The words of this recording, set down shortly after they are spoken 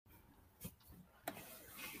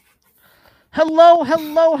Hello,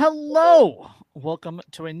 hello, hello. Welcome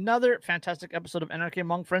to another fantastic episode of NRK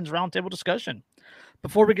Among Friends Roundtable Discussion.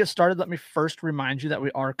 Before we get started, let me first remind you that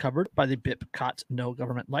we are covered by the BIPCOT No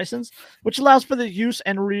Government License, which allows for the use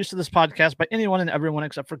and reuse of this podcast by anyone and everyone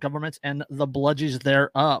except for governments and the bludgies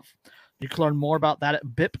thereof. You can learn more about that at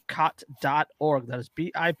bipcot.org. That is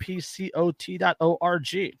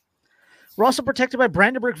BIPCOT.org. We're also protected by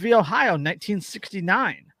Brandenburg v. Ohio,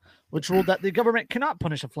 1969. Which ruled that the government cannot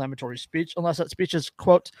punish inflammatory speech unless that speech is,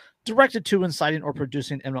 quote, directed to inciting or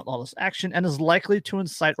producing imminent lawless action and is likely to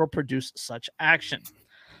incite or produce such action.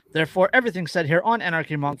 Therefore, everything said here on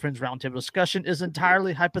Anarchy Among Friends Roundtable Discussion is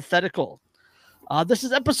entirely hypothetical. This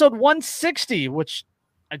is episode 160, which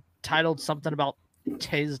I titled something about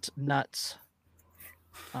tased nuts.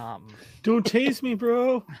 Don't tase me,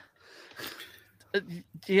 bro.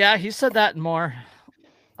 Yeah, he said that and more.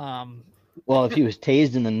 Well, if he was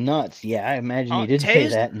tased in the nuts, yeah, I imagine he did say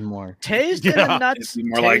that and more. Tased in the nuts.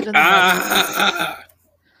 More like,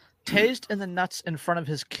 tased in the nuts in front of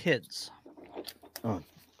his kids. Oh.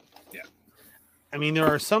 Yeah. I mean, there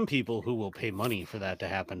are some people who will pay money for that to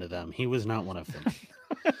happen to them. He was not one of them.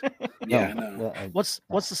 yeah. No, No. What's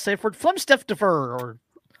the safe word? Flimstiftifer or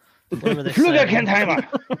whatever they say. Flugerkentheimer.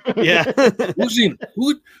 Yeah.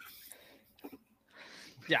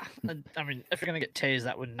 Yeah. I mean, if you're going to get tased,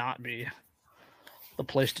 that would not be the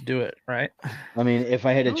place to do it, right? I mean, if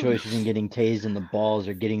I had a choice between getting tased in the balls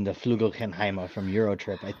or getting the Flugelkenheimer from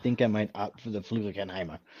Eurotrip, I think I might opt for the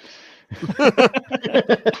Flugelkenheimer.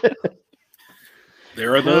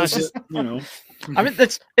 There are those, you know. I mean,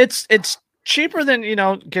 it's cheaper than,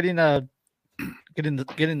 getting the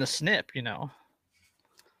snip,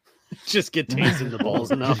 Just get tased in the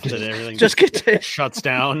balls enough that everything Just get tased. shuts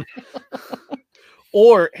down.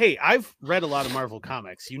 Or, hey, I've read a lot of Marvel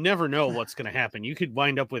comics. You never know what's going to happen. You could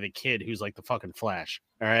wind up with a kid who's like the fucking Flash.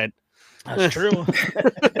 All right. That's true.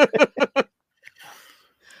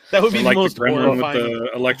 That would be Like the most the gremlin with horrifying. the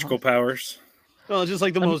electrical powers. Well, just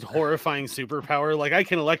like the most horrifying superpower. Like, I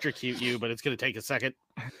can electrocute you, but it's going to take a second.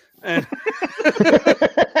 And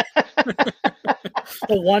The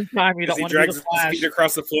one time you As don't he want to be drags the his Flash. feet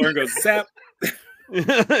across the floor and goes zap.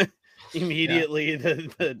 immediately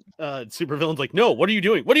the supervillain's like, no, what are you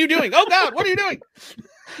doing? What are you doing? Oh God, what are you doing?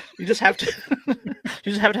 You just have to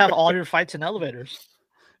have all your fights in elevators.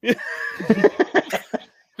 If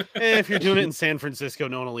you're doing it in San Francisco,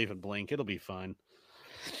 no one will even blink. It'll be fun.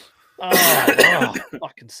 Oh,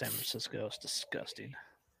 fucking San Francisco is disgusting.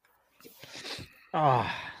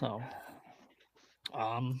 Oh, so,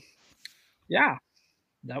 yeah,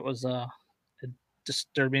 that was a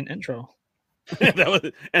disturbing intro.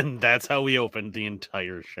 And that's how we opened the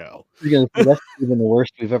entire show. That's even the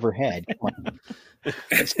worst we've ever had. Come on.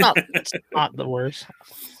 It's not the worst.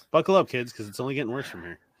 Buckle up, kids, because it's only getting worse from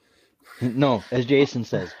here. No, as Jason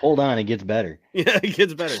says, hold on, it gets better. Yeah, it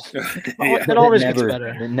gets better. Yeah. It always never, gets better.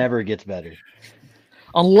 It never gets better.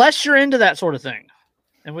 Unless you're into that sort of thing,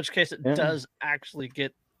 in which case it Yeah. does actually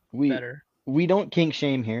get We better. we don't kink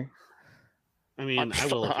shame here. I mean, I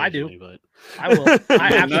will. I do. But I will. I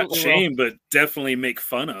Not absolutely shame, but definitely make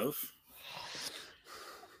fun of.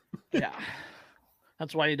 will. Yeah,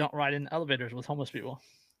 that's why you don't ride in elevators with homeless people.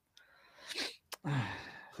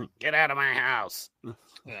 get out of my house.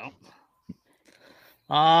 Yeah.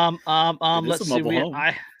 It is Let's a see. mobile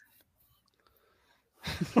home.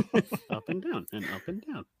 Up and down and up and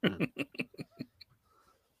down.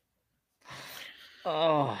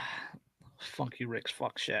 Oh, Funky Rick's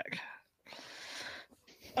Fuck Shack.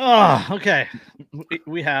 Oh, okay.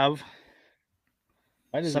 We have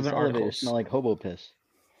Why does 7 this elevator articles. smell like hobo piss?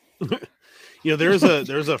 You know, there's a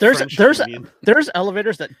There's French comedian. there's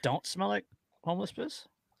elevators that don't smell like homeless piss.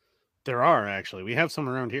 There are actually. We have some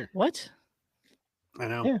around here. What? I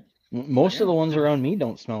know. Yeah. Most of the ones around me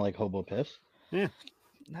don't smell like hobo piss.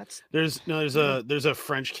 That's There's a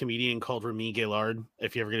French comedian called Remy Gaillard.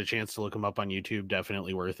 If you ever get a chance to look him up on YouTube,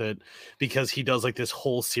 definitely worth it, because he does like this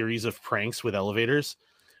whole series of pranks with elevators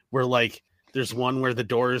where like there's one where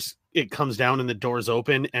it comes down and the doors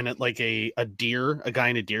open and it like a guy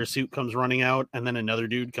in a deer suit comes running out, and then another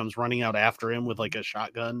dude comes running out after him with like a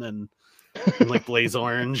shotgun and like blaze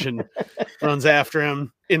orange and runs after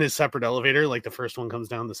him in his separate elevator. Like the first one comes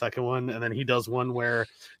down, the second one, and then he does one where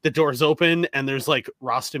the doors open and there's like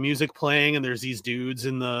Rasta music playing and there's these dudes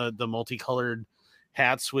in the multicolored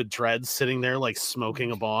hats with dreads sitting there like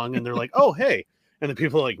smoking a bong, and they're like, oh hey, and the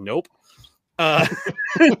people are like, nope.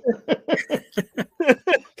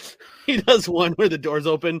 He does one where the doors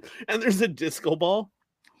open and there's a disco ball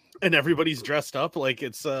and everybody's dressed up like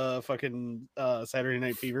it's fucking Saturday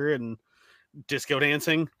Night Fever and disco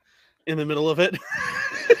dancing in the middle of it.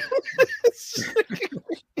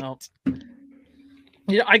 No.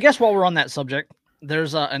 I guess while we're on that subject,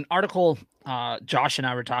 there's an article Josh and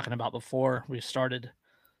I were talking about before we started.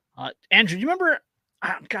 Andrew, you remember?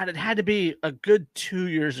 God, it had to be a good 2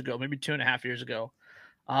 years ago, maybe 2.5 years ago.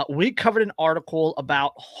 We covered an article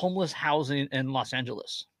about homeless housing in Los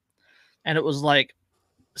Angeles, and it was like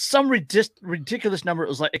some ridiculous number. It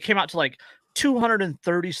was like it came out to like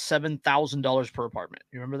 $237,000 per apartment.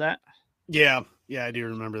 You remember that? Yeah, I do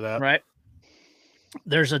remember that. Right.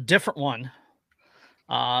 There's a different one.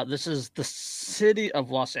 This is the city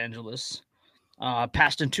of Los Angeles,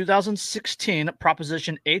 passed in 2016,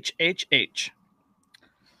 Proposition HHH,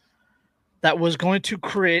 that was going to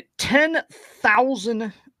create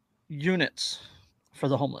 10,000 units for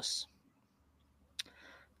the homeless.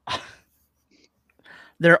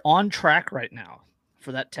 They're on track right now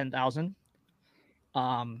for that 10,000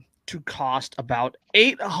 to cost about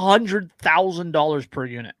 $800,000 per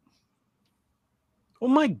unit. Oh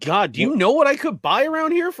my God! Do you know what I could buy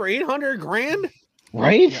around here for $800,000?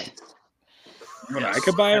 Right? What I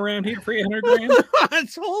could buy around here for $800,000?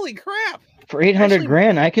 That's holy crap! For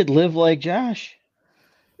 $800,000, I could live like Josh.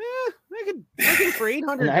 I could for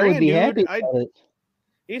 $800,000. And I would be happy I'd, about it.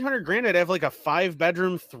 $800,000, I'd have like a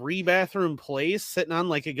 5-bedroom, 3-bathroom place sitting on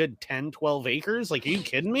like a good 10, 12 acres. Like, are you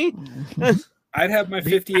kidding me? I'd have my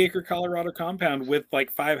 50-acre Colorado compound with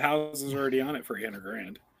like 5 houses already on it for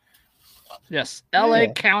 $800,000. Yes, LA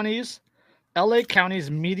County's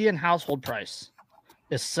median household price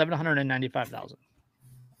is $795,000.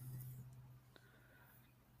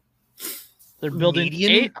 They're building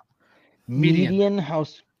median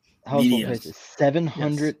household Median. price is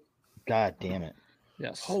 700. Yes. God damn it!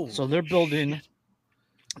 Yes. Holy so they're building. shit.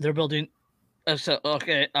 They're building.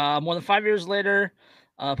 More than 5 years later,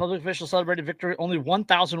 public officials celebrated victory. Only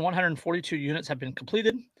 1,142 units have been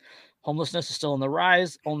completed. Homelessness is still on the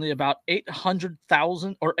rise. Only about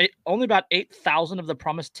 800,000 only about 8,000 of the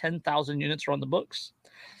promised 10,000 units are on the books.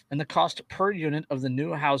 And the cost per unit of the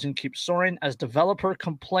new housing keeps soaring as developer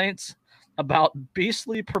complaints about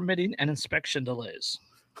beastly permitting and inspection delays.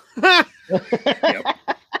 Yep.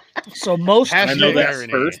 So most I know that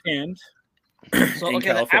irony. firsthand. So in okay,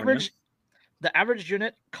 California. the average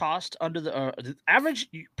unit cost under the average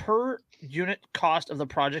per unit cost of the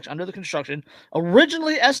projects under the construction,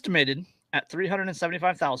 originally estimated at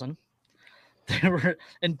 $375,000. They were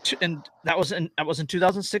and that was in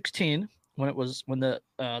 2016 when the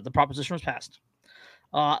proposition was passed.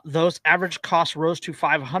 Those average costs rose to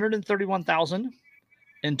 $531,000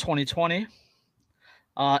 in 2020.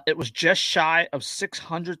 It was just shy of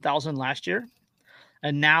 $600,000 last year,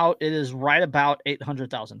 and now it is right about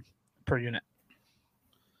 $800,000 per unit.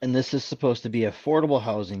 And this is supposed to be affordable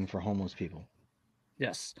housing for homeless people.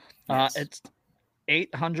 Yes, Yes. it's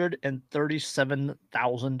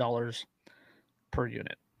 $837,000 per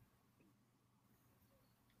unit.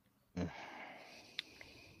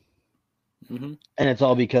 Mhm. And it's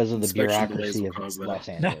all because of the Inspection delays bureaucracy will of cause that. Los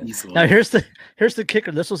No. Angeles. Easily. Now here's the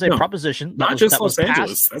kicker. This was a No, proposition Not that just was Los passed.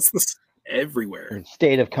 Angeles. That's everywhere. The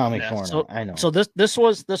state of Comic Yeah, Florida. so- I know. So this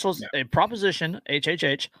was Yeah. a proposition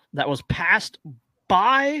HHH that was passed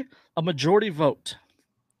by a majority vote.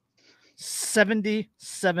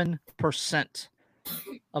 77%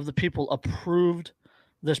 of the people approved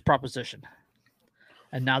this proposition,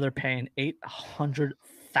 and now they're paying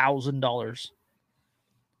 $800,000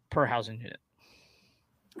 per housing unit.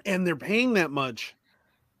 And they're paying that much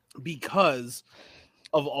because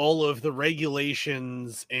of all of the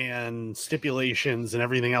regulations and stipulations and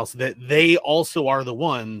everything else that they also are the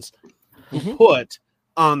ones who Mhm. put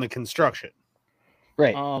on the construction.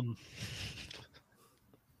 Right.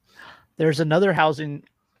 There's another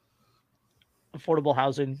affordable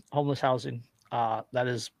housing, homeless housing that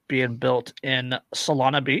is being built in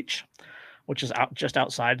Solana Beach, which is just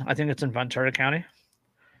outside. I think it's in Ventura County.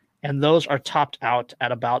 And those are topped out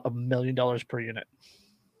at about $1 million per unit.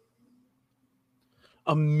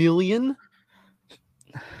 $1 million?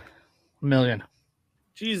 Million.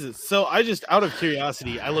 Jesus. So I just, out of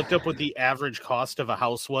curiosity, I looked up what the average cost of a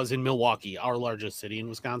house was in Milwaukee, our largest city in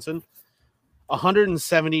Wisconsin.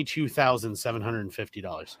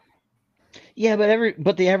 $172,750. Yeah,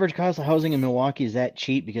 but the average cost of housing in Milwaukee is that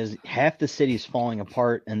cheap because half the city's falling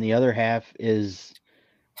apart and the other half is,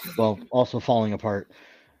 well, also falling apart.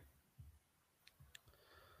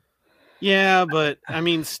 Yeah, but I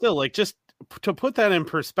mean, still, like, just to put that in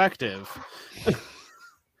perspective,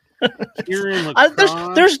 here in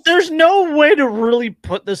lacrosse, There's no way to really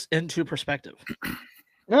put this into perspective.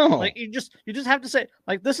 No. Like you just have to say,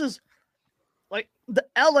 like, this is like the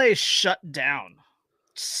LA shut down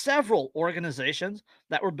several organizations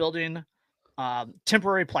that were building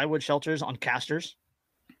temporary plywood shelters on casters,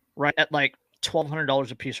 right, at like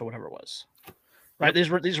 $1,200 a piece or whatever it was. Right, these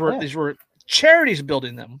were charities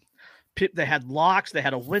building them. They had locks, they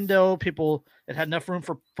had a window. People, it had enough room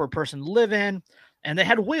for a person to live in, and they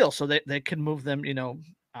had wheels so they could move them,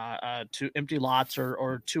 to empty lots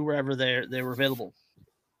or to wherever they were available.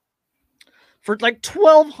 For like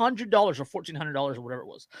 $1,200 or $1,400 or whatever it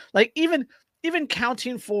was. Like even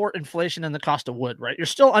counting for inflation and the cost of wood, right? You're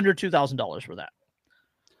still under $2,000 for that.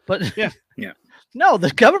 But yeah. No,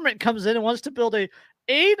 the government comes in and wants to build a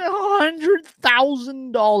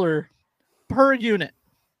 $800,000 per unit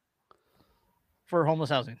for homeless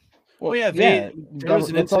housing. Well, there was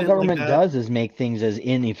an that's all incident government like that. does is make things as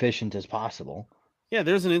inefficient as possible. Yeah,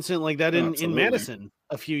 there's an incident like that in Absolutely. Madison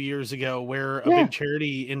a few years ago where a big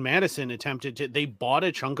charity in Madison they bought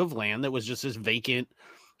a chunk of land that was just this vacant,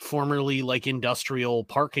 formerly like industrial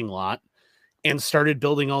parking lot, and started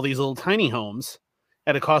building all these little tiny homes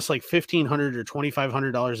at a cost like $1,500 or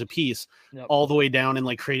 $2,500 a piece, all the way down and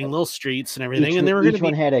like creating little streets and everything. And they were each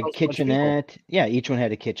one had a kitchenette. Yeah, each one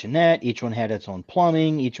had a kitchenette. Each one had its own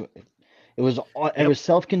plumbing. It was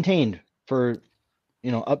self-contained for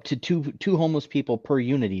up to two homeless people per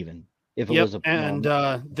unit, even if it was a. And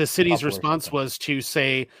the city's response was to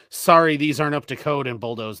say, "Sorry, these aren't up to code," and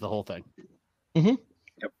bulldoze the whole thing. Mm-hmm.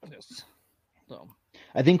 Yep. Yes. So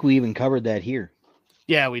I think we even covered that here.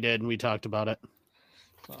 Yeah, we did, and we talked about it.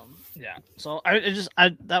 Yeah. So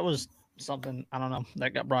that was something, I don't know,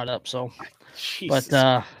 that got brought up. So, Jesus.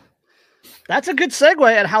 But that's a good segue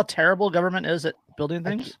at how terrible government is at building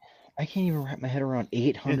things. I can't even wrap my head around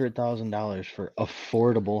 $800,000 for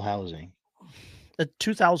affordable housing. A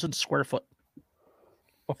 2,000 square foot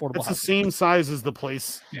affordable It's housing. the same size as the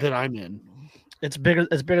place that I'm in. It's bigger.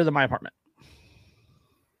 It's bigger than my apartment.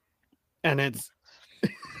 And it's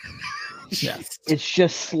It's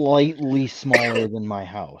just slightly smaller than my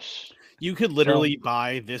house. You could literally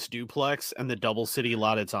buy this duplex and the double city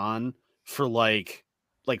lot it's on for like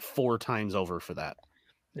 4 times over for that.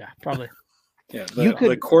 Yeah, probably. Yeah,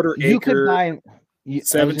 the quarter acre, you could buy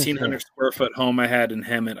 1,700 square foot home I had in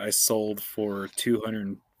Hemet. I sold for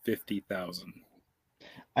 $250,000.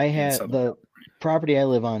 I had the property I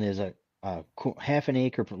live on is a half an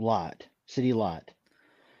acre lot, city lot,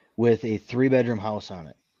 with a 3-bedroom house on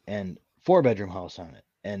it and 4-bedroom house on it,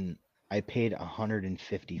 and I paid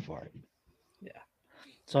 $150 for it. Yeah.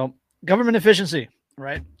 So government efficiency,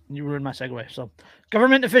 right? You ruined my segue. So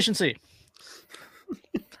government efficiency.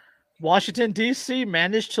 Washington, D.C.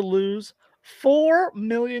 managed to lose $4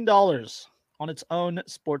 million on its own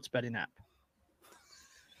sports betting app.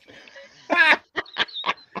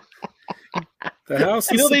 The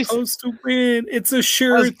house is supposed to win. It's a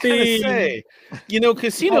sure thing. Say,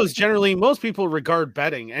 casinos generally, most people regard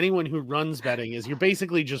betting. Anyone who runs betting is you're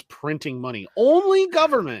basically just printing money. Only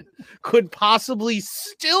government could possibly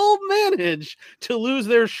still manage to lose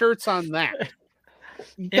their shirts on that.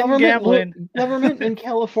 Government in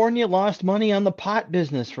California lost money on the pot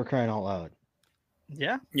business, for crying out loud.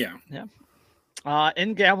 Yeah. Yeah.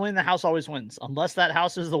 In gambling, the house always wins, unless that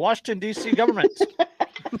house is the Washington, D.C. government.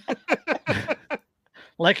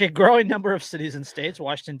 Like a growing number of cities and states,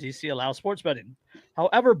 Washington, D.C. allows sports betting.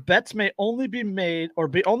 However, bets may only be made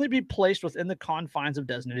or only be placed within the confines of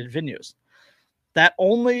designated venues. That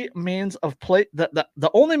only means of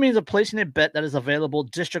the only means of placing a bet that is available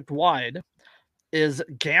district-wide is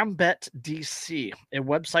Gambet DC, a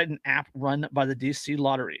website and app run by the DC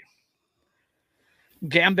Lottery.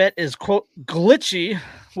 Gambet is, quote, glitchy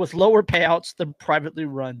with lower payouts than privately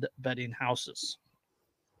run betting houses.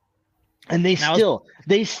 And they still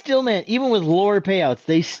man, even with lower payouts,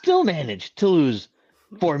 they still managed to lose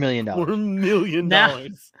 $4 million. $4 million.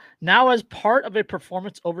 Now, as part of a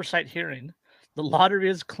performance oversight hearing, the lottery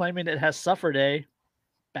is claiming it has suffered a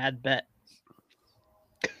bad bet.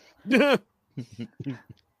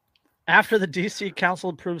 After the DC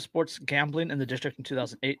Council approved sports gambling in the district in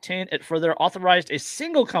 2018, it further authorized a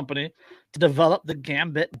single company to develop the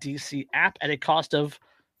Gambit DC app at a cost of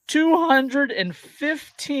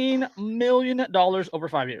 $215 million over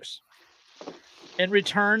 5 years. In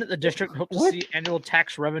return, the district hopes to see annual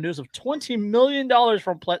tax revenues of $20 million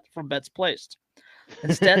from bets placed.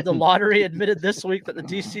 Instead, the lottery admitted this week that the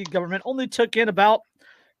DC government only took in about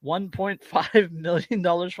 $1.5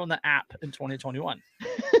 million from the app in 2021.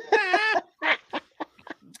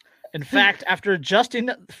 In fact, after adjusting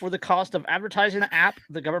for the cost of advertising the app,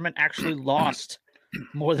 the government actually lost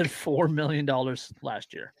more than $4 million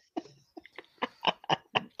last year.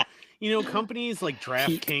 Companies like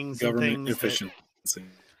DraftKings and government things. Efficiency.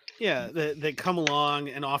 that come along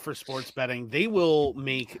and offer sports betting, they will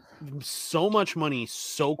make so much money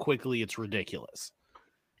so quickly it's ridiculous.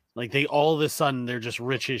 Like they all of a sudden they're just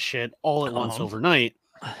rich as shit all at once overnight.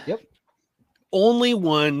 Yep. Only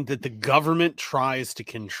one that the government tries to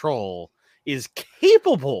control is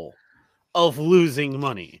capable of losing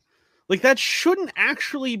money. Like that shouldn't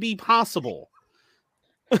actually be possible.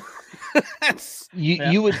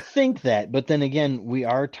 You would think that, but then again, we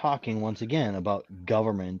are talking once again about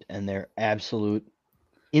government and their absolute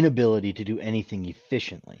inability to do anything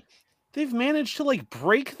efficiently. They've managed to like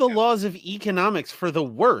break the laws of economics for the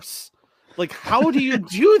worse. Like, how do you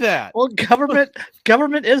do that? Well,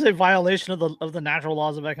 government is a violation of the natural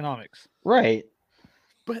laws of economics. Right.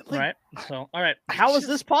 But like, Right. So, all right. How is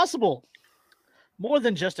this possible? More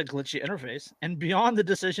than just a glitchy interface, and beyond the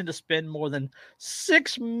decision to spend more than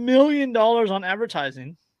 $6 million on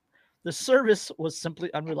advertising, the service was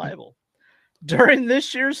simply unreliable. During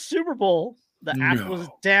this year's Super Bowl, the app was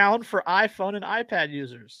down for iPhone and iPad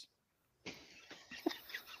users.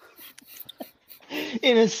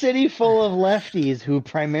 In a city full of lefties who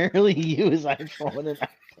primarily use iPhone and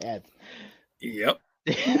iPads. Yep.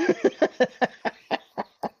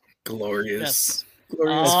 Glorious. Yes.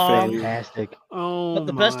 Glorious failure. Fantastic. oh, But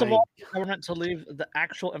the best of my all, the government to leave the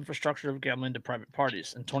actual infrastructure of gambling to private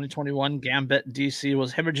parties. In 2021, Gambit DC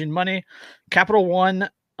was hemorrhaging money. Capital One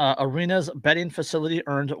Arena's betting facility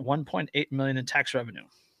earned $1.8 million in tax revenue.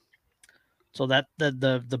 So that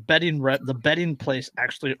the betting place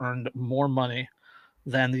actually earned more money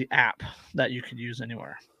than the app that you could use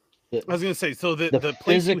anywhere. I was gonna say, so the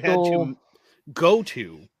place physical... you had to go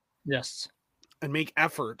to, yes, and make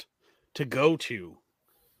effort to go to,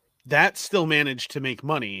 that still managed to make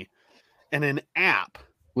money, and an app.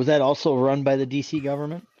 Was that also run by the DC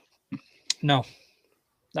government? No,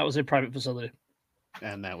 that was a private facility,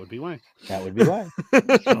 and that would be why. That would be why.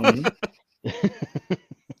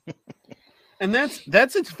 And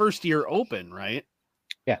that's its first year open, right?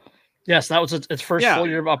 Yeah. Yes, that was its first full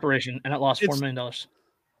year of operation, and it lost $4 million.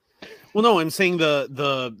 Well, no, I'm saying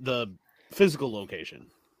the physical location.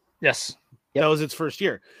 Yes. Yep. That was its first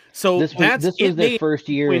year. So this was their first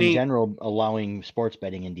year in general allowing sports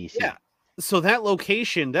betting in DC. Yeah. So that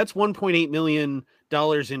location, that's $1.8 million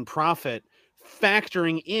in profit,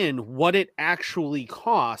 factoring in what it actually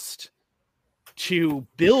cost to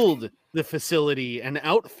build the facility and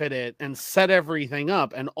outfit it and set everything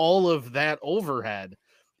up and all of that overhead.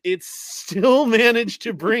 It's still managed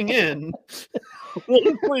to bring in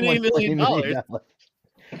 $1.8 million.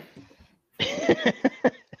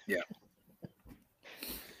 Yeah.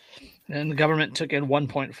 And the government took in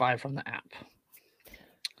 1.5 from the app.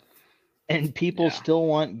 And people still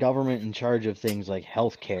want government in charge of things like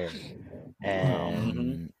healthcare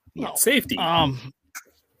and safety.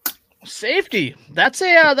 Safety. That's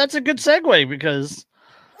a good segue, because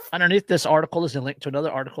underneath this article is a link to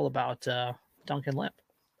another article about Duncan Lemp.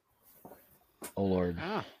 Oh Lord.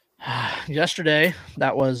 Yesterday,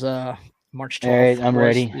 that was March 12th. All right, I'm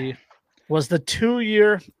ready. Was the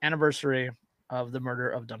 2-year anniversary of the murder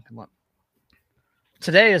of Duncan Lemp.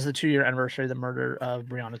 Today is the 2-year anniversary of the murder of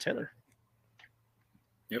Breonna Taylor.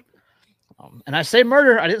 Yep. And I say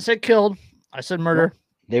murder. I didn't say killed. I said murder.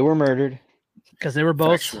 They were murdered because they were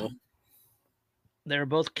both. Factual. They were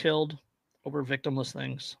both killed over victimless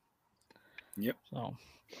things. Yep. So,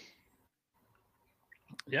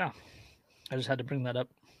 yeah, I just had to bring that up.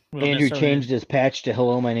 Andrew changed his patch to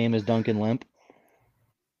 "Hello, my name is Duncan Lemp."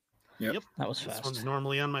 Yep. That was fast. This one's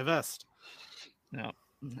normally on my vest. No.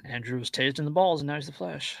 Andrew was tased in the balls, and now he's the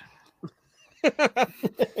Flash.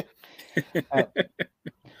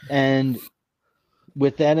 And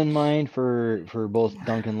with that in mind, for both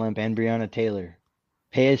Duncan Lemp and Breonna Taylor,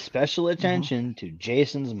 pay special attention to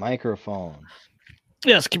Jason's microphone.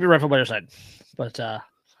 Yes, keep your rifle by your side. But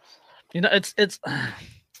it's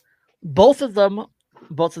both of them.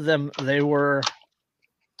 They were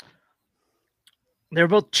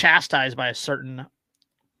both chastised by a certain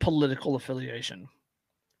political affiliation.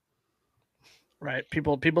 Right,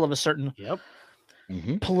 people of a certain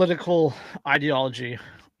political ideology.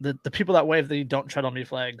 The people that wave the "Don't Tread on Me"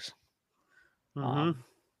 flags.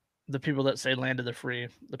 The people that say "Land of the free."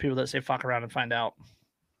 The people that say "Fuck around and find out."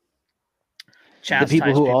 The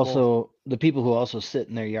people who also sit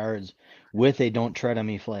in their yards with a "Don't Tread on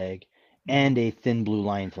Me" flag and a thin blue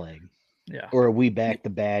line flag. Yeah. Or a "We Back the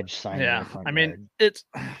Badge" sign. Yeah. In I mean, yard.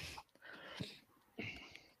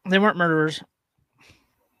 They weren't murderers.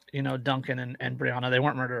 Duncan and Breonna, they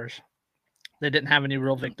weren't murderers. They didn't have any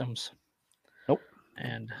real victims. Nope.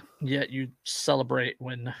 And yet you celebrate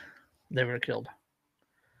when they were killed.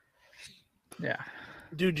 Yeah.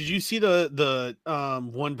 Dude, did you see the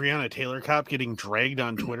one Breonna Taylor cop getting dragged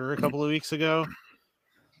on Twitter a couple of weeks ago?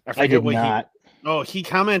 I did not. He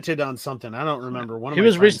commented on something. I don't remember. He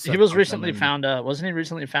was recently found. Wasn't he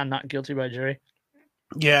recently found not guilty by jury?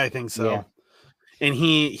 Yeah, I think so. Yeah. And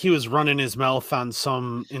he was running his mouth on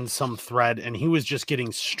in some thread, and he was just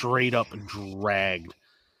getting straight up dragged.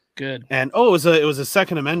 Good. And it was a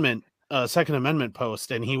Second Amendment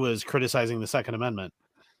post, and he was criticizing the Second Amendment.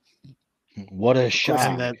 What a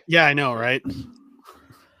shot! Yeah, I know, right?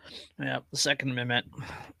 Yeah, the Second Amendment,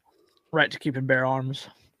 right to keep and bear arms,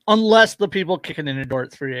 unless the people kicking in the door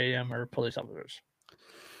at 3 a.m. are police officers.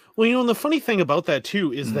 Well, and the funny thing about that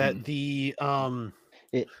too is that the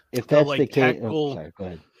if that's the case, tactical, sorry, go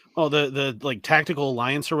ahead. Oh, the like Tactical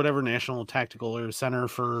Alliance or whatever, National Tactical or Center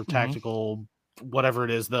for Tactical, whatever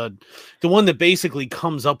it is, the one that basically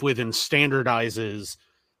comes up with and standardizes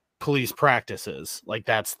police practices. Like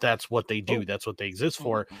that's what they do. That's what they exist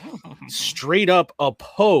for. Straight up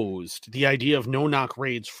opposed the idea of no-knock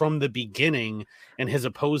raids from the beginning and has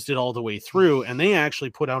opposed it all the way through. And they actually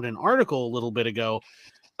put out an article a little bit ago,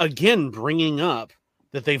 again, bringing up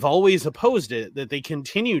that they've always opposed it, that they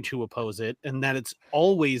continue to oppose it, and that it's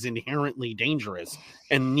always inherently dangerous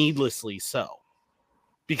and needlessly so,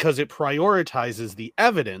 because it prioritizes the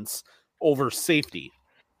evidence over safety.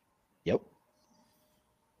 Yep.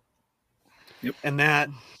 And that,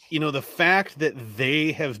 the fact that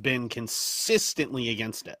they have been consistently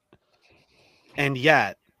against it, and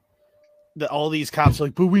yet all these cops are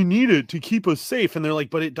like, but we need it to keep us safe. And they're like,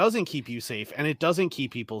 but it doesn't keep you safe, and it doesn't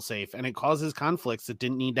keep people safe, and it causes conflicts that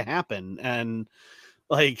didn't need to happen. And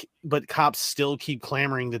but cops still keep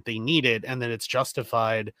clamoring that they need it and that it's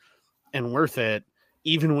justified and worth it,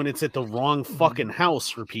 even when it's at the wrong fucking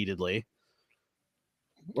house repeatedly,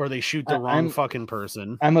 or they shoot the wrong fucking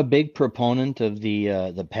person. I'm a big proponent of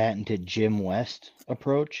the patented Jim West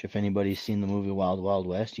approach. If anybody's seen the movie Wild Wild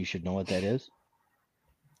West, you should know what that is.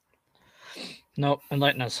 Nope,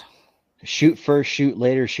 enlighten us. Shoot first, shoot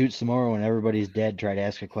later, shoot some more. When everybody's dead, try to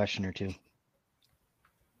ask a question or two.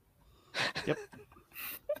 Yep.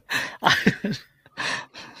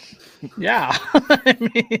 Yeah. I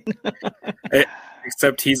mean,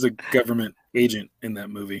 except he's a government agent in that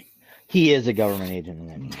movie. He is a government agent in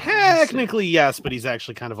that movie. Technically, yes, but he's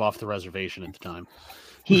actually kind of off the reservation at the time.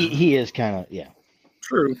 He is kind of, yeah.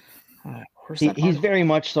 True. He's very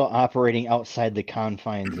much so operating outside the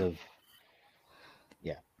confines of.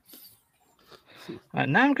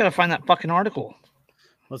 Now I'm gonna find that fucking article.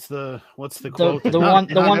 What's the quote?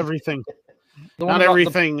 Not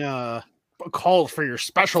everything calls for your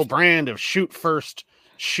special brand of shoot first,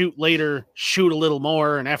 shoot later, shoot a little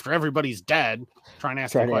more, and after everybody's dead, try to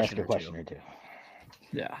ask a question or two.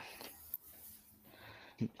 Yeah.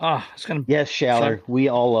 Oh, it's gonna. Yes, Schaller. We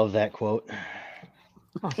all love that quote.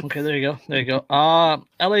 Oh, okay, there you go.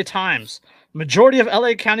 LA Times. Majority of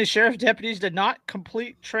LA County Sheriff deputies did not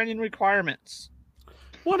complete training requirements.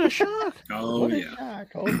 What a shock. Oh, what a shock.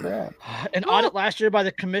 Oh, crap. An audit last year by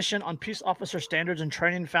the Commission on Peace Officer Standards and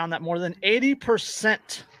Training found that more than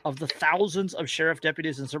 80% of the thousands of sheriff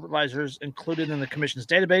deputies and supervisors included in the Commission's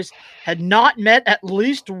database had not met at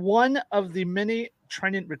least one of the many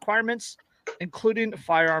training requirements, including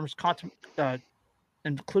firearms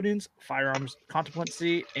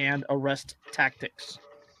competency and arrest tactics.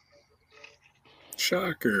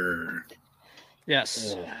 Shocker.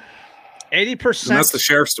 Yes. 80%. And that's the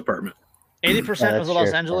sheriff's department. 80% of the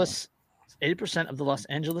Los Angeles. 80% of the Los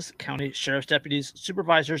Angeles County sheriff's deputies,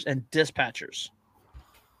 supervisors, and dispatchers.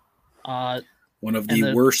 One of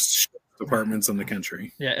the worst departments in the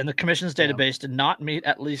country. Yeah, and the Commission's database did not meet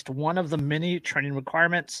at least one of the many training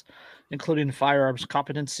requirements, including firearms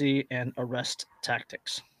competency and arrest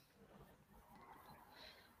tactics.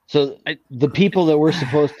 So the people that we're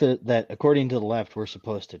supposed to, that according to the left, we're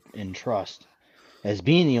supposed to entrust as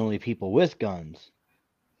being the only people with guns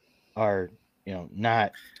are,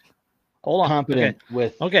 not competent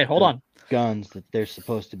with guns that they're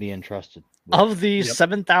supposed to be entrusted with. Of the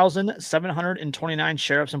 7,729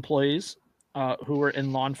 sheriff's employees who were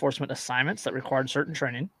in law enforcement assignments that required certain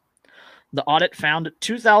training, the audit found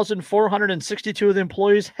 2,462 of the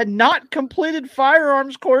employees had not completed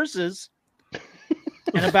firearms courses.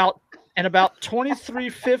 And about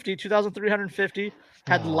 2,350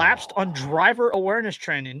 had lapsed on driver awareness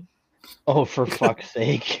training. Oh, for fuck's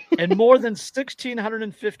sake. And more than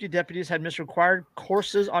 1,650 deputies had missed required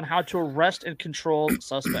courses on how to arrest and control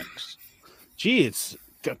suspects. Gee, it's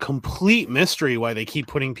a complete mystery why they keep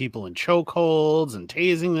putting people in chokeholds and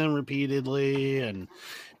tasing them repeatedly and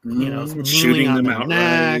shooting them out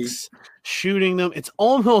necks, shooting them. It's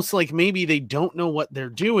almost like maybe they don't know what they're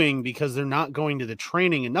doing because they're not going to the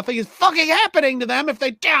training and nothing is fucking happening to them if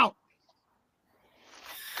they don't.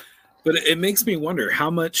 But it makes me wonder, how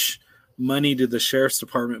much money did the sheriff's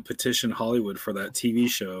department petition Hollywood for that TV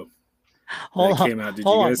show that came out? Did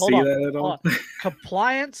you guys see that at all?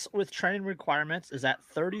 Compliance with training requirements is at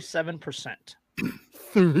 37%.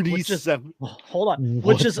 37.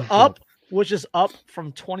 Which is up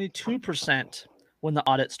from 22% when the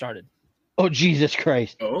audit started. Oh, Jesus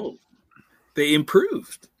Christ. Oh, they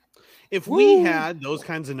improved. If we had those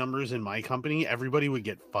kinds of numbers in my company, everybody would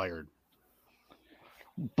get fired.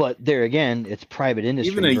 But there again, it's private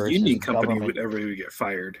industry. Even a union company everybody would get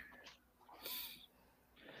fired.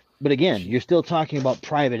 But again, you're still talking about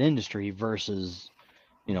private industry versus,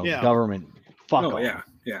 government. Fuck off.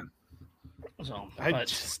 Yeah. So,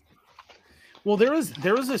 there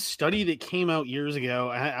was a study that came out years ago.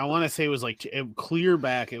 I want to say it was like clear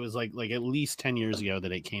back. It was like at least 10 years ago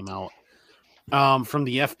that it came out from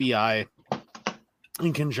the FBI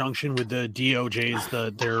in conjunction with the DOJ's,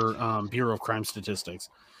 their Bureau of Crime Statistics.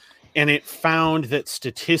 And it found that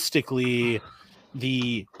statistically,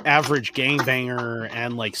 the average gangbanger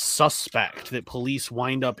and like suspect that police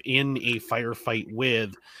wind up in a firefight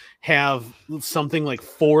with have something like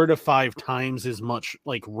 4 to 5 times as much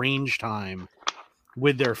like range time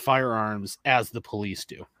with their firearms as the police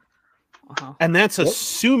do. And that's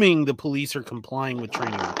assuming the police are complying with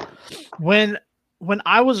training. When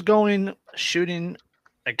I was going shooting,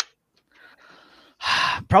 like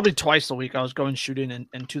probably twice a week, I was going shooting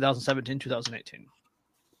in 2017, 2018.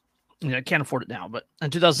 I can't afford it now, but in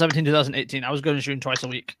 2017, 2018, I was going shooting twice a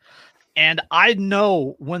week. And I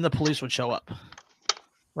know when the police would show up,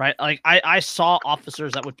 right? Like I saw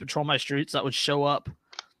officers that would patrol my streets that would show up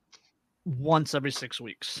once every 6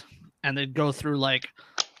 weeks. And they'd go through like,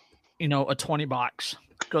 a 20 box,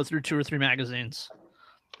 go through 2 or 3 magazines,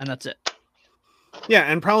 and that's it.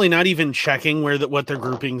 Yeah, and probably not even checking what their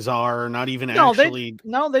groupings are, not even actually.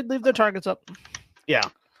 They'd leave their targets up. Yeah.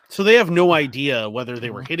 So they have no idea whether they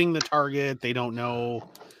were hitting the target. They don't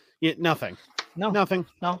know. Nothing. Nothing.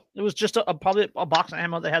 No, it was just probably a box of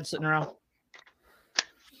ammo they had sitting around.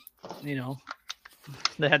 They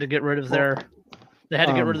had to get rid of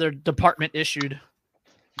their department issued.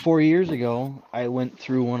 4 years ago, I went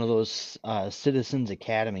through one of those citizens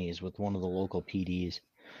academies with one of the local PDs.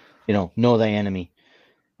 Know thy enemy.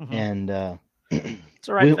 Mm-hmm. And it's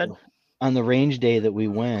all right, on the range day that we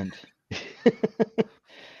went.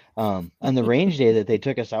 On the range day that they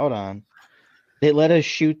took us out on, they let us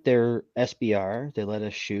shoot their SBR. They let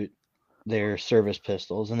us shoot their service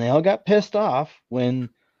pistols, and they all got pissed off when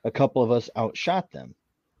a couple of us outshot them.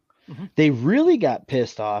 Mm-hmm. They really got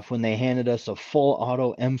pissed off when they handed us a full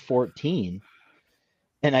auto M14,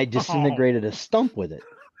 and I disintegrated a stump with it.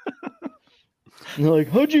 And they're like,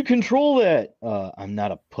 "How'd you control that?" I'm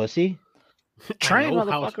not a pussy. I know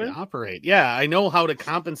how to operate. Yeah, I know how to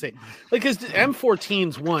compensate. Like, because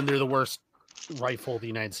M14s, they're the worst rifle the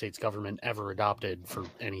United States government ever adopted for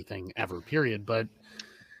anything ever. Period. But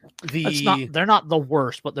they're not the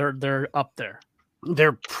worst, but they're up there.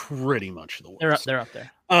 They're pretty much the worst. They're up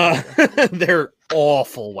there. They're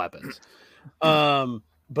awful weapons.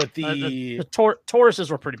 But the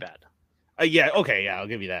Tauruses were pretty bad. I'll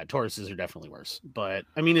give you that. Tauruses are definitely worse. But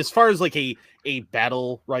I mean, as far as like a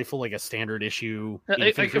battle rifle, like a standard issue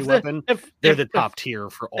infantry weapon, they're the top tier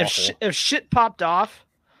for awful. If shit popped off,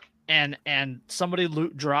 and somebody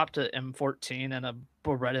loot dropped an M14 and a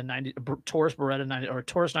Beretta 90, Taurus Beretta 90 or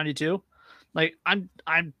Taurus 92, like I'm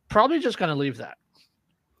probably just gonna leave that.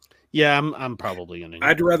 Yeah, I'm probably gonna.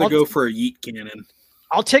 I'd rather go for a yeet cannon.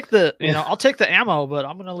 I'll take the ammo, but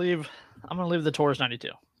I'm gonna leave the Taurus 92.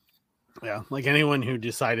 Yeah, like anyone who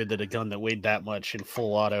decided that a gun that weighed that much in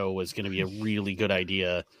full auto was going to be a really good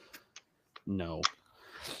idea. No.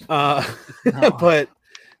 But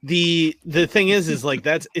the thing is like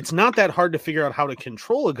it's not that hard to figure out how to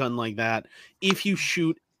control a gun like that if you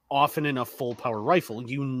shoot often enough full power rifle.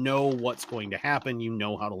 You know what's going to happen. You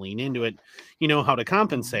know how to lean into it. You know how to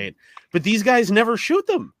compensate. But these guys never shoot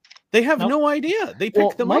them. They have no idea. They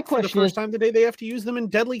pick them up for the first time the day they have to use them in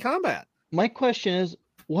deadly combat. My question is,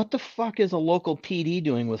 what the fuck is a local PD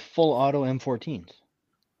doing with full auto M14s?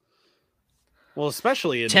 Well,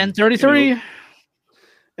 especially in 1033.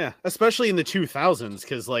 Yeah, especially in the 2000s,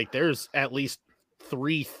 because like there's at least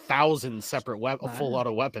 3,000 separate full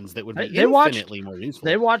auto weapons that would be infinitely more useful.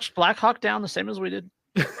 They watched Black Hawk Down the same as we did.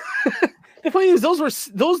 The point is,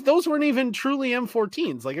 those weren't even truly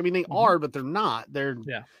M14s. Like, I mean, they are, but they're not. They're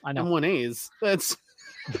I know. M1As. That's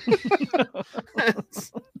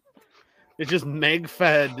It's just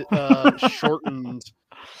Meg-fed, shortened.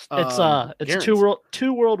 It's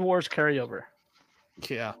two world wars carryover.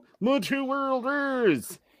 Yeah, more 2 World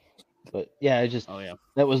Wars. But yeah,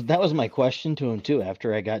 that was my question to him too.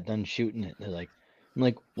 After I got done shooting it, I'm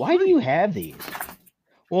like, why do you have these?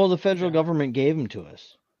 Well, the federal government gave them to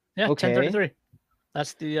us. Yeah, okay. 1033.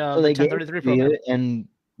 That's the so 1033 program. And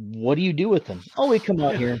what do you do with them? Oh, we come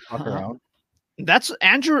out here and fuck around. That's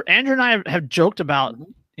Andrew and I have joked about,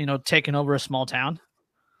 taking over a small town.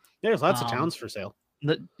 There's lots of towns for sale.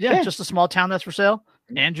 Just a small town that's for sale.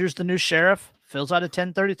 Andrew's the new sheriff, fills out a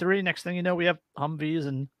 1033. Next thing you know, we have Humvees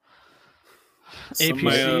and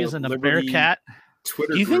APCs and a Bearcat.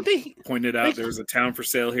 Twitter group pointed out there's a town for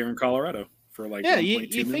sale here in Colorado for like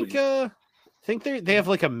you think they have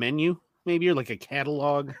like a menu maybe, or like a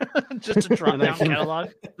catalog? Just a drop down catalog.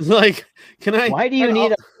 Like, why do you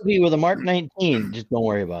need a movie with a Mark 19? Just don't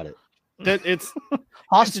worry about it. It's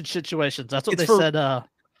hostage situations. That's what they said. That's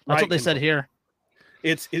what they said here.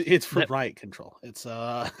 It's for riot control. It's they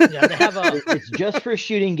have it's just for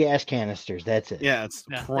shooting gas canisters. That's it. Yeah, it's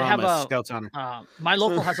promise. Scouts honor. My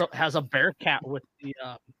local has a Bearcat with the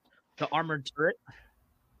armored turret,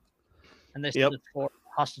 and they said it's for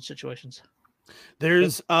hostage situations.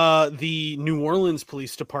 There's the New Orleans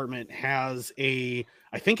Police Department has I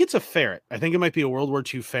think it's a ferret. I think it might be a World War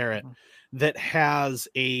II ferret that has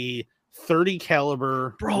a 30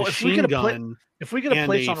 caliber machine gun. If we get a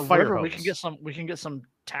place on a river, we can get some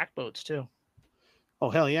tack boats too. Oh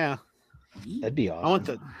hell yeah. That'd be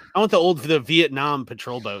awesome. I want the Vietnam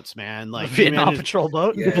patrol boats, man. Like Vietnam patrol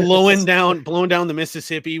boat, blowing down the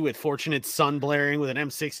Mississippi with Fortunate Sun blaring with an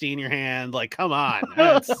M60 in your hand. Like, come on,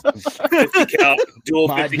 50 cal, dual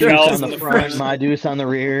 50 cals on the front, my deuce on the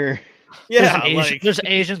rear. Yeah, there's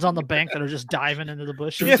Asians on the bank that are just diving into the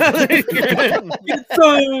bushes.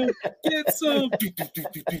 Get some.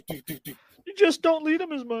 You just don't lead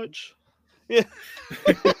them as much. Yeah,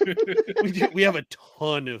 we have a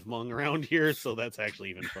ton of Hmong around here, so that's actually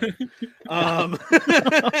even fun.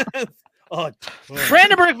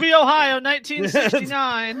 Brandenburg v. Ohio,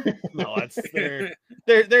 1969. No,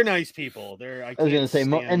 they're nice people. I was gonna say,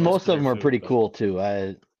 and most of them are pretty cool too.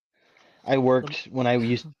 I worked when I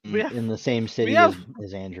used in the same city as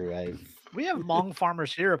Andrew. We have Hmong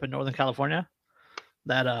farmers here up in Northern California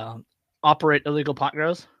that operate illegal pot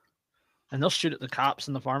grows, and they'll shoot at the cops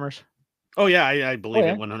and the farmers. Oh yeah, I believe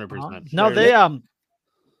it 100%. No, they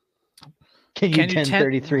Can you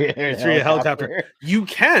 1033 a helicopter? You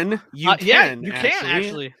can. You can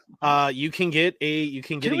actually. You can get a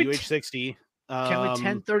UH-60. Can we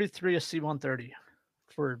 1033 a C-130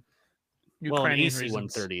 for Ukrainian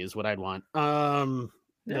reasons? AC-130 is what I'd want.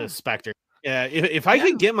 The Spectre. Yeah, if I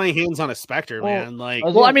could get my hands on a Spectre, man, like.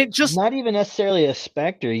 Well, I mean, just not even necessarily a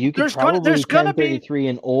Spectre. You could probably 1033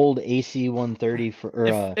 an old AC-130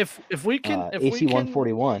 for if we can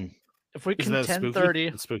AC-141. If we can 1030,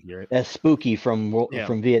 that's spooky, right? That's spooky from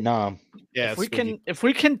Vietnam. Yeah, if we can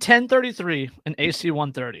 1033 an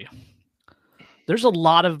AC-130, there's a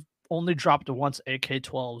lot of only dropped to once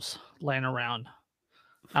AK-12s laying around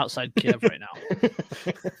outside Kiev right now.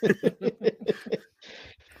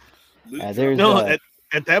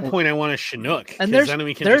 At that point, I want a Chinook, and then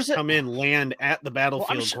we can just come in, land at the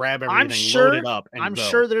battlefield, grab everything, load it up, and go.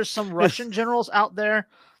 Sure there's some Russian generals out there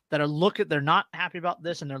that are they're not happy about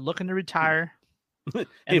this, and they're looking to retire.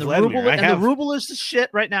 And the ruble is shit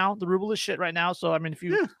right now. The ruble is shit right now. So I mean, if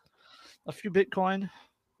you a few Bitcoin,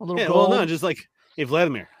 a little gold. Well, no, just like, hey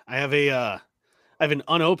Vladimir, I have an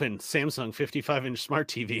unopened Samsung 55-inch smart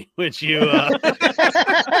TV, which you.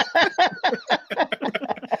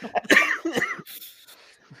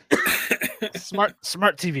 Smart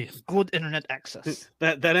TV, good internet access.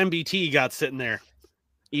 That MBT got sitting there.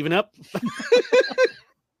 Even up.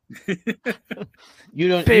 You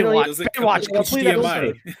don't even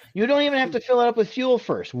have to fill it up with fuel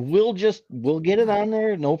first. We'll get it on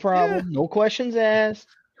there, no problem, no questions asked.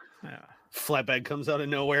 Yeah. Flatbed comes out of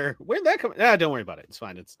nowhere. Where'd that come? Don't worry about it. It's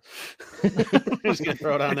fine. It's just gonna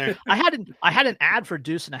throw it on there. I had an ad for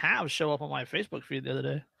Deuce and a Half show up on my Facebook feed the other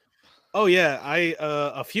day. Oh yeah, I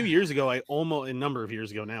a few years ago, a number of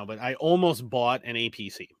years ago now, but I almost bought an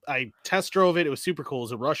APC. I test drove it. It was super cool.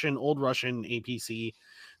 It was old Russian APC,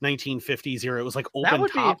 1950s era. It was like open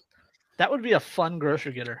top. That would be a fun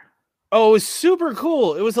grocery getter. Oh, it was super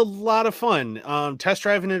cool. It was a lot of fun. Test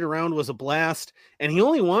driving it around was a blast, and he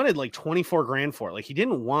only wanted like 24 grand for it. Like, he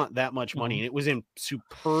didn't want that much money, and it was in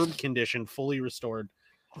superb condition, fully restored.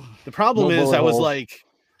 The problem is, I was like,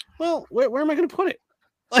 well, where am I going to put it?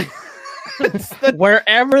 Like,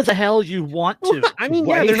 wherever the hell you want to. I mean,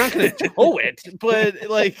 yeah, they're not going to tow it, but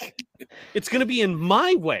like, it's going to be in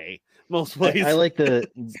my way. most places. I like that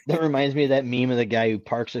reminds me of that meme of the guy who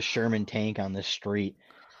parks a Sherman tank on the street.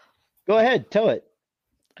 Go ahead, tow it.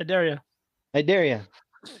 I dare you. I dare you.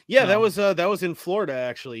 Yeah, that was in Florida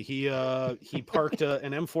actually. He parked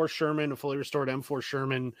an M4 Sherman, a fully restored M4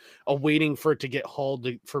 Sherman, awaiting for it to get hauled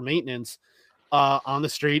for maintenance on the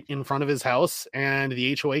street in front of his house, and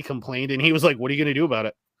the HOA complained, and he was like, "What are you going to do about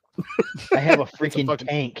it?" I have a freaking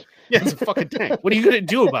tank. Yeah, it's a fucking tank. What are you going to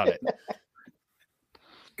do about it?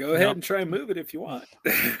 Go ahead and try and move it if you want.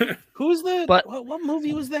 Who's the? But what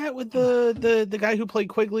movie was that with the guy who played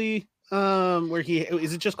Quigley? Where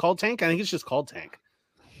is it just called Tank? I think it's just called Tank.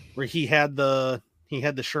 Where he had the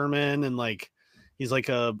Sherman, and like he's like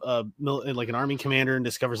like an army commander and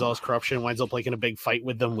discovers all his corruption, winds up like in a big fight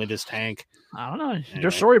with them with his tank. I don't know. Anyway.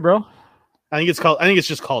 Your story, bro. I think it's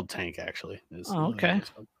just called Tank actually. Okay.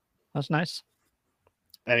 That's nice.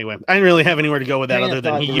 Anyway, I didn't really have anywhere to go with that other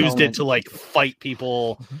than he used it to like fight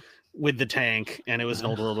people with the tank, and it was an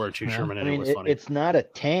old World War II Sherman, and it was funny. It's not a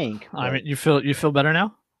tank. I mean, you feel better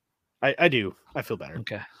now? I do. I feel better.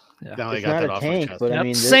 Okay. Yeah. Now it's I got not that a off tank, my chest. but I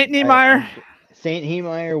mean, Saint Niemeyer. St.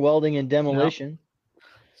 Niemeyer Welding and Demolition. Yep.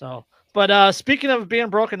 So, but speaking of being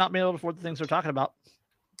broke and not being able to afford the things we're talking about,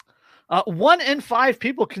 1 in 5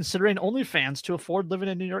 people considering OnlyFans to afford living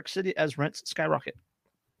in New York City as rents skyrocket.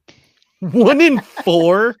 1 in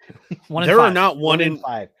 4. There are not 1 in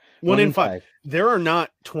 5. 1 in 5. There are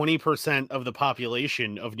not 20% of the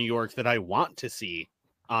population of New York that I want to see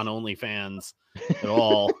on OnlyFans at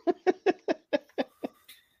all.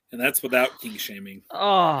 And that's without king shaming.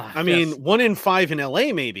 Oh, I mean, 1 in 5 in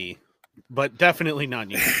LA maybe, but definitely not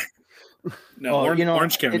New York. No,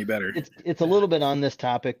 Orange County better. It's a little bit on this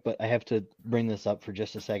topic, but I have to bring this up for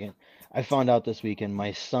just a second. I found out this weekend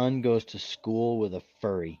my son goes to school with a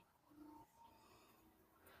furry.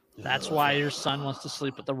 That's why your son wants to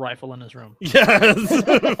sleep with the rifle in his room. Yes.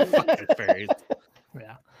 Fucking furries.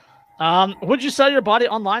 Yeah. Would you sell your body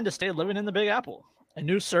online to stay living in the Big Apple? A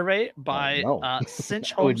new survey by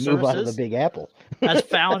Cinch Home Services move out of the Big Apple. has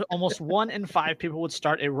found almost 1 in 5 people would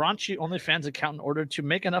start a raunchy OnlyFans account in order to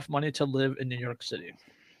make enough money to live in New York City.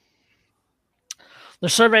 The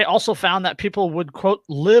survey also found that people would, quote,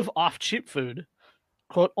 live off cheap food,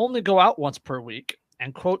 quote, only go out once per week,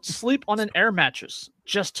 and, quote, sleep on an air mattress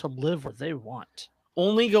just to live where they want.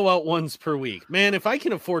 Only go out once per week. Man, if I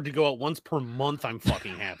can afford to go out once per month, I'm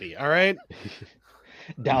fucking happy. All right?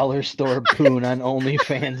 Dollar store poon on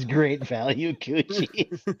OnlyFans, great value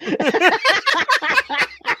coochies.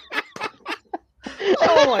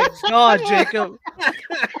 Oh my God, Jacob.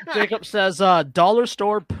 Jacob says, dollar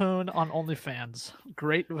store poon on OnlyFans,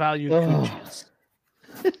 great value coochies.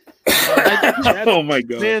 Oh my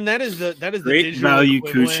God, man, that is the great value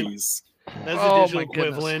coochies. That's the digital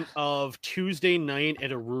equivalent of Tuesday night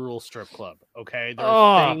at a rural strip club. Okay, there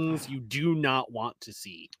are things you do not want to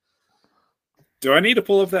see. Do I need to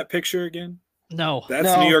pull up that picture again? No,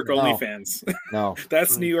 that's New York OnlyFans. No,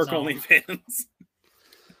 that's New York OnlyFans.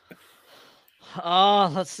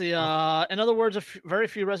 Let's see. In other words, very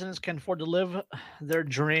few residents can afford to live their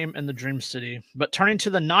dream in the dream city, but turning to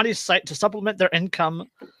the naughty site to supplement their income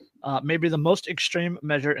may be the most extreme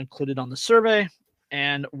measure included on the survey,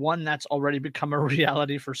 and one that's already become a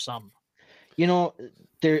reality for some. You know,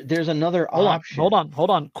 there's another option. Hold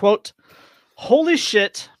on. Quote, holy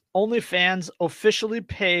shit, OnlyFans officially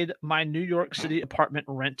paid my New York City apartment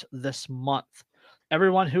rent this month.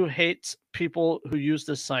 Everyone who hates people who use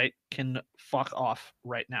this site can fuck off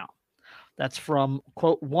right now. That's from,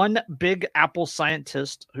 quote, one Big Apple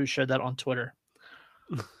scientist who shared that on Twitter.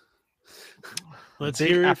 Let's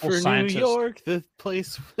hear it for New York, the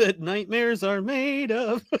place that nightmares are made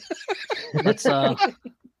of. Let's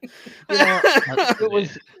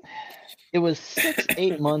It was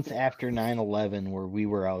 6-8 months after 9/11 where we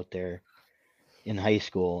were out there in high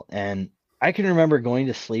school, and I can remember going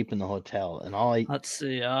to sleep in the hotel, and let's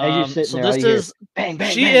see. This is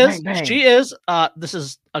this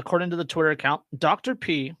is according to the Twitter account, Dr.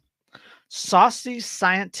 P, saucy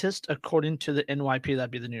scientist according to the NYP,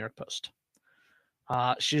 that'd be the New York Post.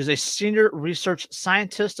 She is a senior research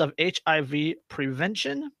scientist of HIV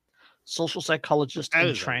prevention, social psychologist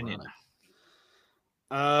in training.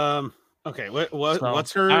 Okay,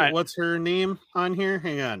 what's her name on here?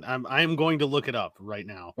 Hang on, I'm going to look it up right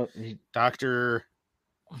now. Dr.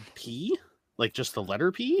 P, like just the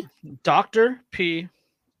letter P. Dr. P,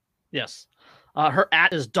 yes. Her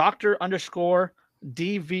 @ is Dr_DVONP.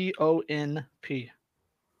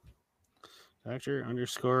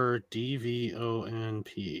 Dr_DVONP.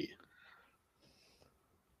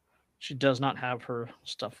 She does not have her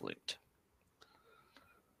stuff linked.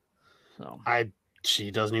 So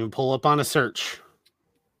she doesn't even pull up on a search.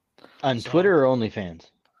 On Twitter or OnlyFans?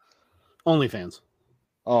 OnlyFans.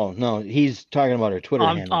 Oh no, he's talking about her Twitter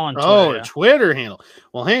handle. On Twitter, her Twitter handle.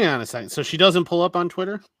 Well, hang on a second. So she doesn't pull up on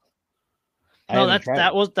Twitter? No,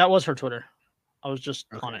 that was her Twitter. I was just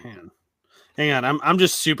on it. Hang on. I'm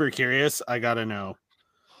just super curious. I gotta know.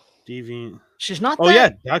 DV. She's not. Oh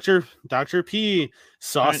yeah, Dr. P,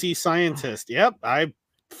 saucy scientist. Yep,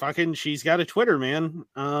 she's got a Twitter, man.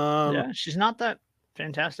 Yeah, she's not that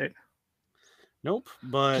fantastic. Nope,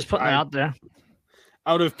 but just putting it out there.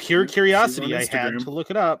 Out of pure curiosity, I had to look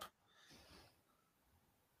it up.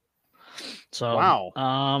 So wow,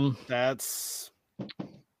 that is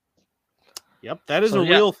a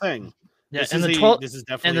real thing. Yeah, this in is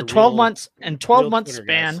the 12 months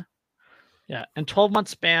span. Yeah, in 12-month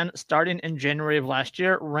span, starting in January of last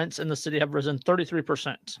year, rents in the city have risen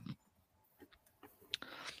 33%,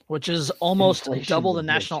 which is almost double the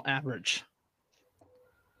national average.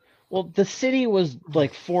 Well, the city was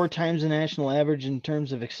like 4 times the national average in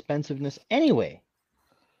terms of expensiveness anyway.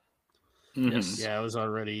 Yes. Yeah, it was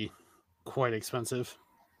already quite expensive.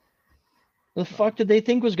 The fuck did they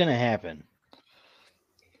think was going to happen?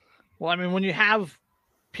 Well, I mean, when you have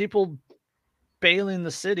people bailing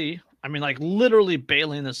the city, I mean, like literally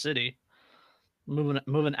bailing the city,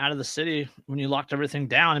 moving out of the city when you locked everything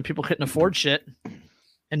down and people couldn't afford shit.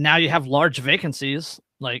 And now you have large vacancies,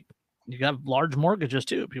 like you have large mortgages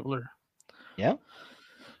too. People are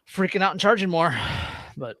freaking out and charging more.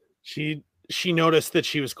 But she noticed that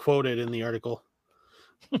she was quoted in the article.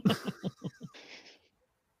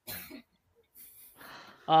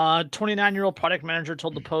 29-year-old product manager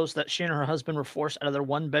told the Post that she and her husband were forced out of their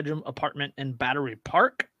 1-bedroom apartment in Battery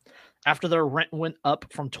Park after their rent went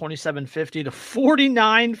up from $2,750 to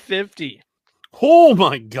 $4,950. Oh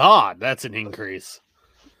my God, that's an increase.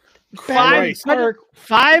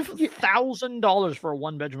 $5,000 for a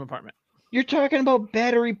 1-bedroom apartment. You're talking about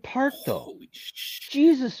Battery Park, though. Holy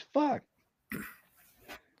Jesus fuck!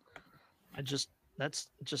 That's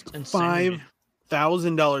just insane.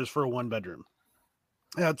 $5,000 for a 1-bedroom.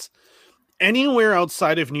 That's anywhere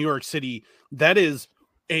outside of New York City. That is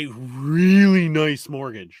a really nice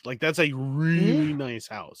mortgage. Like that's a really nice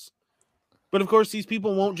house. But of course, these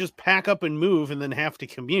people won't just pack up and move and then have to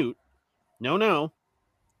commute. No.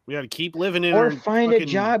 We got to keep living in. Or find a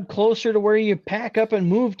job closer to where you pack up and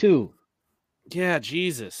move to. Yeah,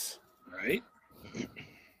 Jesus. Right?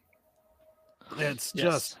 It's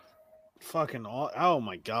just fucking oh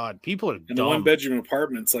my God. People are dumb. The 1-bedroom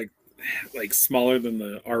apartment's like smaller than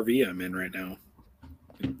the RV I'm in right now.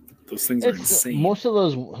 Those things are insane. Most of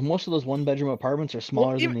those 1-bedroom apartments are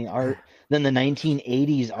smaller than the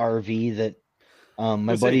 1980s RV that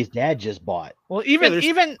my buddy's dad just bought. Well,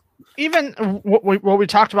 even what we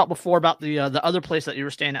talked about before about the other place that you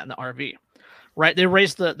were staying at in the RV, right? They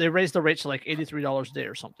raised the rates to like $83 a day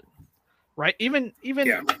or something, right? Even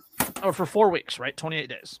or for 4 weeks, right? 28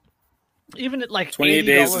 days. Even at like 28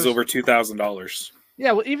 days is over $2,000.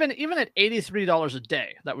 Yeah, well, even at $83 a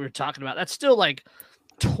day that we were talking about, that's still like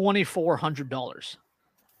 $2,400,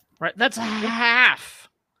 right? That's half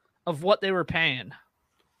of what they were paying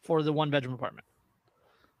for the 1-bedroom apartment.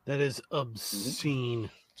 That is obscene.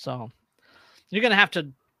 So you're gonna have to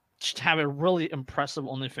have a really impressive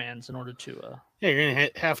OnlyFans in order to. You're gonna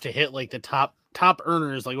have to hit like the top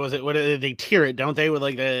earners. Like, what they tier it, don't they? With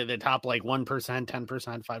like the top like 1%,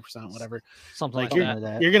 10%, 5%, whatever. Something like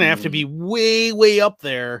that. You're gonna have to be way up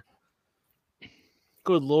there.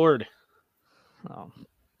 Good Lord. Oh.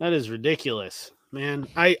 That is ridiculous, man.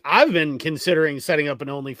 I've been considering setting up an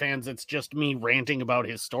OnlyFans that's just me ranting about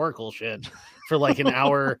historical shit for like an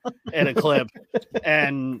hour at a clip,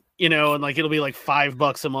 and and like it'll be like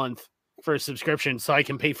 $5 a month for a subscription, so I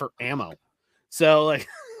can pay for ammo. So like,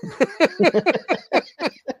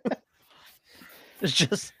 it's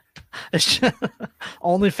just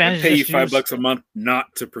OnlyFans. I'd pay you $5 a month not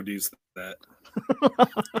to produce that.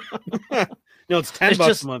 No, it's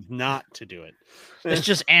 $10 a month not to do it. It's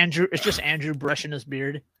just Andrew brushing his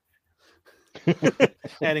beard,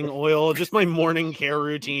 adding oil. Just my morning care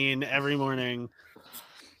routine every morning.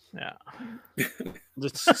 Yeah,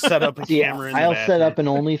 just set up a camera. I'll set up an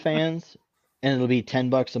OnlyFans, and it'll be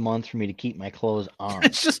 $10 a month for me to keep my clothes on.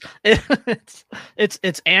 It's just it's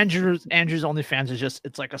Andrew's OnlyFans is just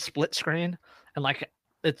it's like a split screen, and like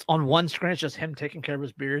it's on one screen it's just him taking care of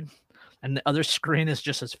his beard, and the other screen is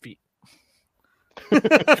just his feet.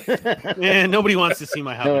 Man, nobody wants to see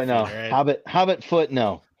my hobbit. No, feet, right? Hobbit foot.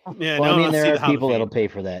 No. Yeah, well, I mean, there are people that'll pay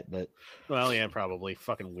for that, but well, yeah, probably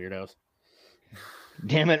fucking weirdos.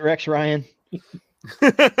 Damn it, Rex Ryan.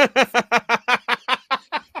 God,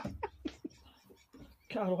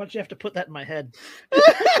 Why'd you have to put that in my head?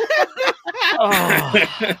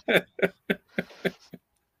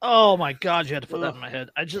 Oh my God, you had to put that in my head.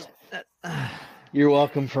 I just. You're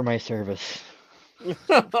welcome for my service.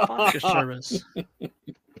 Fuck your service.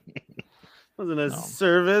 Wasn't a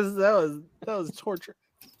service. That was torture.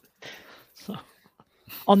 So,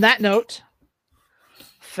 on that note,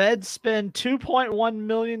 feds spend $2.1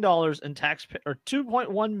 million in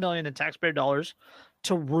 $2.1 million in taxpayer dollars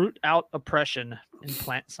to root out oppression in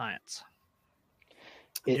plant science.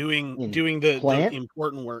 Doing the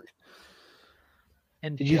important work.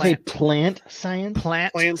 And did you say plant science?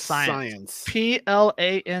 Plant science.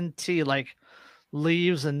 PLANT, like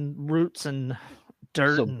leaves and roots and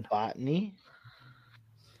dirt. So and botany.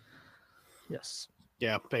 Yes.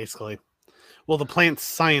 Yeah, basically. Well, the plant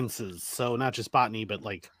sciences, so not just botany, but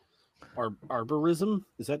like arborism.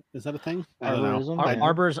 Is that a thing? I don't know.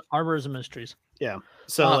 Arborism mysteries. Yeah.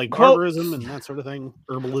 So like arborism and that sort of thing.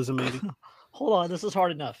 Herbalism, maybe. Hold on, this is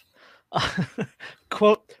hard enough.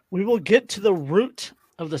 Quote, we will get to the root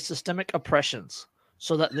of the systemic oppressions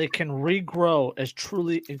so that they can regrow as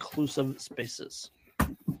truly inclusive spaces.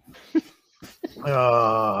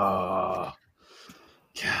 God.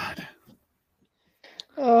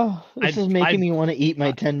 Oh, this is making me want to eat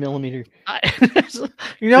my 10 millimeter.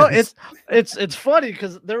 It's funny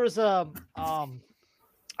because there was I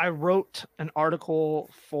wrote an article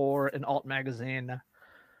for an alt magazine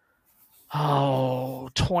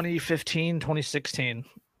 2015, 2016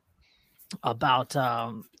 about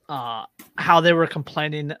how they were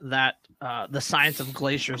complaining that the science of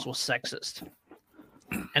glaciers was sexist.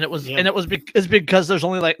 And it's because there's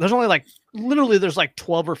only like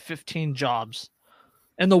 12 or 15 jobs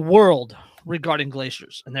in the world regarding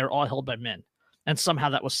glaciers, and they're all held by men, and somehow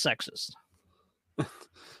that was sexist.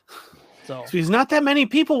 So there's not that many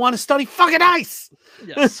people want to study fucking ice.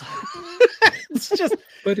 Yes. It's just,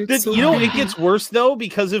 but it's it gets worse though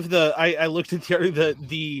because of I looked at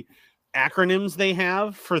the acronyms they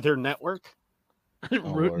have for their network.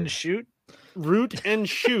 Root and shoot. Root and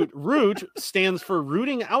shoot. Root stands for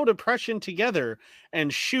rooting out oppression together,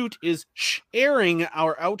 and shoot is sharing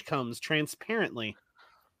our outcomes transparently.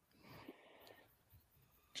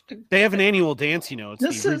 They have an annual dance,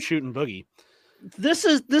 it's the root, shoot, and boogie. This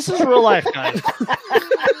is real life, guys.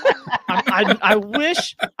 I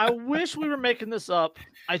wish we were making this up.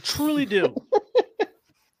 I truly do.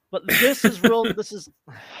 But this is real.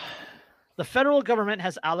 The federal government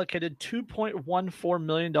has allocated $2.14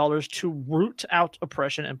 million to root out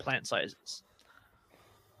oppression in plant sizes.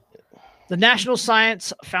 The National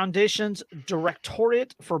Science Foundation's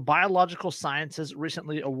Directorate for Biological Sciences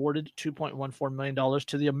recently awarded $2.14 million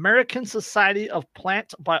to the American Society of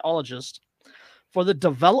Plant Biologists for the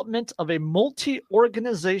development of a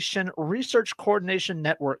multi-organization research coordination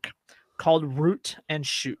network called Root and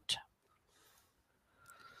Shoot.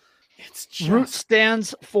 Root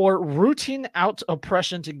stands for rooting out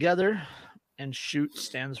oppression together, and Shoot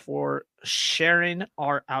stands for sharing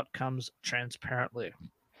our outcomes transparently.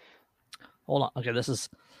 Hold on. Okay, this is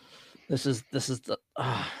the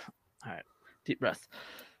all right. Deep breath.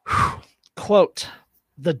 Quote,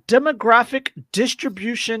 the demographic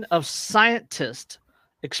distribution of scientists,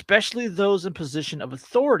 especially those in position of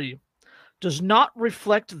authority, does not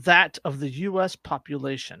reflect that of the U.S.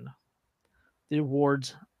 population. The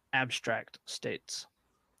award's abstract states.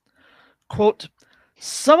 Quote,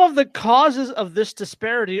 some of the causes of this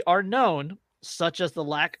disparity are known, such as the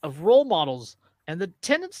lack of role models and the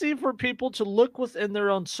tendency for people to look within their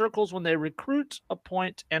own circles when they recruit,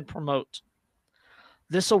 appoint, and promote.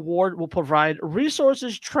 This award will provide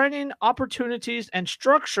resources, training, opportunities, and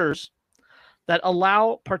structures that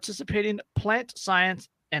allow participating plant science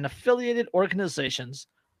and affiliated organizations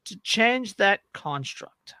to change that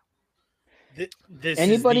construct.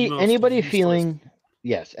 Anybody feeling?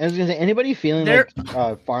 Yes, I was gonna say anybody feeling like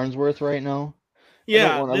Farnsworth right now. Yeah, I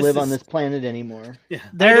don't want to live on this planet anymore. Yeah,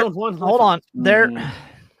 hold on.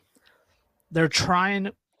 They're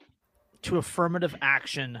trying to affirmative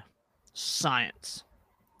action science.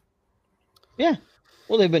 Yeah,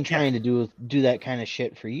 well, they've been trying to do that kind of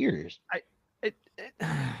shit for years.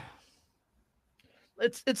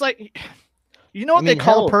 It's like, what they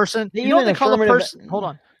call a person. You know what they call a person. Hold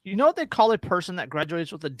on. You know what they call a person that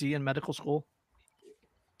graduates with a D in medical school?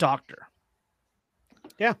 Doctor.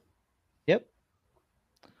 Yeah. Yep.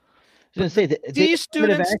 I was going to say that these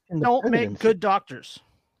students don't make good doctors.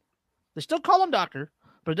 They still call them doctor,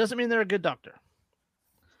 but it doesn't mean they're a good doctor.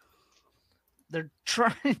 They're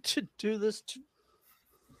trying to do this to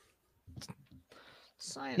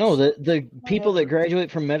science. No, the people that graduate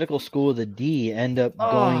from medical school with a D end up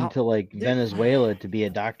going to like Venezuela to be a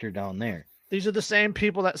doctor down there. These are the same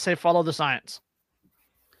people that say follow the science.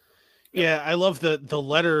 Yeah, I love the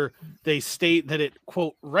letter. They state that it,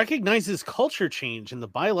 quote, recognizes culture change in the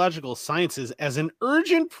biological sciences as an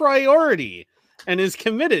urgent priority and is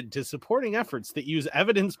committed to supporting efforts that use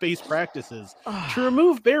evidence-based practices to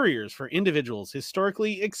remove barriers for individuals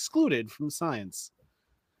historically excluded from science.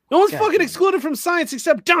 No one's fucking excluded from science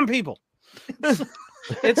except dumb people.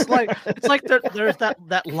 It's like there's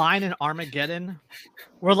that line in Armageddon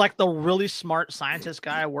where like the really smart scientist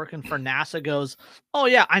guy working for NASA goes, "Oh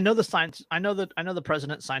yeah, I know the science. I know the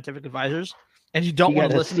president's scientific advisors, and you don't want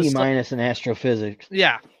to listen to C- in astrophysics."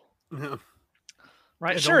 Yeah.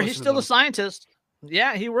 Right. Sure, he's still a scientist.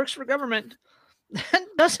 Yeah, he works for government. That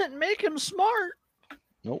doesn't make him smart.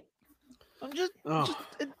 Nope. I'm just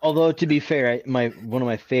although to be fair, one of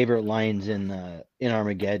my favorite lines in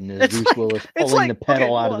Armageddon is Bruce Willis pulling the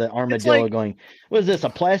pedal out of the armadillo, going, "What is this? A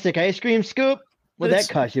plastic ice cream scoop? Would that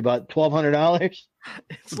cost you about $1,200?"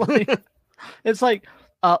 It's like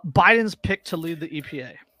Biden's pick to lead the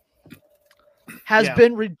EPA has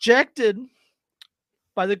been rejected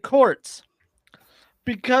by the courts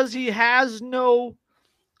because he has no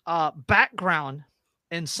background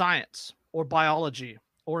in science or biology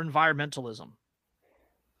or environmentalism.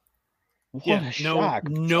 What a shock.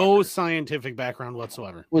 No scientific background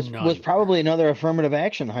whatsoever. Was probably another affirmative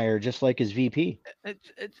action hire, just like his VP.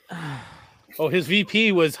 His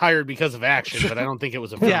VP was hired because of action, but I don't think it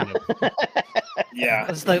was affirmative. Yeah.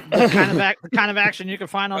 That's the kind of action you can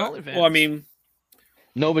find on OnlyFans. Well, I mean,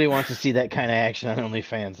 nobody wants to see that kind of action on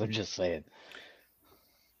OnlyFans. I'm just saying.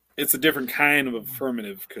 It's a different kind of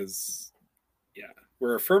affirmative because,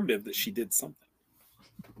 we're affirmative that she did something.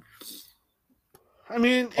 I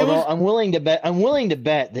mean, I'm willing to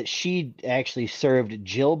bet that she actually served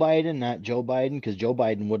Jill Biden, not Joe Biden, because Joe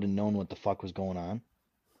Biden would have known what the fuck was going on.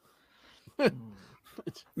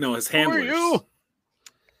 No, his handlers. Who are you?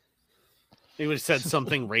 He would have said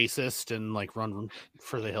something racist and like run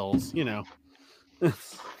for the hills, you know.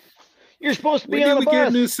 You're supposed to be on the bus. Get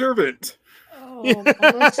a new servant.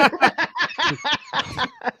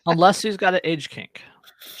 Unless he's got an age kink.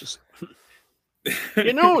 Just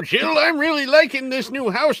Jill, I'm really liking this new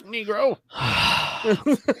house, Negro.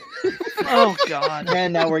 Oh God!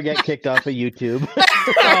 And now we're getting kicked off of YouTube.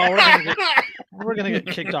 We're gonna get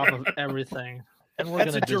kicked off of everything, and we're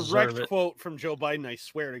gonna deserve direct it. quote from Joe Biden. I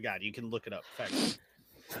swear to God, you can look it up.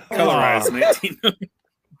 Colorized 19.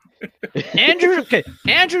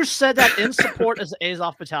 Andrew said that in support as the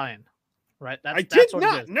Azov Battalion. Right? I did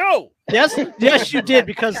not. No. Yes, you did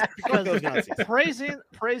because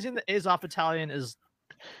praising the Azov Battalion is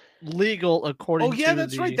legal according. Oh yeah,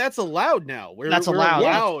 that's right. That's allowed now. We're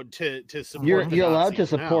allowed to support. You're allowed to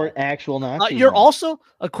support actual Nazis. You're also,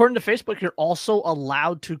 according to Facebook, you're also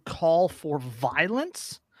allowed to call for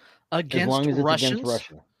violence against Russians.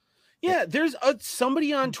 Yeah, there's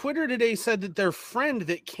somebody on Twitter today said that their friend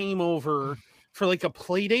that came over for like a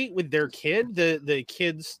play date with their kid,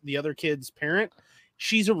 the other kid's parent,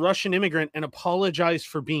 she's a Russian immigrant and apologized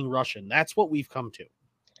for being Russian. That's what we've come to.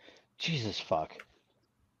 Jesus fuck.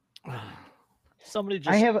 Somebody just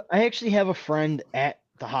I actually have a friend at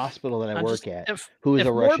the hospital that I work at who is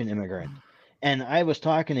a Russian immigrant. And I was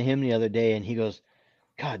talking to him the other day and he goes,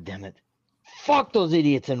 "God damn it. Fuck those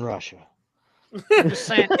idiots in Russia." Just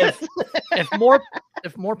saying,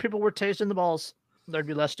 if more people were tasting the balls, there'd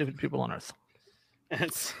be less stupid people on Earth.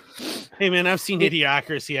 Hey man, I've seen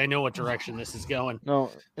Idiocracy. I know what direction this is going. No,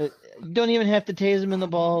 don't even have to tase them in the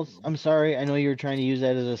balls. I'm sorry. I know you were trying to use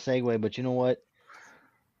that as a segue, but you know what?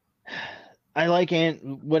 I like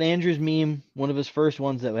what Andrew's meme, one of his first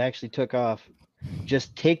ones that actually took off.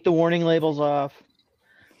 Just take the warning labels off.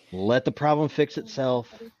 Let the problem fix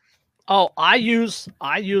itself. Oh, I use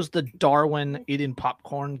the Darwin eating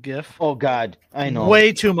popcorn gif. Oh God, I know.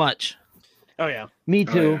 Way too much. Oh yeah. Me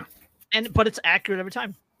too. Oh, yeah. But it's accurate every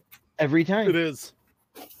time. Every time. It is.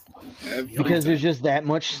 Because there's just that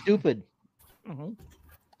much stupid. Mm-hmm.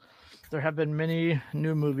 There have been many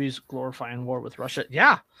new movies glorifying war with Russia.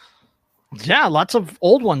 Yeah, lots of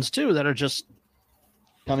old ones too that are just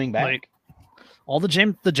coming back. Like all the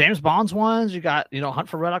James Bonds ones. You got Hunt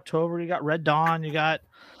for Red October. You got Red Dawn. You got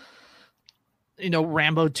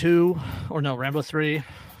Rambo 2 or no Rambo 3.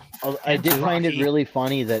 I did find it really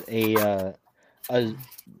funny that a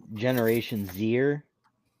Generation Zer.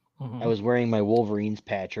 I was wearing my Wolverines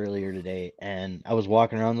patch earlier today, and I was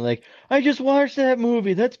walking around like, I just watched that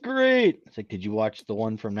movie. That's great. It's like, did you watch the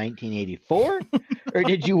one from 1984, or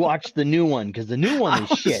did you watch the new one? Because the new one is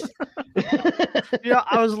shit.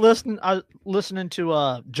 I was listening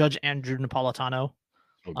to Judge Andrew Napolitano.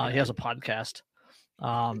 He has a podcast,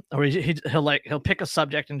 Or he'll pick a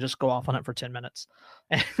subject and just go off on it for 10 minutes.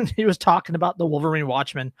 And he was talking about the Wolverine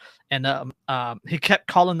Watchmen, and he kept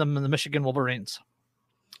calling them the Michigan Wolverines.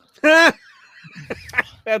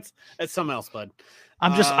 That's something else, bud.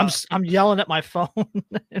 I'm yelling at my phone.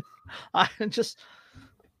 I just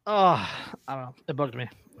I don't know. It bugged me,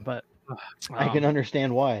 but I can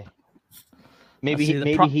understand why. Maybe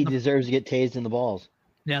he deserves to get tased in the balls.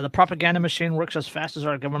 Yeah, the propaganda machine works as fast as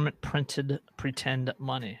our government printed pretend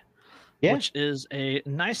money. Yeah. Which is a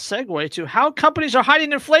nice segue to how companies are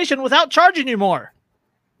hiding inflation without charging you more.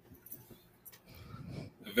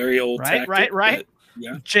 A very old tactic, right. But,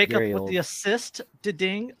 yeah. Jacob with the assist.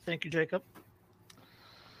 Ding. Thank you, Jacob.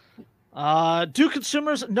 Do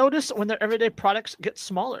consumers notice when their everyday products get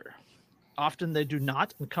smaller? Often they do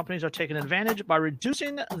not, and companies are taking advantage by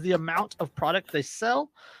reducing the amount of product they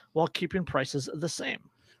sell while keeping prices the same.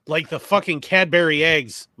 Like the fucking Cadbury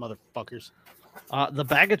eggs, motherfuckers. The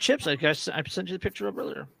bag of chips, I guess I sent you the picture of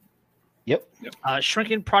earlier. Yep.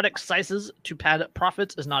 Shrinking product sizes to pad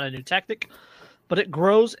profits is not a new tactic, but it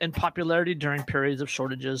grows in popularity during periods of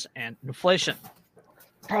shortages and inflation.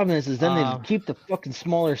 Problem is then they keep the fucking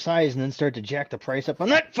smaller size and then start to jack the price up on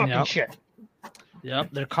that fucking shit. Yep,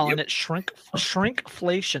 they're calling it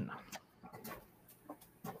shrinkflation.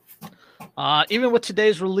 Even with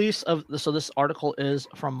today's release of this article is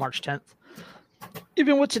from March 10th.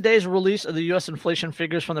 Even with today's release of the U.S. inflation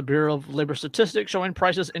figures from the Bureau of Labor Statistics showing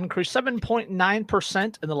prices increased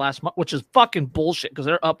 7.9% in the last month, which is fucking bullshit because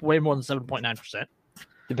they're up way more than 7.9%.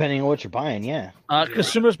 Depending on what you're buying, yeah.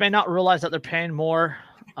 Consumers may not realize that they're paying more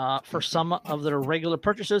for some of their regular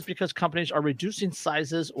purchases because companies are reducing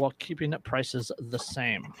sizes while keeping prices the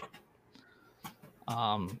same.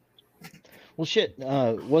 Well, shit.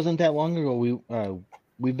 Wasn't that long ago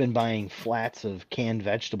we've been buying flats of canned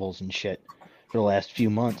vegetables and shit for the last few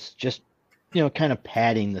months, just kind of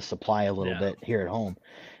padding the supply a little bit here at home.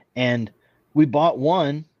 And we bought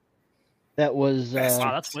one that was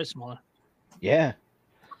that's way smaller. Yeah.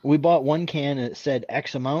 We bought one can and it said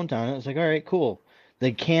X amount on it. It's like, all right, cool.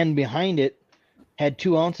 The can behind it had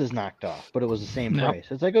 2 ounces knocked off, but it was the same price.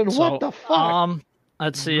 It's like, what the fuck?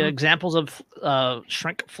 Let's see examples of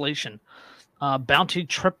shrinkflation. Bounty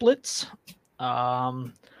triplets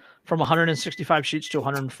from 165 sheets to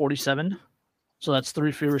 147. So that's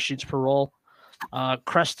 3 fewer sheets per roll.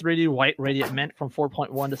 Crest 3D White Radiant Mint from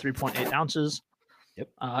 4.1 to 3.8 ounces. Yep.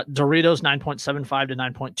 Doritos 9.75 to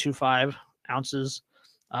 9.25 ounces.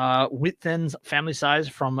 Wheat Thins family size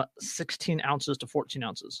from 16 ounces to 14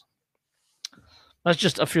 ounces. That's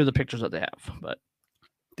just a few of the pictures that they have, but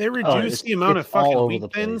they reduce the amount of fucking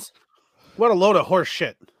Wheat Thins. What a load of horse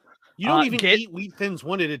shit. You don't even eat Wheat Thins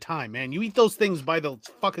one at a time, man. You eat those things by the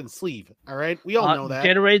fucking sleeve. All right, we all know that.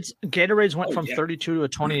 Gatorades went from 32 to a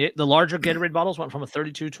 28. The larger Gatorade bottles went from a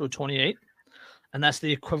 32 to a 28, and that's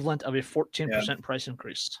the equivalent of a 14% price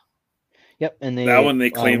increase. Yep, and they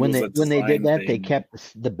claimed when they did that, they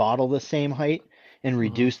kept the bottle the same height and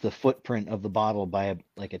reduced the footprint of the bottle by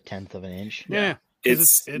like 1/10 of an inch. Yeah,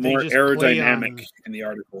 it's more aerodynamic in the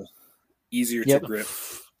article, easier to grip.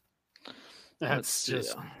 That's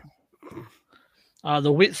just.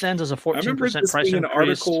 The Wheat Thins is a 14% price increase. An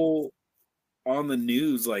article on the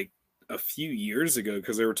news like a few years ago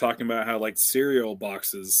because they were talking about how like cereal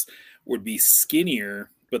boxes would be skinnier,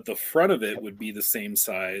 but the front of it would be the same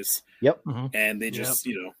size. Yep. And they just,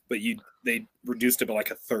 but they reduced it by like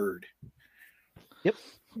 1/3. Yep.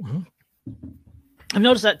 I've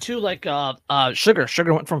noticed that too. Like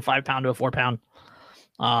sugar went from 5 pound to a 4 pound.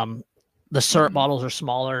 The syrup bottles are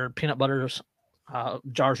smaller. Peanut butters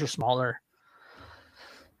jars are smaller.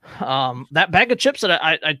 That bag of chips that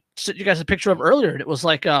I sent you guys a picture of earlier, it was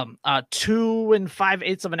like 2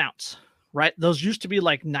 5/8 of an ounce, right? Those used to be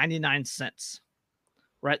like 99 cents,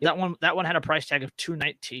 right? Yep. That one had a price tag of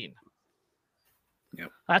 $2.19. Yep.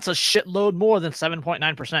 That's a shitload more than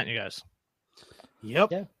 7.9%, you guys.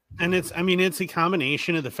 Yep. Yeah. And it's a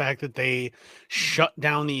combination of the fact that they shut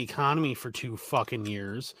down the economy for 2 fucking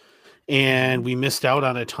years. And we missed out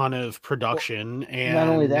on a ton of production. And not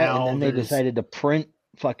only that, and then they decided to print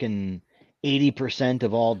fucking 80%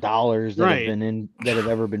 of all dollars that have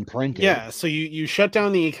ever been printed. Yeah, so you shut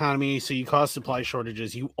down the economy, so you cause supply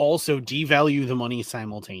shortages. You also devalue the money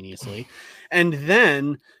simultaneously. And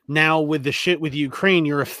then now with the shit with Ukraine,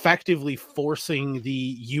 you're effectively forcing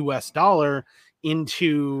the US dollar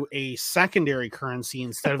into a secondary currency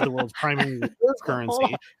instead of the world's primary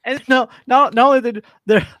currency. And not only did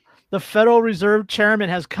the Federal Reserve Chairman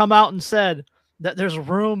has come out and said that there's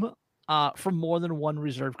room for more than one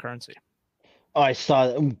reserve currency. Oh, I saw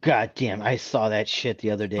that. God damn, I saw that shit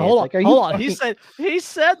the other day. Hold Are on. you fucking... He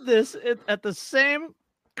said this at the same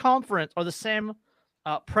conference or the same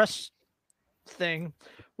press thing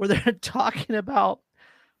where they're talking about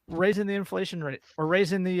raising the inflation rate or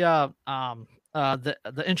raising the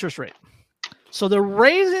interest rate. So they're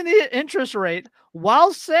raising the interest rate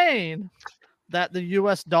while saying that the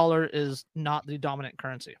U.S. dollar is not the dominant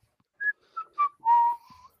currency.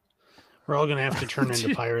 We're all gonna have to turn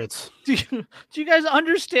into pirates. Do you guys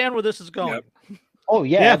understand where this is going? Yep. Oh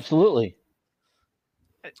yeah, absolutely.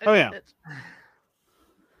 Oh yeah.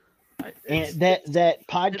 And that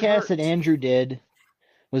podcast that Andrew did,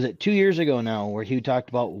 was it 2 years ago now, where he talked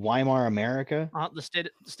about Weimar America? The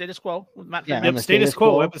status quo with Matt Yeah, Freeman. Yep, status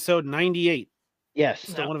quo, episode 98. Yes.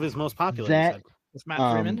 Still one of his most popular. It's Matt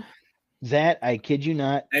Freeman. That, I kid you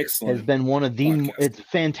not, Excellent. has been one of the it's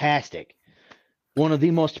fantastic. One of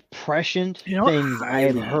the most prescient things I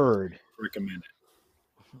have heard. Recommend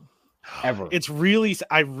it. Ever. It's really,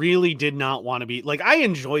 I really did not want to be like, I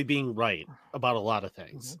enjoy being right about a lot of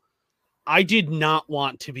things. I did not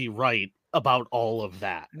want to be right about all of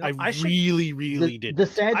that. No, I really did. The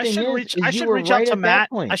sad thing I should reach out to Matt.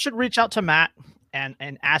 I should reach out to Matt and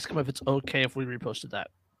ask him if it's okay if we reposted that.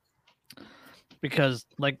 Because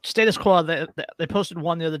like status quo, they posted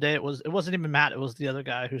one the other day. It wasn't even Matt. It was the other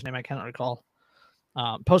guy whose name I cannot recall.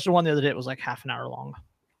 Posted one the other day. It was like half an hour long.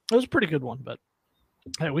 It was a pretty good one, but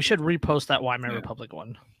hey, we should repost that Weimar Republic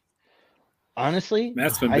one. Honestly,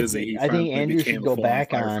 Matt's been busy. I think Andrew should go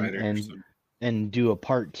back on and do a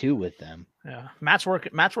part 2 with them. Yeah, Matt's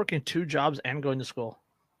working 2 jobs and going to school.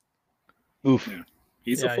 Oof. Yeah.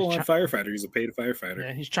 He's a full-on firefighter. He's a paid firefighter.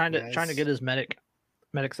 Yeah, he's trying to get his medic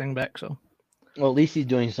thing back. So, well, at least he's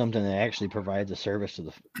doing something that actually provides a service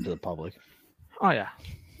to the public. Oh yeah,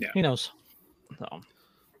 he knows. So,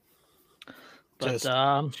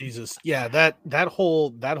 but Jesus, yeah, that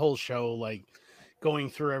whole show, like going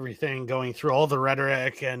through everything, going through all the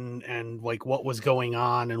rhetoric and like what was going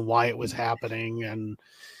on and why it was happening and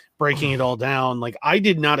breaking it all down. Like I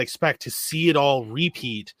did not expect to see it all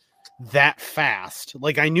repeat that fast.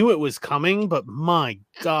 Like I knew it was coming, but my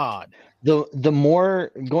God. The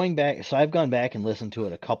more going back, so I've gone back and listened to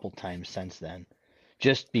it a couple times since then,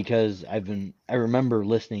 just because I remember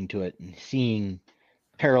listening to it and seeing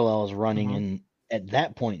parallels running in at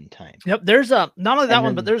that point in time. Yep. There's not only that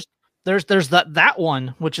one, but there's that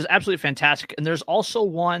one, which is absolutely fantastic. And there's also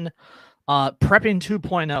one Prepping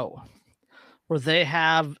 2.0 where they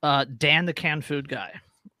have Dan, the canned food guy.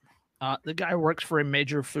 The guy works for a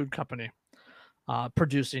major food company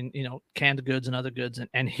producing, canned goods and other goods.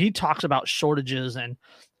 And he talks about shortages and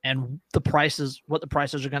the prices, what the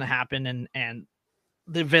prices are going to happen and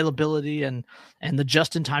the availability and the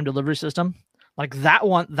just-in-time delivery system. Like that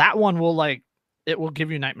one will it will give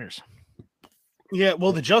you nightmares. Yeah,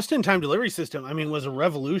 well, the just-in-time delivery system, I mean, was a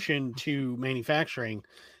revolution to manufacturing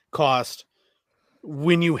cost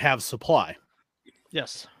when you have supply.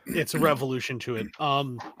 Yes, it's a revolution to it.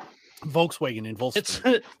 Volkswagen and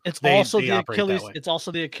Volkswagen. It's also the Achilles. It's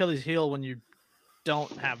also the Achilles heel when you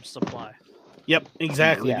don't have supply. Yep,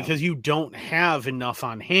 exactly, because you don't have enough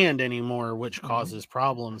on hand anymore, which causes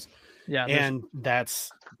problems. Yeah, and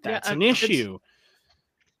that's an issue.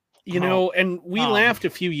 And we laughed a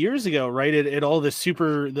few years ago, right? At all the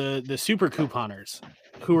super couponers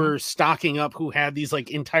who were stocking up, who had these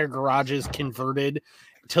like entire garages converted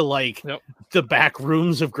to like the back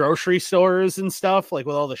rooms of grocery stores and stuff, like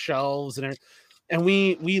with all the shelves and everything. And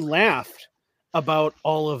we laughed about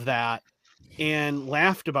all of that and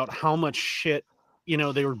laughed about how much shit,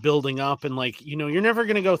 they were building up and like, you're never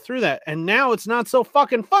going to go through that. And now it's not so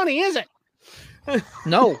fucking funny, is it?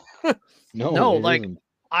 No, like isn't.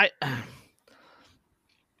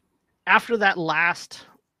 After that last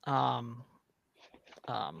the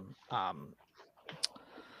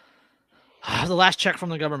last check from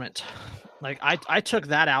the government, like I took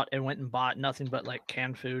that out and went and bought nothing but like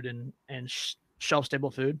canned food and shelf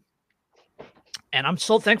stable food, and I'm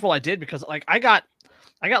so thankful I did, because like I got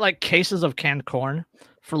like cases of canned corn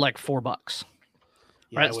for like $4.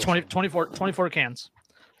 Right, it's 24 cans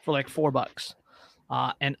for like $4.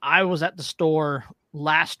 And I was at the store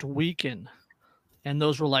last weekend, and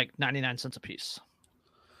those were like 99 cents a piece.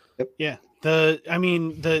 Yeah. The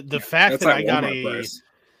fact that I got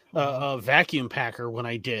a vacuum packer when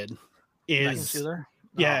I did is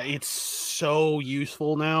it's so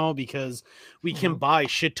useful now, because we can buy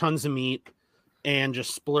shit tons of meat and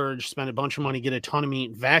just splurge, spend a bunch of money, get a ton of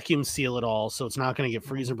meat, vacuum seal it all so it's not going to get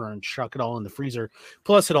freezer burned, chuck it all in the freezer.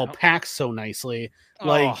 Plus it all packs so nicely.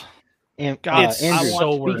 Like And God, Andrew,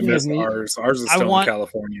 so worth speaking it. of meat, Ours is still in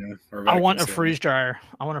California. I want a freeze dryer.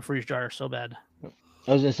 I want a freeze dryer so bad.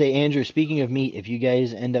 I was gonna say, Andrew, speaking of meat, if you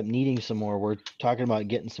guys end up needing some more, we're talking about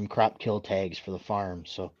getting some crop kill tags for the farm.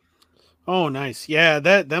 So, oh, nice. Yeah,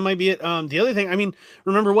 that might be it. The other thing, I mean,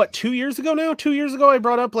 remember what, 2 years ago now? 2 years ago, I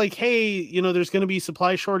brought up like, hey, you know, there's going to be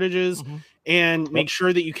supply shortages, and make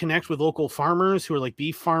sure that you connect with local farmers who are like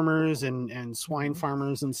beef farmers and swine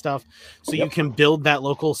farmers and stuff, so you can build that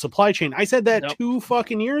local supply chain. I said that 2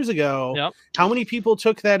 fucking years ago. How many people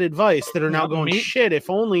took that advice that are now going, shit, if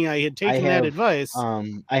only I had taken that advice.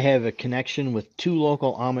 I have a connection with 2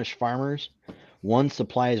 local Amish farmers. One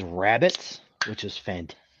supplies rabbits, which is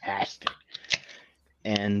fantastic,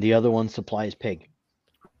 and the other one supplies pig.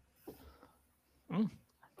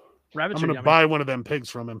 Rabbits I'm going to buy one of them pigs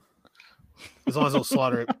from him, as long as he'll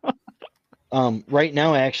slaughter it. Right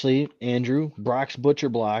now, actually, Andrew, Brock's Butcher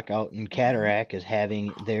Block out in Cataract is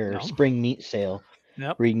having their spring meat sale,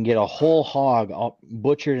 where you can get a whole hog all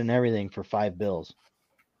butchered and everything for $5.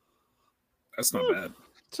 That's not bad.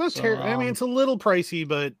 It's not terrible. I mean, it's a little pricey,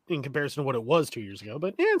 but in comparison to what it was 2 years ago,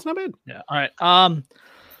 but yeah, it's not bad. Yeah. All right.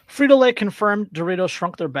 Frito-Lay confirmed Doritos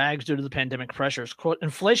shrunk their bags due to the pandemic pressures. Quote,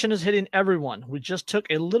 inflation is hitting everyone. We just took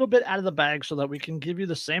a little bit out of the bag so that we can give you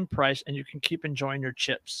the same price and you can keep enjoying your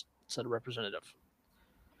chips, said a representative.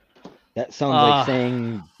 That sounds like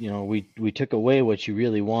saying, you know, we took away what you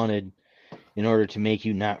really wanted in order to make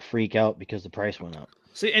you not freak out because the price went up.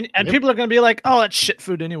 See, and people are going to be like, oh, that's shit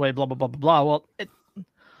food anyway, blah, blah, blah, blah, blah. Well,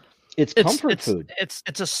 it's comfort food.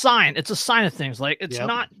 It's a sign. It's a sign of things. Like, it's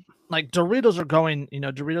not like Doritos are going, you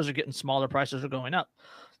know, Doritos are getting smaller, prices are going up.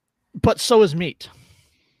 But so is meat.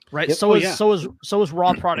 Right? Yep. So is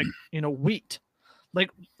raw product, you know, wheat.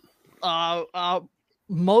 Like I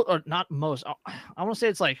want to say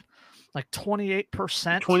it's like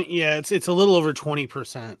 28%. 20, yeah, it's a little over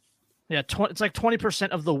 20%. Yeah, it's like 20%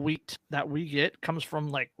 of the wheat that we get comes from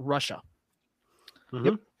like Russia.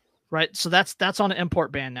 Yep. Right. So that's on an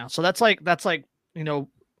import ban now. So that's like, you know,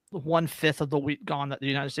 1/5 of the wheat gone that the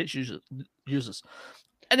United States uses.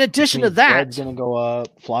 In addition to that, bread's gonna go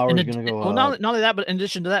up, flour's gonna go up. Well, not only that, but in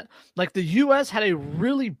addition to that, like the U.S. had a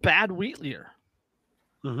really bad wheat year.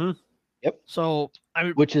 Yep. So I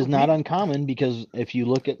mean, which is not uncommon because if you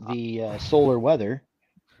look at the solar weather,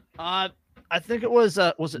 I think it was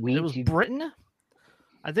Britain.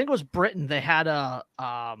 I think it was Britain. They had a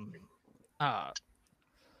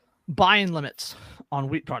buying limits on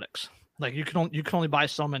wheat products. Like you can only buy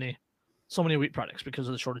so many wheat products because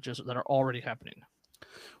of the shortages that are already happening.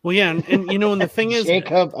 Well, yeah, and you know, and the thing is,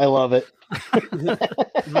 Jacob, I love it.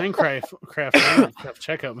 Minecraft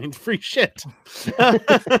checkout means free shit.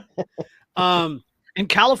 In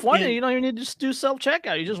California, you don't even need to just do self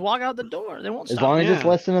checkout. You just walk out the door. They won't stop. As long as it's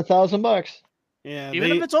less than $1,000. Yeah,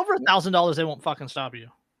 even if it's over $1,000, they won't fucking stop you.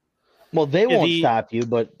 Well, they won't stop you,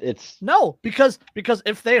 but it's because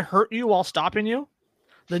if they hurt you while stopping you,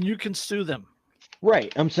 then you can sue them.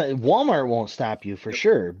 Right. I'm saying Walmart won't stop you for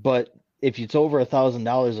sure, but if it's over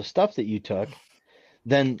 $1,000 of stuff that you took,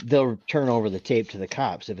 then they'll turn over the tape to the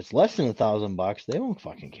cops. If it's less than $1,000, they won't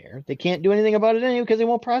fucking care. They can't do anything about it anyway because they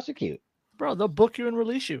won't prosecute. Bro, they'll book you and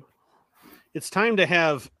release you. It's time to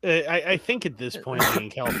have, I think at this point in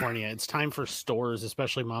California, it's time for stores,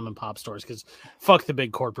 especially mom and pop stores, because fuck the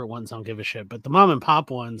big corporate ones, I don't give a shit. But the mom and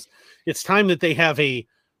pop ones, it's time that they have a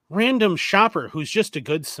random shopper who's just a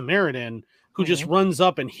good Samaritan who just runs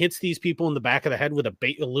up and hits these people in the back of the head with a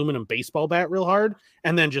aluminum baseball bat real hard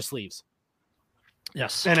and then just leaves.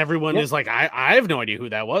 Yes. And everyone is like, I have no idea who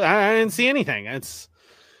that was. I didn't see anything. It's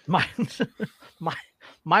my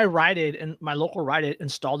Rite Aid and my local Rite Aid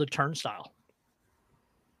installed a turnstile.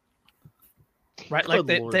 Right, like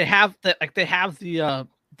they have the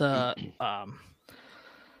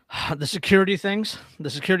security things, the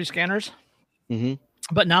security scanners,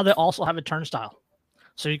 but now they also have a turnstile,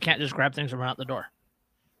 so you can't just grab things and run out the door.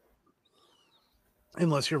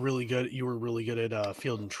 Unless you were really good at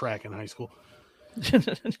field and track in high school.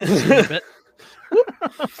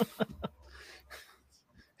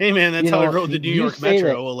 Hey man, that's how I rode the New York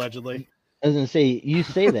Metro, allegedly. I was gonna say, you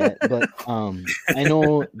say that, but I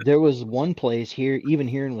know there was one place here, even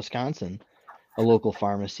here in Wisconsin, a local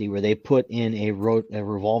pharmacy where they put in a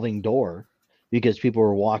revolving door because people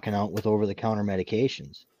were walking out with over-the-counter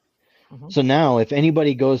medications. So now, if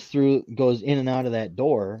anybody goes in and out of that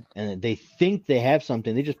door, and they think they have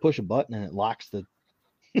something, they just push a button and it locks the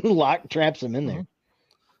traps them in there.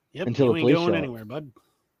 Yep, until you the ain't police going show anywhere, bud.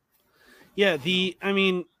 Yeah,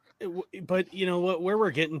 but you know what, where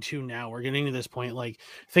we're getting to now, we're getting to this point. Like,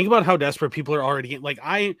 think about how desperate people are already getting. Like,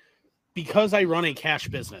 because I run a cash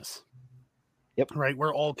business, Yep. Right.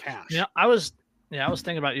 We're all cash. Yeah, I was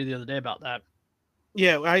thinking about you the other day about that.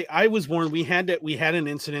 Yeah, I was warned. We had an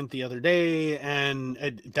incident the other day,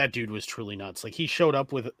 and that dude was truly nuts. Like, he showed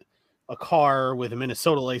up with a car with a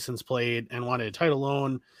Minnesota license plate and wanted a title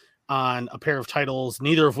loan on a pair of titles,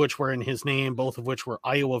 neither of which were in his name, both of which were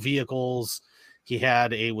Iowa vehicles. He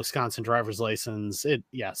had a Wisconsin driver's license.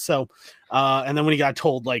 So, and then when he got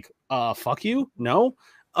told, like, fuck you, no,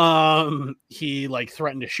 he like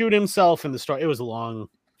threatened to shoot himself in the store. It was a long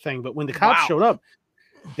thing, but when the cops showed up,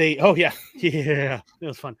 it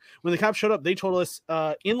was fun. When the cops showed up, they told us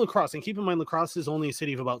in La Crosse, and keep in mind, La Crosse is only a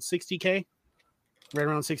city of about 60K, right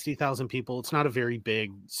around 60,000 people. It's not a very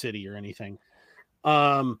big city or anything.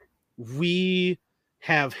 We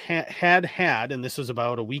have had, and this was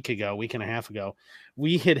about a week and a half ago,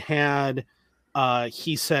 we had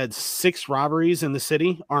he said 6 robberies in the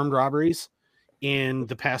city, armed robberies in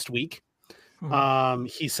the past week.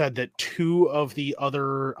 He said that 2 of the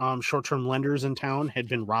other short-term lenders in town had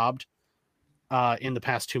been robbed in the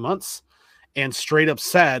past 2 months, and straight up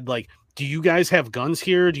said, like, do you guys have guns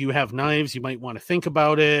here? Do you have knives? You might want to think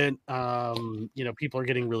about it. People are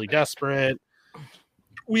getting really desperate.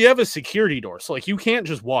 We have a security door, so like, you can't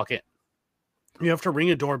just walk in. You have to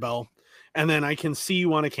ring a doorbell, and then I can see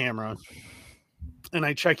you on a camera, and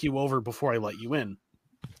I check you over before I let you in.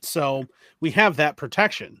 So we have that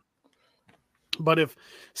protection. But if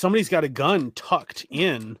somebody's got a gun tucked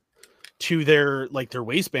in to their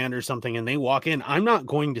waistband or something, and they walk in, I'm not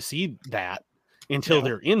going to see that until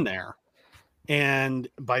they're in there. And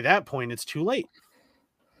by that point, it's too late.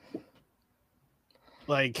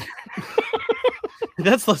 Like,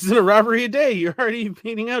 that's less than a robbery a day. You're already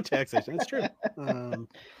paying out taxation. That's true. All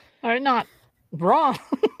right, not wrong.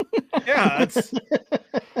 Yeah, that's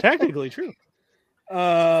technically true.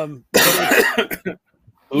 But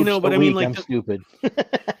I mean, like, I'm stupid.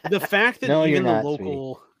 The fact that no, even the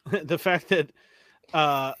local, the fact that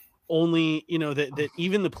only, that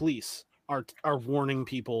even the police are warning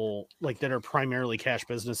people, like, that are primarily cash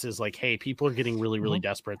businesses, like, hey, people are getting really, really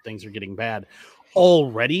desperate. Things are getting bad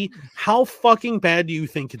already. How fucking bad do you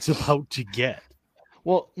think it's about to get?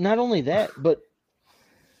 Well, not only that, but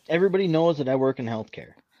everybody knows that I work in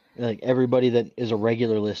healthcare. Like, everybody that is a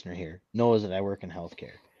regular listener here knows that I work in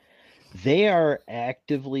healthcare. They are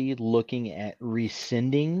actively looking at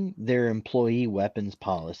rescinding their employee weapons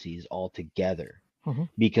policies altogether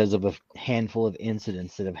because of a handful of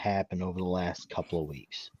incidents that have happened over the last couple of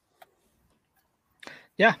weeks.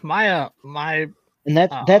 Yeah, and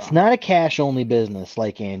that's not a cash only business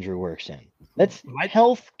like Andrew works in. That's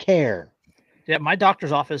health care. Yeah, my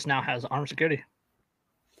doctor's office now has armed security.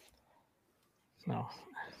 So,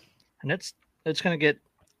 and it's going to get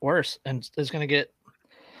worse, and it's going to get,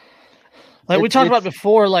 like we talked about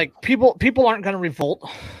before, like, people aren't going to revolt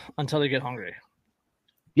until they get hungry.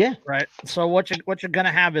 Yeah. Right. So what you're going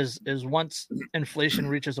to have is once inflation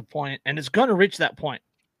reaches a point, and it's going to reach that point.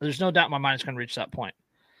 There's no doubt in my mind it's going to reach that point.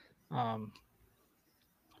 That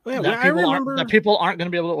people aren't going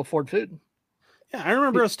to be able to afford food. Yeah, I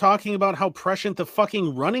remember us talking about how prescient the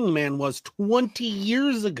fucking Running Man was 20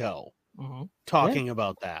 years ago. Talking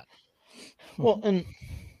about that. Well, and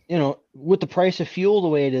with the price of fuel the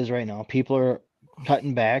way it is right now, people are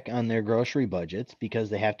cutting back on their grocery budgets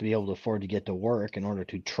because they have to be able to afford to get to work in order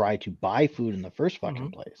to try to buy food in the first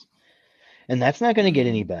fucking place. And that's not going to get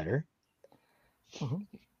any better.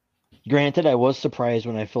 Granted, I was surprised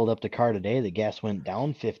when I filled up the car today that gas went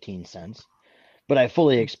down 15 cents, but I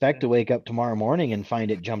fully expect to wake up tomorrow morning and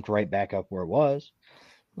find it jumped right back up where it was.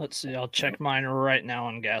 Let's see. I'll check mine right now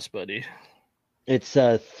on Gas Buddy. It's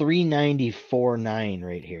 $3.94.9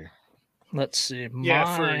 right here. Let's see.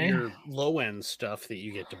 For your low end stuff that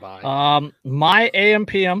you get to buy. My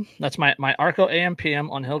AM/PM, that's my Arco AM/PM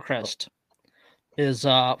on Hillcrest, is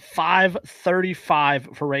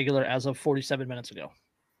 $5.35 for regular as of 47 minutes ago.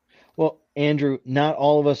 Well, Andrew, not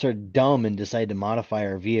all of us are dumb and decide to modify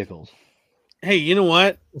our vehicles. Hey, you know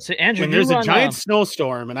what? See, Andrew, when there's a giant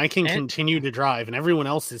snowstorm and I can continue to drive and everyone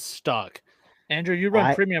else is stuck. Andrew, you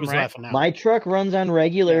run premium, right? My truck runs on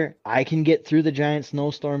regular. Yeah. I can get through the giant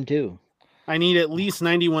snowstorm too. I need at least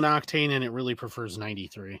 91 octane, and it really prefers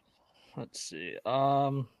 93. Let's see.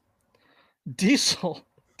 Diesel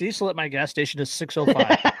at my gas station is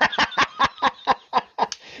 605.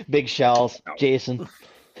 Big shells, Jason.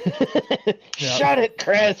 Shut it,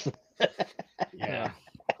 Chris. Yeah.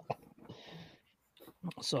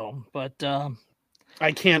 So, but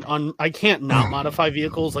I can't not modify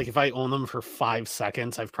vehicles. Like, if I own them for 5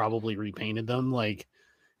 seconds, I've probably repainted them. Like,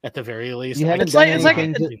 at the very least, you haven't done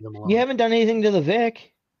anything to the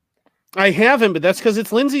Vic. I haven't, but that's because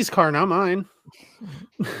it's Lindsay's car, not mine.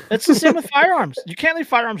 It's the same with firearms. You can't leave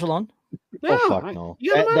firearms alone. No, Oh fuck no.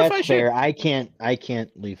 That's fair. I can't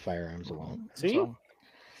leave firearms alone. See?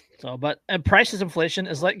 And prices inflation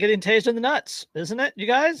is like getting tased in the nuts, isn't it? You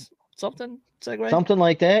guys, something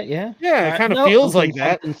like that. Yeah. Yeah, it kind of feels like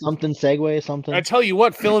that. Something segue. Something. I tell you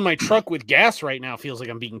what, filling my truck with gas right now feels like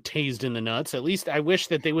I'm being tased in the nuts. At least I wish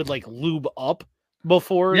that they would like lube up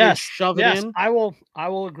before they shove it in. I will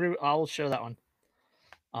agree. I will share that one.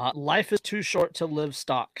 Life is too short to live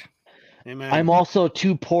stock. Amen. I'm also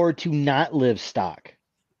too poor to not live stock.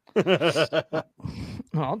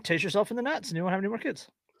 Well, tase yourself in the nuts and you won't have any more kids.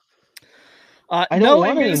 I don't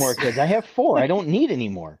want any more kids. I have 4. I don't need any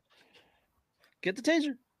more. Get the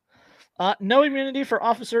taser. No immunity for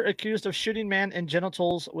officer accused of shooting man in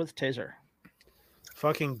genitals with taser.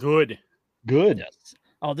 Fucking good. Good. Yes.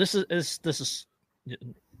 Oh, this is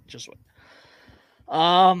just what.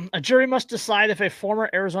 A jury must decide if a former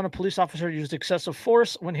Arizona police officer used excessive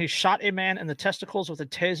force when he shot a man in the testicles with a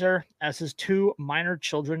taser as his 2 minor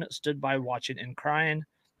children stood by watching and crying.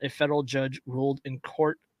 A federal judge ruled in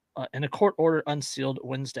court in a court order unsealed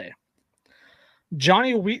Wednesday.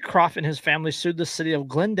 Johnny Wheatcroft and his family sued the city of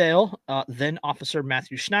Glendale, then Officer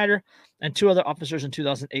Matthew Schneider, and 2 other officers in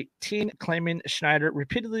 2018, claiming Schneider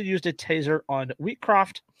repeatedly used a taser on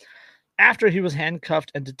Wheatcroft after he was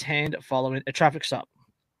handcuffed and detained following a traffic stop.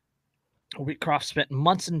 Wheatcroft spent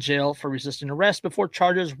months in jail for resisting arrest before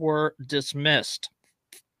charges were dismissed.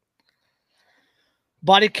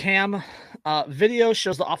 Body cam video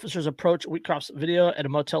shows the officers approach Wheatcroft's video at a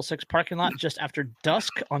Motel 6 parking lot just after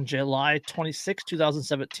dusk on July 26,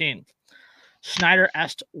 2017. Schneider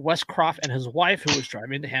asked Westcroft and his wife, who was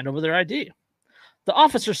driving, to hand over their ID. The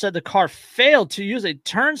officer said the car failed to use a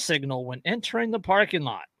turn signal when entering the parking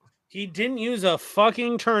lot. He didn't use a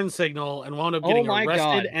fucking turn signal and wound up getting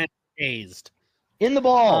arrested and tased. In the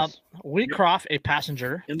balls. Wheatcroft, a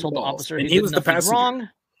passenger, told the officer he was the passenger. Wrong.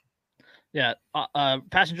 Yeah,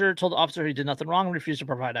 passenger told the officer he did nothing wrong and refused to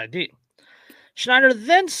provide ID. Schneider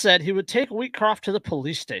then said he would take Wheatcroft to the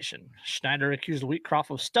police station. Schneider accused Wheatcroft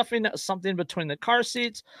of stuffing something between the car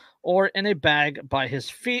seats or in a bag by his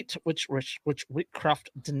feet, which Wheatcroft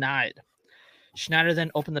denied. Schneider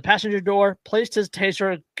then opened the passenger door, placed his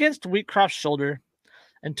taser against Wheatcroft's shoulder,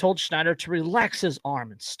 and told Schneider to relax his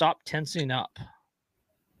arm and stop tensing up.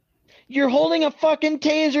 You're holding a fucking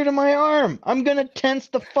taser to my arm. I'm going to tense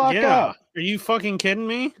the fuck up. Are you fucking kidding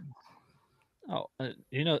me? Oh,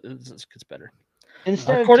 this gets better.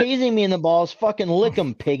 Instead of tasing me in the balls, fucking lick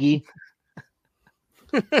them, piggy.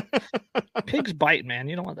 Pigs bite, man.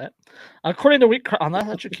 You don't want that. According to Wheatcroft, unless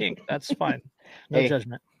that's your kink, that's fine. No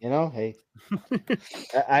judgment. Hey.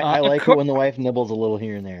 I like it when the wife nibbles a little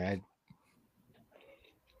here and there.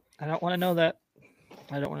 I don't want to know that.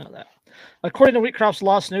 According to Wheatcroft's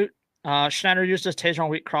lawsuit, Schneider used his taser on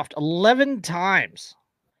Wheatcroft 11 times.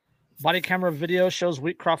 Body camera video shows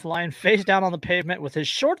Wheatcroft lying face down on the pavement with his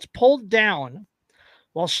shorts pulled down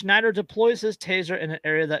while Schneider deploys his taser in an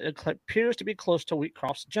area that appears to be close to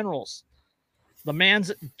Wheatcroft's genitals. The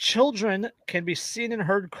man's children can be seen and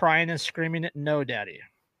heard crying and screaming, "No, Daddy."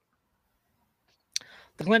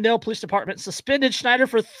 The Glendale Police Department suspended Schneider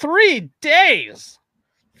for 3 days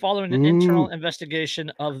following an internal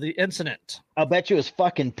investigation of the incident. I'll bet you was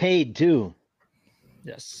fucking paid too.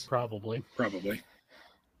 Yes. Probably.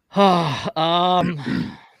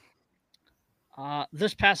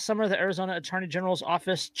 This past summer, the Arizona Attorney General's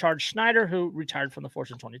office charged Schneider, who retired from the force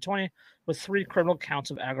in 2020, with 3 criminal counts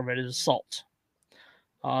of aggravated assault.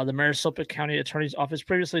 The Maricopa County Attorney's Office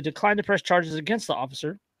previously declined to press charges against the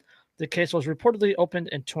officer. The case was reportedly opened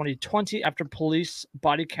in 2020 after police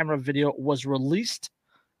body camera video was released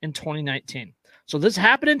in 2019. So this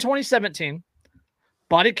happened in 2017.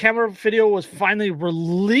 Body camera video was finally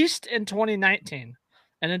released in 2019.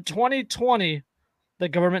 And in 2020, the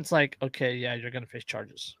government's like, okay, yeah, you're going to face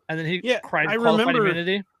charges. And then he cried qualified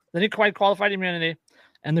immunity. Then he cried qualified immunity.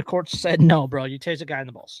 And the court said, no, bro, you tased a guy in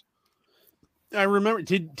the balls. I remember.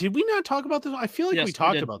 Did we not talk about this? I feel like we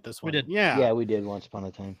talked about this one. We did. Yeah. Yeah, we did once upon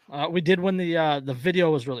a time. We did when the video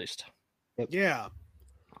was released. Yep. Yeah.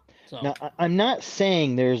 So. Now, I'm not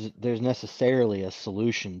saying there's necessarily a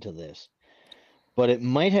solution to this, but it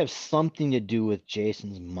might have something to do with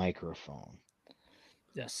Jason's microphone.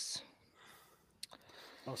 Yes.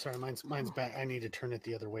 Oh, sorry, mine's back. I need to turn it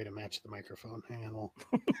the other way to match the microphone. Hang on.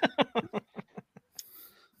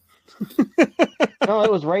 No,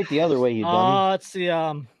 it was right the other way, you dummy. Let's see.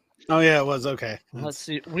 Oh yeah, it was okay. Let's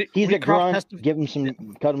see. He's a grunt.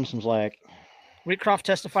 Cut him some slack. Wheatcroft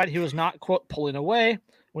testified he was not, quote, pulling away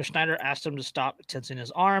when Schneider asked him to stop tensing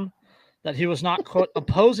his arm. that he was not, quote,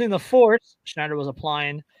 opposing the force Schneider was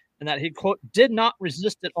applying, and that he, quote, did not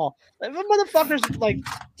resist at all. If a motherfucker's like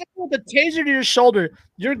with a taser to your shoulder,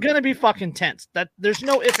 you're gonna be fucking tense. That there's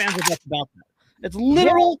no ifs, ands, or buts about that. It's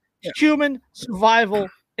literal human survival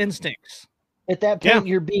instincts. At that point,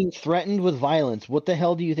 you're being threatened with violence. What the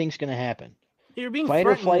hell do you think's going to happen? You're being fight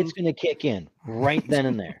or flight's going to kick in right then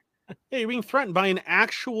and there. Yeah, you're being threatened by an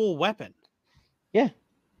actual weapon. Yeah.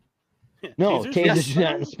 No, tasers do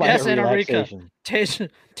not inspire relaxation.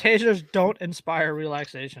 Tasers don't inspire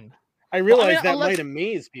relaxation. I realize that might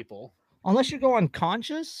amaze people. Unless you go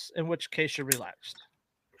unconscious, in which case you're relaxed.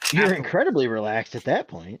 You're incredibly relaxed at that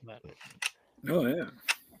point. Oh, yeah.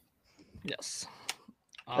 Yes.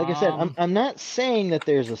 Like I said, I'm not saying that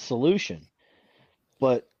there's a solution,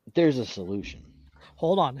 but there's a solution.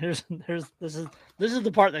 Hold on. This is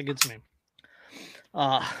the part that gets me.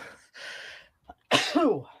 Oh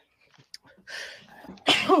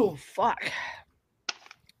fuck.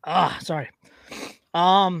 Sorry.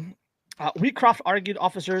 Wheatcroft argued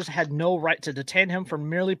officers had no right to detain him for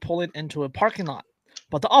merely pulling into a parking lot,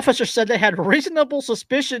 but the officer said they had reasonable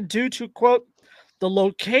suspicion due to, quote, the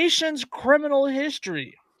location's criminal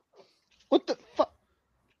history. What the fuck?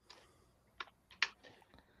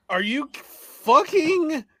 Are you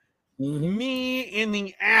fucking me in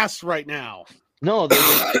the ass right now? No,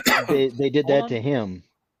 they did that to him.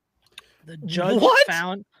 The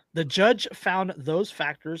judge found those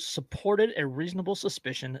factors supported a reasonable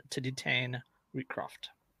suspicion to detain Wheatcroft.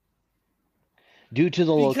 Due to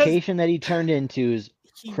the location that he turned into's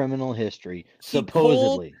criminal history,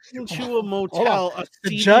 supposedly. Into a motel, a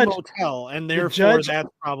seedy motel, and therefore that's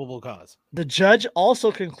probable cause. The judge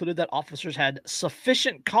also concluded that officers had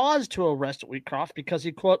sufficient cause to arrest Wheatcroft because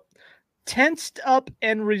he, quote, tensed up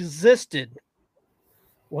and resisted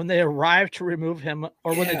when they arrived to remove him,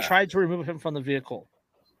 or when they tried to remove him from the vehicle.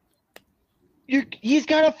 He's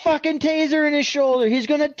got a fucking taser in his shoulder. He's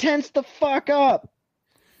gonna tense the fuck up.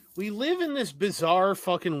 We live in this bizarre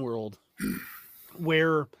fucking world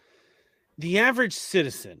where the average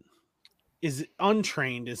citizen is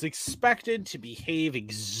untrained, is expected to behave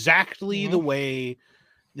exactly the way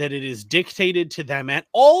that it is dictated to them at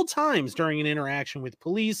all times during an interaction with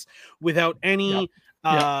police, without any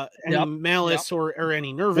malice or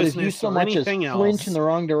any nervousness or anything else. Flinch in the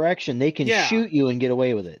wrong direction, they can shoot you and get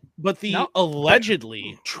away with it. But the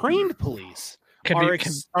allegedly trained police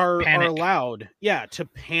are allowed, to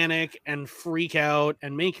panic and freak out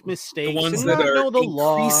and make mistakes. The ones that are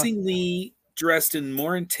increasingly dressed in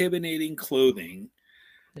more intimidating clothing.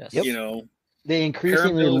 Yes. You know, they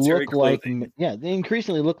increasingly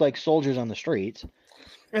look like soldiers on the streets.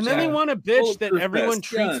 And then they want to bitch that everyone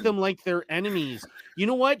treats them like they're enemies. You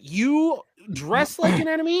know what? You dress like an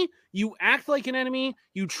enemy. You act like an enemy.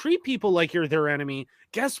 You treat people like you're their enemy.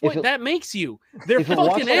 Guess what? That makes you their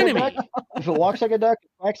fucking enemy. If it walks like a duck, it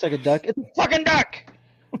quacks like a duck. It's a fucking duck.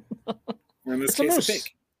 Or in this case, a pig.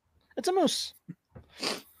 It's a moose.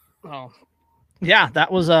 Oh, yeah. That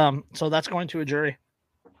was So that's going to a jury.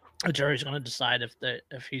 A jury's going to decide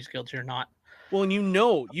if he's guilty or not. Well, and you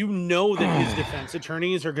know that his defense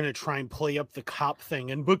attorneys are going to try and play up the cop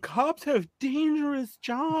thing. But cops have dangerous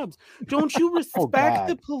jobs. Don't you respect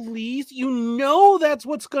the police? You know that's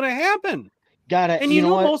what's going to happen. And you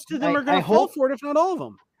know most of them are going to fall for it, if not all of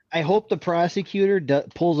them. I hope the prosecutor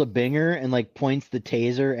pulls a binger and points the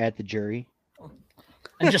taser at the jury.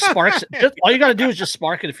 And just sparks it. All you got to do is just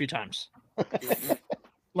spark it a few times.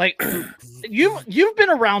 Like, you've been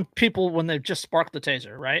around people when they've just sparked the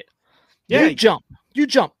taser, right? Yeah, you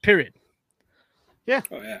jump. Period. Yeah.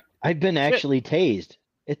 Oh yeah. I've been actually tased.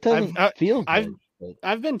 It doesn't feel good.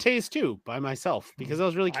 I've been tased too by myself because I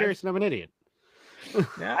was really curious and I'm an idiot.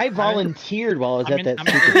 Yeah, I volunteered while I was at that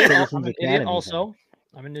Secret Citizens Academy.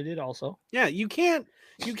 I'm an idiot also. Yeah, you can't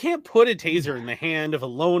put a taser in the hand of a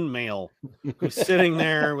lone male who's sitting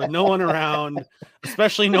there with no one around,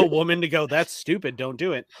 especially no woman to go, that's stupid, don't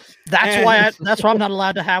do it. That's why I'm not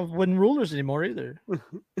allowed to have wooden rulers anymore either.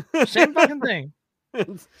 Same fucking thing.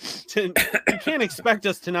 You can't expect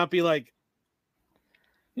us to not be like,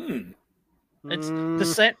 It's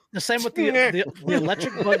the same with the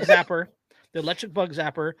electric bug zapper,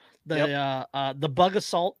 the bug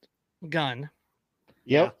assault gun.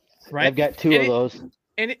 Yep. Right. I've got two of those.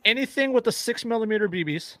 Anything with the 6mm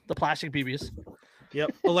BBs, the plastic BBs.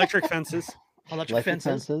 Yep. Electric fences. Electric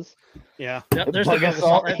fences. Yeah. Yep, there's the bug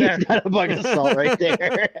assault right there. Got a bug assault right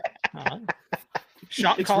there.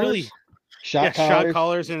 Shot collars. Shot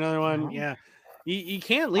collars are another one. Yeah. You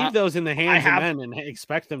can't leave those in the hands of men and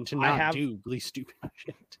expect them to not do really stupid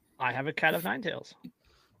shit. I have a cat of nine tails.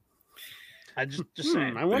 I just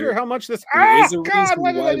saying. I wonder how much this. There is a God, reason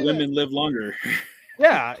why did I why do that? women live longer.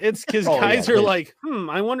 Yeah, it's because Oh, guys yeah, are they- like,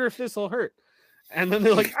 I wonder if this will hurt. And then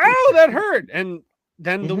they're like, oh, that hurt. And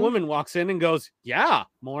then the Mhm. woman walks in and goes, yeah,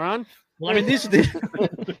 moron. Well, I mean, these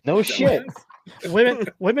No shit.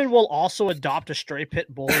 women will also adopt a stray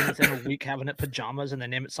pit bull and within a week having it pajamas and they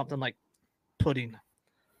name it something like Pudding,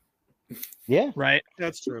 Yeah. right?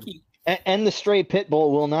 That's true. And the stray pit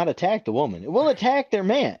bull will not attack the woman. It will attack the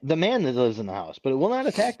man that lives in the house, but it will not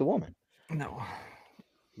attack the woman. No.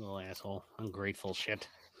 Little asshole. Ungrateful shit.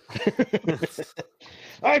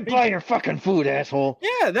 I'd buy your fucking food, asshole.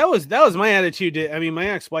 Yeah, that was my attitude. I mean, my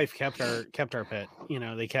ex-wife kept our pet. You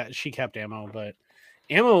know, she kept Ammo, but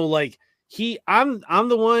Ammo, like, I'm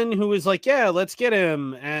the one who was like, yeah, let's get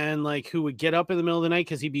him, and like who would get up in the middle of the night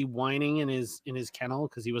because he'd be whining in his kennel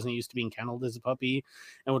because he wasn't used to being kenneled as a puppy,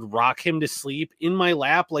 and would rock him to sleep in my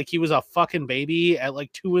lap like he was a fucking baby at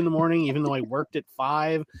like 2 a.m, even though I worked at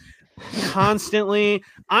 5. Constantly.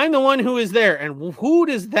 I'm the one who is there, and who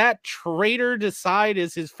does that traitor decide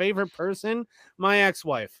is his favorite person? My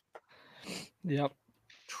ex-wife. Yep.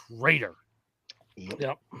 Traitor.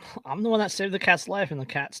 Yep. I'm the one that saved the cat's life, and the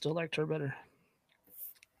cat still liked her better.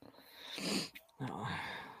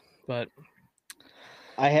 But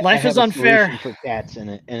life is unfair for cats, and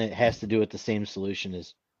it has to do with the same solution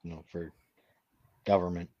as for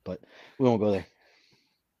government, but we won't go there.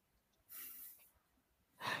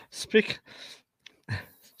 Speaking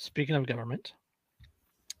of government,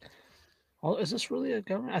 well, is this really a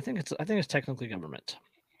government? I think it's technically government.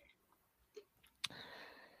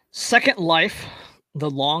 Second Life, the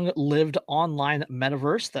long-lived online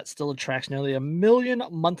metaverse that still attracts nearly 1 million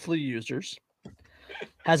monthly users,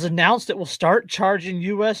 has announced it will start charging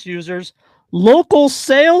U.S. users local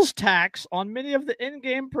sales tax on many of the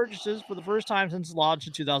in-game purchases for the first time since launch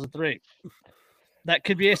in 2003. That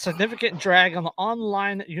could be a significant drag on the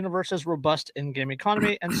online universe's robust in-game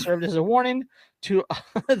economy and served as a warning to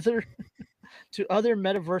other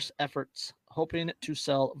metaverse efforts hoping to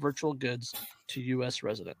sell virtual goods to U.S.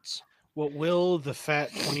 residents. What will the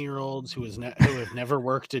fat 20-year-olds who have never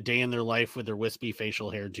worked a day in their life with their wispy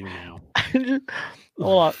facial hair do now?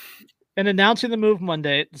 Hold on. In announcing the move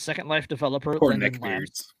Monday, the Second Life developer Linden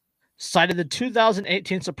Labs cited the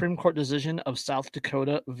 2018 Supreme Court decision of South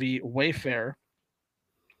Dakota v. Wayfair.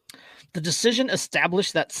 The decision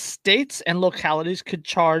established that states and localities could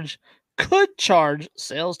charge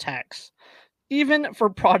sales tax, even for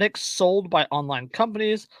products sold by online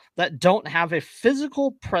companies that don't have a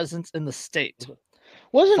physical presence in the state.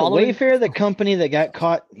 Wasn't Wayfair the company that got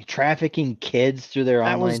caught trafficking kids through their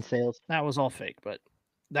online sales? That was all fake, but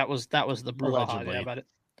that was the brouhaha about it.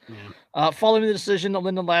 Yeah. Following the decision,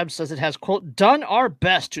 Linden Labs says it has, quote, done our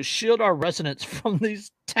best to shield our residents from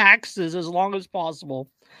these taxes as long as possible,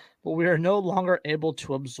 but we are no longer able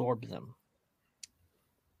to absorb them.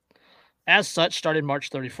 As such, starting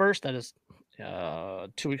March 31st, that is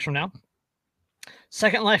 2 weeks from now,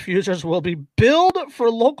 Second Life users will be billed for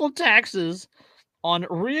local taxes on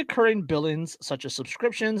reoccurring billings such as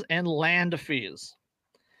subscriptions and land fees.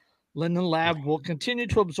 Linden Lab will continue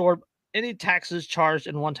to absorb any taxes charged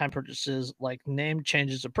in one-time purchases like name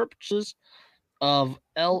changes of purchases of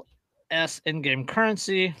LS in-game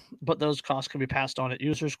currency, but those costs can be passed on at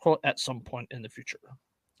users, quote, at some point in the future.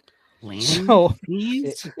 So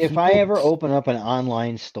if I ever open up an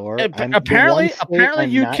online store, apparently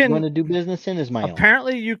you not can going to do business in is my own.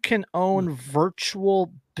 Apparently you can own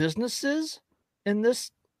virtual businesses in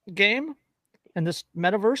this game, in this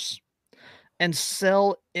metaverse, and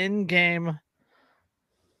sell in-game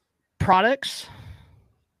products.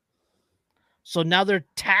 So now they're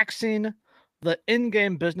taxing the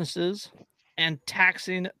in-game businesses and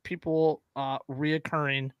taxing people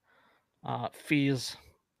reoccurring fees.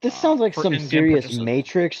 This sounds like some serious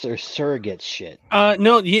Matrix or Surrogate shit.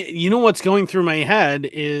 No, you know what's going through my head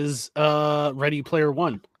is Ready Player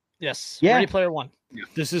One. Yes, yeah. Ready Player One.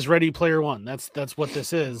 This is Ready Player One. That's what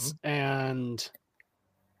this is. And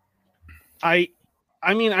I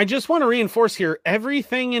mean, I just want to reinforce here,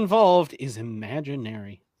 everything involved is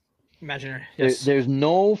imaginary. Imaginary. Yes. There's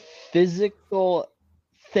no physical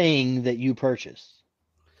thing that you purchase.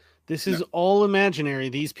 This is all imaginary.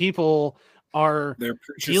 These people are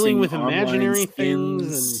dealing with imaginary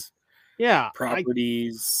things and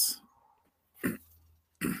properties.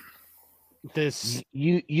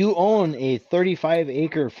 You own a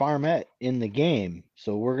 35-acre farmette in the game,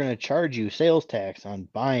 so we're going to charge you sales tax on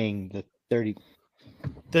buying the 30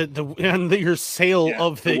 your sale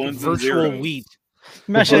of the virtual wheat.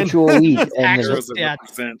 The virtual wheat and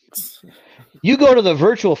You go to the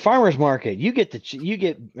virtual farmers market. You get to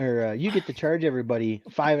charge everybody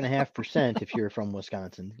 5.5% if you're from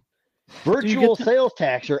Wisconsin. Virtual sales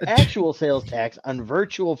tax or actual sales tax on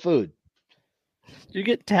virtual food. Do you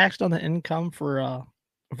get taxed on the income for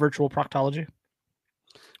virtual proctology?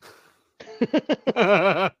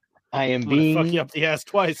 I am being fuck you up the ass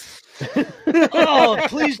twice. Oh,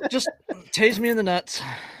 please just tase me in the nuts.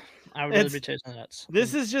 I would really be tasing the nuts.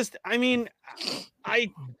 This is just, I mean,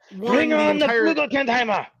 bring on the glucose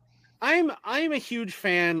timer. I'm a huge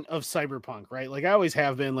fan of cyberpunk, right? Like I always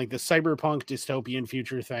have been. Like the cyberpunk dystopian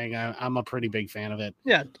future thing, I'm a pretty big fan of it.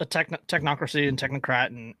 Yeah, a technocracy and technocrat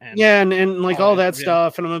and yeah, and like all that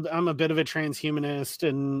stuff. And I'm a bit of a transhumanist,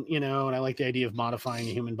 and and I like the idea of modifying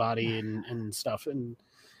the human body and stuff.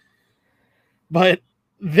 But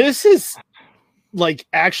this is like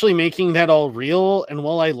actually making that all real. And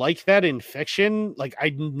while I like that in fiction, like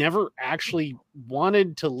I never actually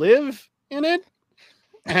wanted to live in it.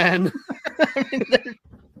 And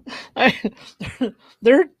I mean,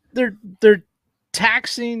 they're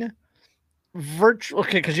taxing virtual.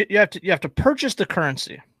 Okay, because you have to purchase the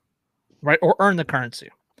currency, right, or earn the currency.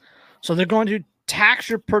 So they're going to tax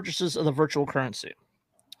your purchases of the virtual currency,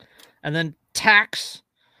 and then tax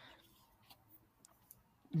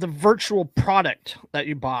the virtual product that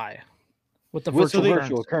you buy with the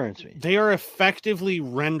virtual currency. They are effectively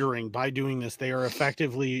rendering, by doing this, they are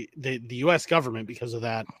effectively the U.S. government, because of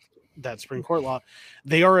that Supreme Court law,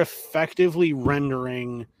 they are effectively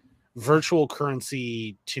rendering virtual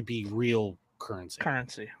currency to be real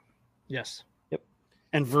currency. Yes. Yep.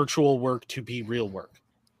 And virtual work to be real work.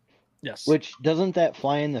 Yes. Which doesn't that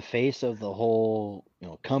fly in the face of the whole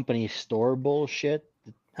company store bullshit?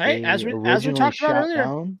 Hey, as we talked about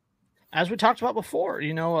earlier, as we talked about before,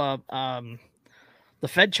 the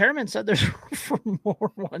Fed chairman said there's for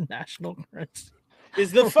more one national currency.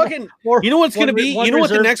 Is the fucking you know what's gonna be? You know what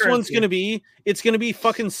the next one's gonna be? It's gonna be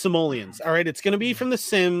fucking simoleons. All right, it's gonna be from The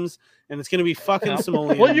Sims, and it's gonna be fucking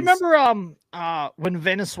simoleons. Well, you remember when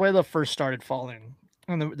Venezuela first started falling,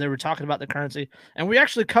 and they were talking about the currency, and we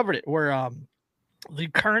actually covered it, where the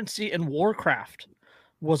currency in Warcraft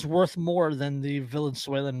was worth more than the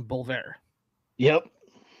Venezuelan Bolivar. Yep.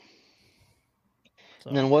 So.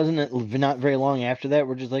 And then wasn't it not very long after that?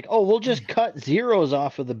 We're just like, oh, we'll just cut zeros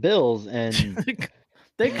off of the bills, and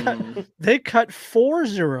they cut 4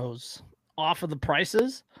 zeros off of the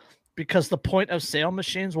prices because the point of sale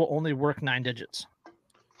machines will only work 9 digits.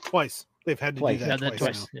 Twice they've had to do that.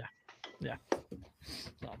 Twice. Yeah.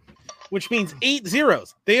 So. Which means 8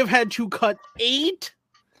 zeros. They have had to cut 8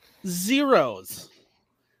 zeros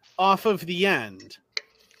off of the end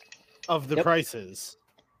of the prices.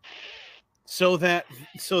 So that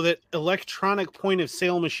electronic point of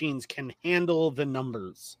sale machines can handle the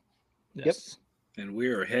numbers. Yes. Yep. And we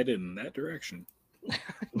are headed in that direction.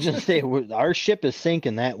 Just say our ship is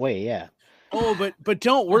sinking that way, yeah. Oh, but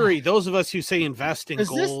don't worry. Those of us who say invest in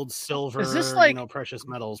gold, silver, precious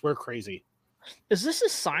metals, we're crazy. Is this a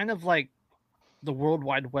sign of like the World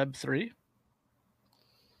Wide Web 3?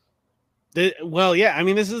 Well, yeah. I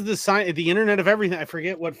mean, this is the sign, the Internet of Everything. I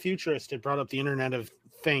forget what futurist had brought up the Internet of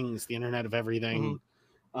Things, the Internet of Everything,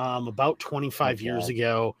 about 25 years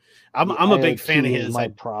ago. I'm a big fan of his. My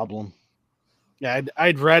problem. Yeah,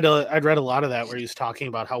 I'd read a lot of that where he's talking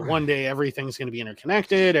about how one day everything's going to be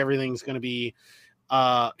interconnected, everything's going to be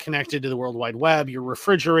connected to the World Wide Web. Your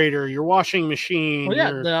refrigerator, your washing machine. Well,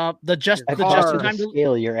 yeah, the just-in-time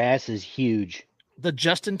scale. Your ass is huge. The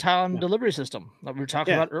just-in-time delivery system that we were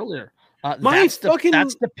talking about earlier. That's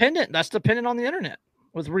dependent on the internet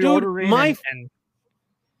with reordering. Dude,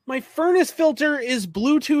 my furnace filter is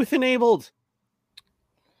Bluetooth enabled.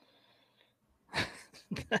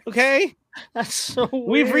 Okay, that's so weird.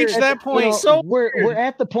 We've reached that point. We're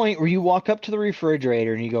at the point where you walk up to the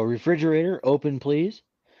refrigerator and you go, "Refrigerator, open, please."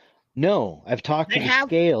 No, I've talked to the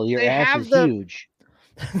scale. Your ass is huge.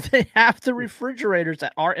 They have the refrigerators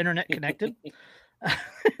that are internet connected.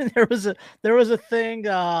 There was a thing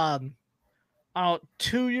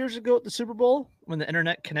 2 years ago at the Super Bowl when the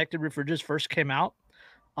internet connected refrigerators first came out.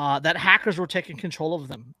 That hackers were taking control of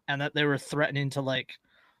them, and that they were threatening to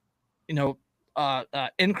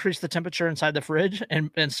increase the temperature inside the fridge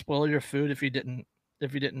and spoil your food if you didn't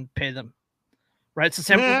pay them. Right? It's the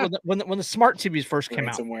same when the smart TVs first came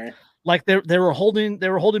out. Like they were holding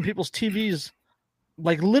people's TVs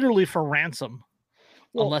like literally for ransom,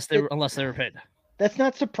 unless they were paid. That's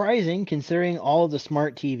not surprising considering all of the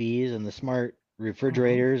smart TVs and the smart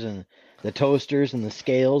refrigerators and the toasters and the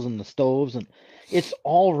scales and the stoves, and it's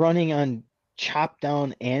all running on chopped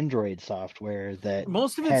down Android software that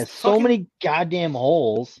most of it has so many goddamn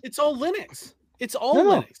holes. It's all Linux. It's all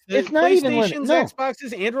No, Linux. it's not even Linux. PlayStation's, No.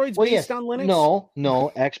 Xboxes, Android's based on Linux.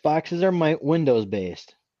 No. Xboxes are Windows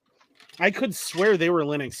based. I could swear they were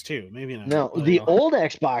Linux too. Maybe not. No, the old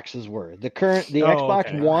Xboxes were. The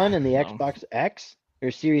Xbox One and the Xbox X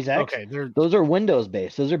or Series X. Okay, those are Windows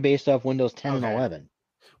based. Those are based off Windows 10 and 11.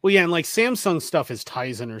 Well, yeah, and like Samsung stuff is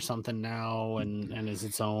Tizen or something now, and is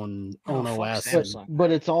its own OS.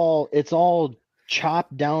 But it's all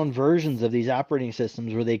chopped down versions of these operating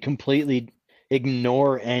systems where they completely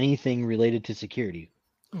ignore anything related to security.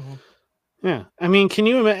 Mm-hmm. Yeah, I mean, can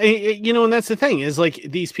you imagine? You know, and that's the thing is like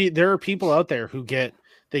there are people out there who get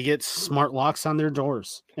smart locks on their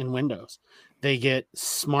doors and windows. They get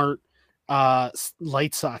smart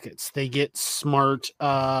light sockets. They get smart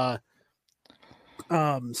do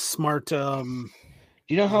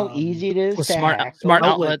you know how easy it is to smart hack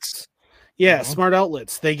outlets? Yeah, smart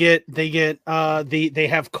outlets. They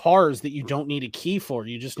have cars that you don't need a key for.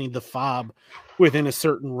 You just need the fob within a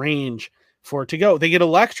certain range for it to go. They get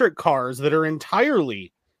electric cars that are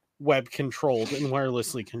entirely web controlled and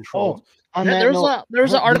wirelessly controlled.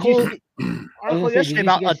 There's an article yesterday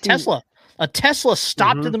about a Tesla. A Tesla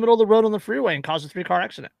stopped in the middle of the road on the freeway and caused a 3-car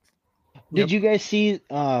accident. Did you guys see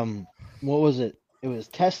what was it? It was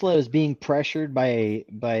Tesla is being pressured by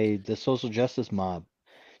the social justice mob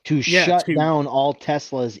to shut down all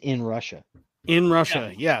Teslas in Russia.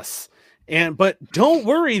 Yes. But don't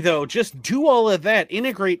worry though, just do all of that,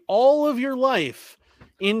 integrate all of your life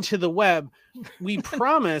into the web. We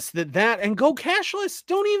promise that and go cashless.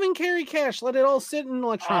 Don't even carry cash. Let it all sit in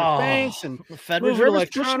electronic banks and the Fed move Reserve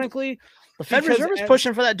electronically. The Fed Reserve is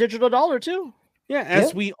pushing for that digital dollar too. Yeah,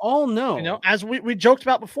 as we all know. You know, as we joked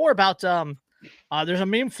about before about there's a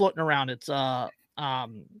meme floating around. It's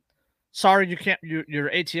sorry you can't your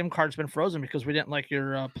ATM card's been frozen because we didn't like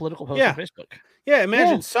your political post on Facebook. Yeah,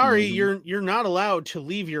 imagine sorry you're not allowed to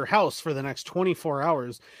leave your house for the next 24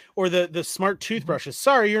 hours. Or the smart toothbrushes.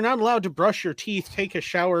 Sorry, you're not allowed to brush your teeth, take a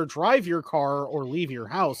shower, drive your car, or leave your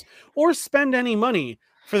house, or spend any money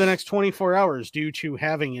for the next 24 hours due to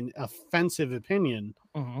having an offensive opinion.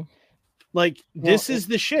 Like this is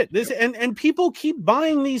the shit. This and people keep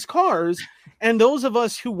buying these cars, and those of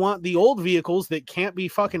us who want the old vehicles that can't be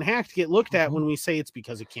fucking hacked get looked at when we say it's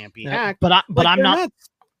because it can't be hacked. But I'm not. Nuts.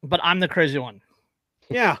 But I'm the crazy one.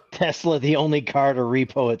 Yeah, Tesla, the only car to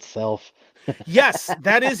repo itself. Yes,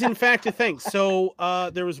 that is in fact a thing. So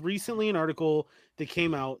there was recently an article that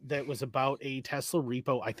came out that was about a Tesla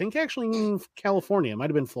repo. I think actually in California, it might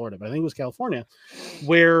have been Florida, but I think it was California,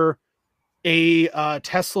 where a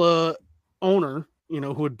Tesla owner,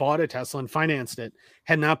 who had bought a Tesla and financed it,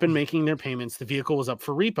 had not been making their payments. The vehicle was up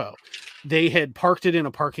for repo. They had parked it in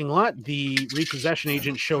a parking lot. The repossession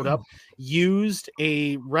agent showed up, used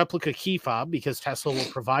a replica key fob because Tesla will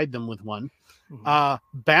provide them with one,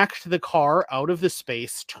 backed the car out of the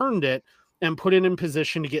space, turned it, and put it in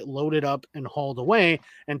position to get loaded up and hauled away.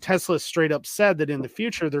 And Tesla straight up said that in the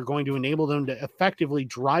future, they're going to enable them to effectively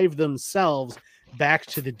drive themselves back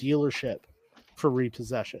to the dealership for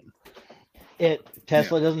repossession.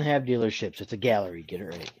 Tesla doesn't have dealerships. It's a gallery. Get it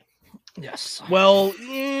right. Yes. Well,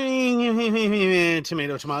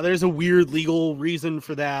 tomato. There's a weird legal reason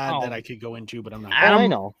for that that I could go into, but I'm not. I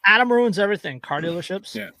know. Adam ruins everything. Car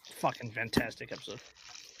dealerships. Yeah. Fucking fantastic episode.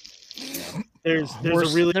 There's a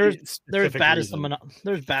really they're as bad as the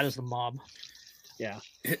mob. Yeah.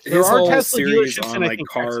 There are Tesla series on like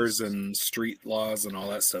cars and street laws and all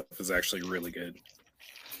that stuff is actually really good.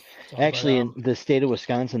 Actually, in the state of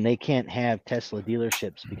Wisconsin, they can't have Tesla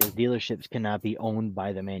dealerships because dealerships cannot be owned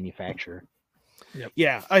by the manufacturer. Yep.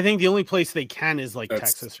 Yeah, I think the only place they can is like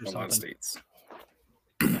Texas or something. A lot of states.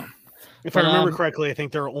 If I remember correctly, I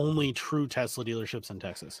think there are only true Tesla dealerships in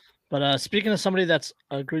Texas. But speaking of somebody that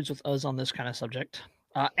agrees with us on this kind of subject,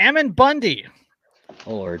 Ammon Bundy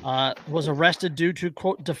was arrested due to,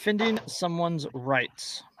 quote, defending someone's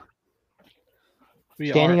rights.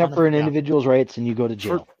 Standing up for an individual's rights and you go to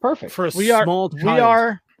jail. Perfect. For we are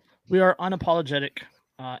unapologetic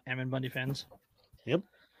Ammon Bundy fans. Yep.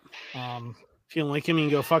 If you don't like him, you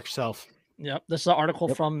can go fuck yourself. Yep. This is an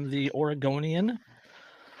article from the Oregonian.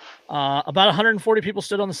 About 140 people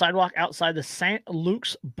stood on the sidewalk outside the St.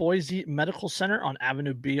 Luke's Boise Medical Center on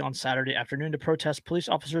Avenue B on Saturday afternoon to protest police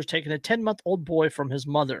officers taking a 10-month-old boy from his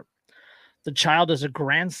mother. The child is a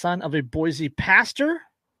grandson of a Boise pastor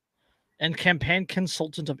and campaign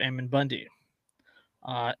consultant of Ammon Bundy.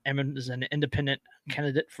 Ammon is an independent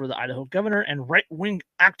candidate for the Idaho governor and right-wing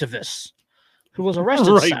activist who was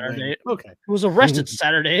arrested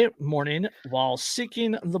Saturday morning while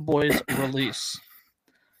seeking the boy's release.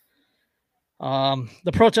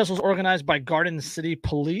 The protest was organized by Garden City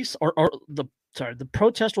Police, or the The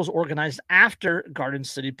protest was organized after Garden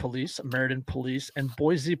City Police, Meriden Police, and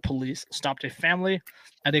Boise Police stopped a family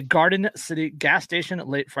at a Garden City gas station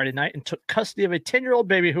late Friday night and took custody of a 10-year-old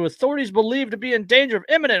baby who authorities believed to be in danger of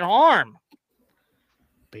imminent harm.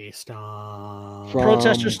 Based on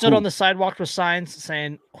protesters stood on the sidewalk with signs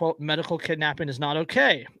saying, quote, medical kidnapping is not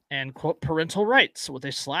okay, and quote, parental rights, with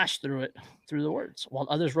a slash through the words, while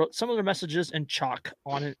others wrote similar messages in chalk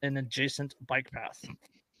on an adjacent bike path.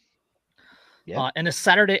 Yep. In a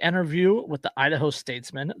Saturday interview with the Idaho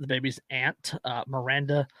Statesman, the baby's aunt,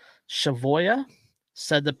 Miranda Shavoya,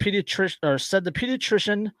 said the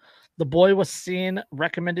pediatrician the boy was seen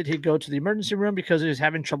recommended he go to the emergency room because he was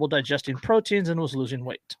having trouble digesting proteins and was losing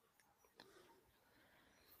weight.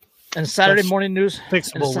 And Saturday morning news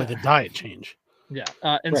fixable with a diet change. Yeah.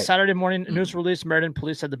 Saturday morning news release, Meriden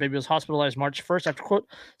Police said the baby was hospitalized March 1st after, quote,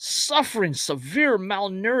 suffering severe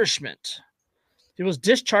malnourishment. He was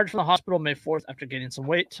discharged from the hospital May 4th after gaining some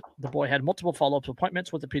weight. The boy had multiple follow-up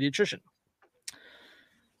appointments with the pediatrician.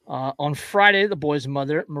 On Friday, the boy's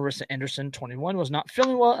mother, Marissa Anderson, 21, was not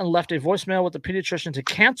feeling well and left a voicemail with the pediatrician to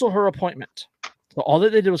cancel her appointment. So all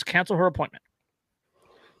that they did was cancel her appointment.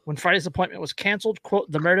 When Friday's appointment was canceled,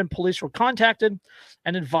 quote, the Meriden police were contacted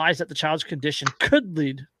and advised that the child's condition could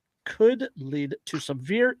lead to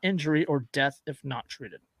severe injury or death if not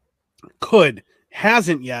treated. Could.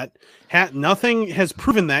 Hasn't yet. Nothing has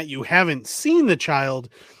proven that. You haven't seen the child.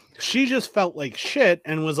 She just felt like shit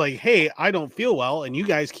and was like, hey, I don't feel well. And you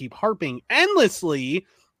guys keep harping endlessly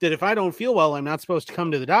that if I don't feel well, I'm not supposed to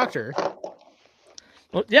come to the doctor.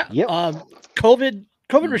 Well, yeah. Yep. COVID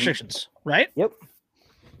restrictions, right? Yep.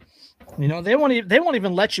 You know, they won't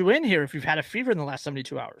even let you in here if you've had a fever in the last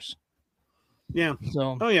 72 hours. Yeah.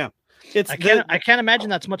 So. Oh yeah. I can't imagine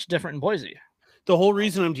that's much different in Boise. The whole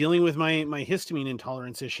reason I'm dealing with my histamine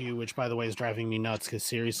intolerance issue, which by the way is driving me nuts, because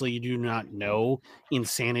seriously, you do not know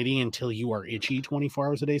insanity until you are itchy 24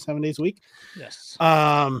 hours a day, 7 days a week. Yes.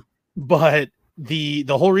 But the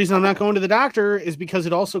whole reason I'm not going to the doctor is because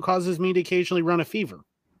it also causes me to occasionally run a fever,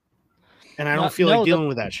 and I don't feel like dealing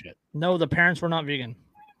with that shit. No, the parents were not vegan.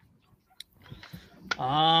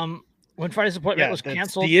 When Friday's appointment was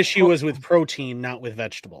canceled, the issue was with protein, not with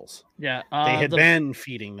vegetables. Yeah, they had been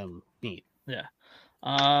feeding them meat. Yeah.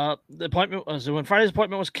 The appointment was when Friday's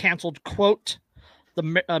appointment was canceled. Quote: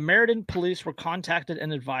 the Meriden police were contacted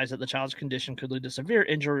and advised that the child's condition could lead to severe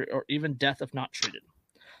injury or even death if not treated.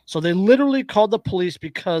 So they literally called the police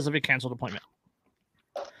because of a canceled appointment.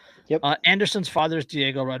 Yep. Anderson's father is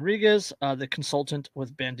Diego Rodriguez, the consultant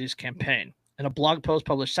with Bandy's campaign. In a blog post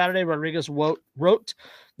published Saturday, Rodriguez wrote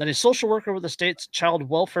that a social worker with the state's child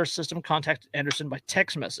welfare system contacted Anderson by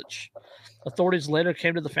text message. Authorities later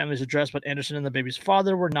came to the family's address, but Anderson and the baby's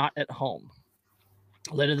father were not at home.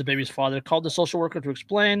 Later, the baby's father called the social worker to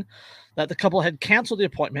explain that the couple had canceled the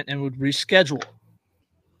appointment and would reschedule.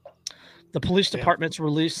 The police department's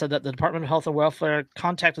release said that the Department of Health and Welfare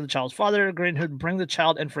contacted the child's father, agreeing he would bring the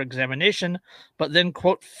child in for examination, but then,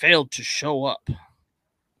 quote, failed to show up.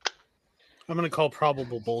 I'm going to call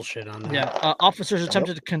probable bullshit on that. Yeah, officers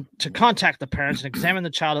attempted to contact the parents and examine the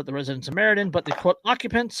child at the residence of Meriden, but the, quote,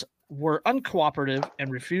 occupants were uncooperative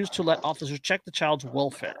and refused to let officers check the child's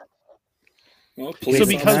welfare. Well, so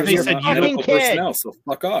because they said you don't personnel, so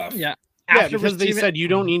fuck off. Yeah. Because they said you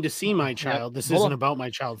don't need to see my child. This isn't about my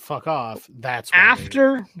child. Fuck off. That's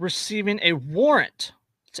after receiving a warrant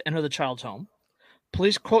to enter the child's home.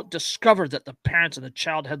 Police, quote, discovered that the parents and the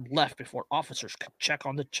child had left before officers could check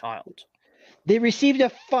on the child. They received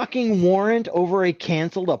a fucking warrant over a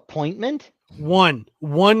canceled appointment? One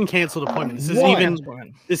canceled appointment.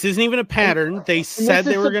 This isn't even a pattern. They said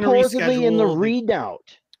they were going to reschedule in the readout.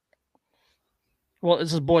 Well,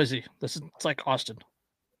 this is Boise. It's like Austin.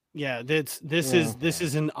 Yeah, this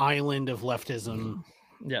is an island of leftism.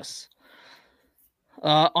 Yes.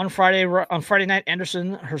 On Friday night,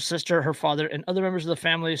 Anderson, her sister, her father, and other members of the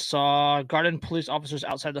family saw Garden police officers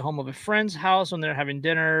outside the home of a friend's house when they're having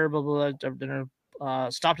dinner.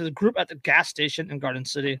 Stopped the group at the gas station in Garden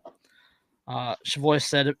City. Chavoy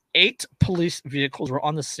said 8 police vehicles were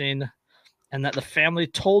on the scene, and that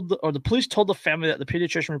the police told the family that the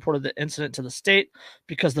pediatrician reported the incident to the state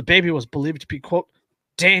because the baby was believed to be, quote,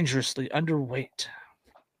 dangerously underweight.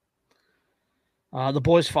 The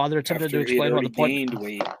boy's father attempted to explain why the boy gained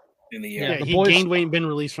weight in the year. Yeah, he gained weight and been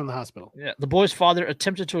released from the hospital. Yeah, the boy's father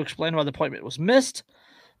attempted to explain why the appointment was missed,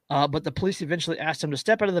 but the police eventually asked him to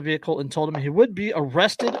step out of the vehicle and told him he would be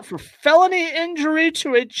arrested for felony injury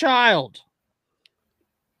to a child.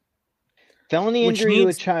 Felony injury to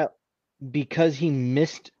a child because he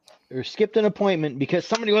missed or skipped an appointment because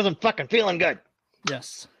somebody wasn't fucking feeling good.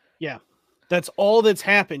 Yes. Yeah. That's all that's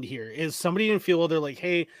happened here is somebody didn't feel well. They're like,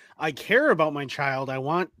 hey, I care about my child. I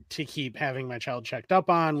want to keep having my child checked up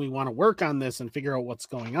on. We want to work on this and figure out what's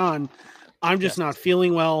going on. I'm just not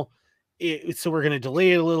feeling well. So we're going to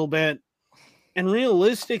delay it a little bit. And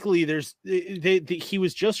realistically, he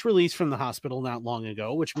was just released from the hospital not long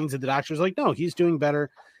ago, which means that the doctor's like, no, he's doing better.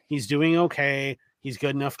 He's doing okay. He's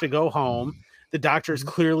good enough to go home. The doctors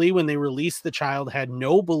clearly, when they released the child, had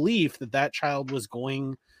no belief that child was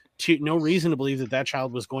going to, no reason to believe that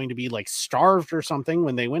child was going to be like starved or something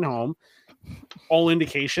when they went home. All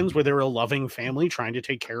indications where they were a loving family trying to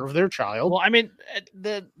take care of their child. Well, I mean,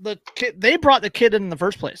 the kid, they brought the kid in the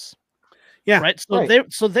first place. Yeah. Right.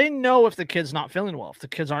 So they know if the kid's not feeling well, if the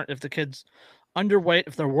kid's underweight,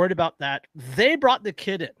 if they're worried about that, they brought the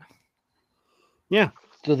kid in. Yeah.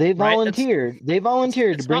 So they volunteered. They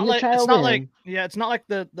volunteered to bring the child in. It's not like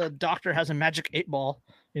the doctor has a magic 8-ball,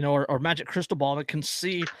 or magic crystal ball that can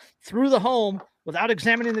see through the home without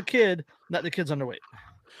examining the kid that the kid's underweight.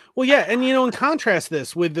 Well, yeah, and in contrast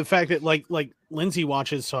this with the fact that like Lindsay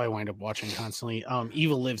watches, so I wind up watching constantly.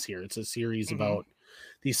 Evil Lives Here. It's a series about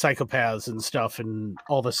these psychopaths and stuff, and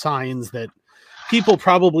all the signs that people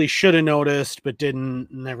probably should have noticed but didn't,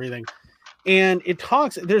 and everything. And it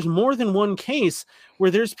talks. There's more than one case where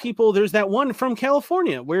there's that one from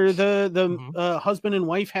California where the husband and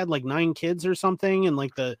wife had like 9 kids or something, and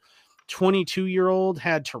like the 22-year-old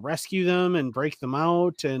had to rescue them and break them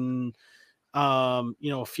out, and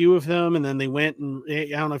a few of them, and then they went, and I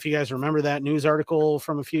don't know if you guys remember that news article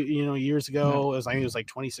from a few years ago. I think it was like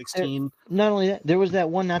 2016. Not only that, there was that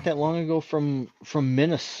one not that long ago from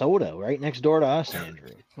Minnesota, right next door to us, Andrew.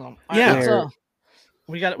 Yeah.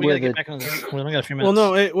 We got to get back on this. We only got a few minutes.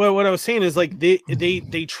 Well, no. What I was saying is like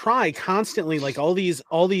they try constantly. Like all these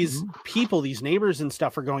people, these neighbors and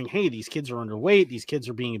stuff are going, hey, these kids are underweight. These kids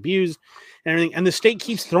are being abused, and everything. And the state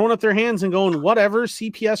keeps throwing up their hands and going, whatever.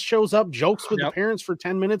 CPS shows up, jokes with the parents for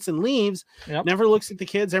 10 minutes and leaves. Never looks at the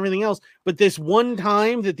kids, everything else. But this one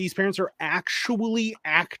time that these parents are actually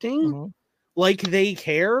acting like they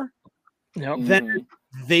care, then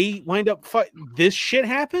they wind up. This shit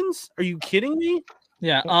happens. Are you kidding me?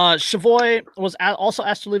 Yeah, Chavoy was also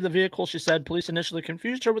asked to leave the vehicle. She said police initially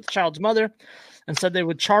confused her with the child's mother and said they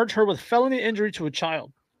would charge her with felony injury to a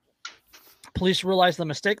child. Police realized the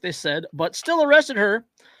mistake, they said, but still arrested her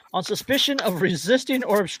on suspicion of resisting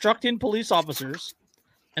or obstructing police officers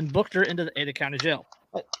and booked her into the Ada County Jail.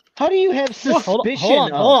 How do you have suspicion?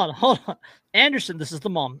 Hold on. Anderson, this is the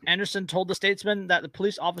mom. Anderson told the Statesman that the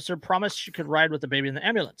police officer promised she could ride with the baby in the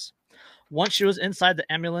ambulance. Once she was inside the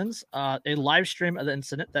ambulance, a live stream of the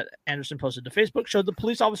incident that Anderson posted to Facebook showed the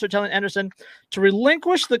police officer telling Anderson to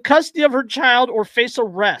relinquish the custody of her child or face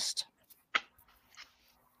arrest.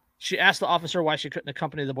 She asked the officer why she couldn't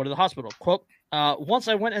accompany the boy to the hospital. Quote, once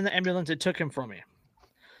I went in the ambulance, it took him from me.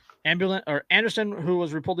 Anderson, who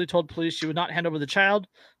was reportedly told police she would not hand over the child,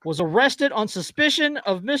 was arrested on suspicion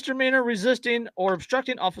of misdemeanor resisting or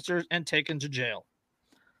obstructing officers and taken to jail.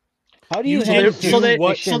 How do you they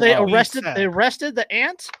arrested the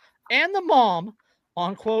aunt and the mom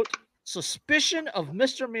on quote suspicion of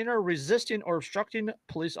misdemeanor resisting or obstructing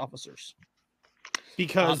police officers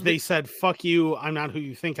because they said fuck you, I'm not who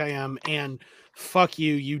you think I am, and fuck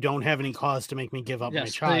you, you don't have any cause to make me give up my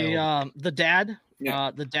child. The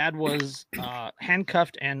dad was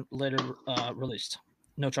handcuffed and later released,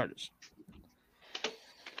 no charges.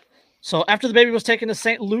 So after the baby was taken to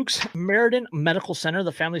St. Luke's Meriden Medical Center,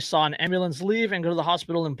 the family saw an ambulance leave and go to the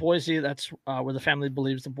hospital in Boise. That's where the family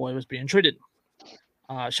believes the boy was being treated.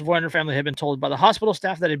 Chavoy and her family had been told by the hospital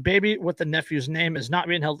staff that a baby with the nephew's name is not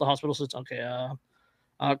being held at the hospital. So it's okay.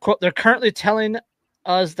 Quote, they're currently telling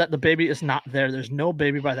us that the baby is not there. There's no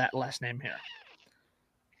baby by that last name here.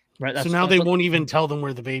 Right. So now they won't even tell them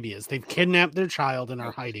where the baby is. They've kidnapped their child and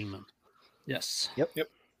are hiding them. Yes. Yep.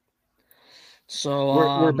 So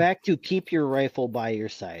we're back to keep your rifle by your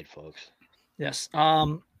side, folks. Yes.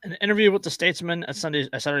 In an interview with the Statesman at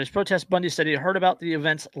Saturday's protest, Bundy said he heard about the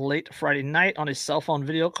events late Friday night on a cell phone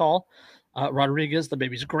video call. Rodriguez, the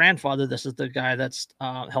baby's grandfather, this is the guy that's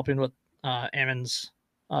helping with Ammon's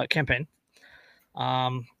campaign.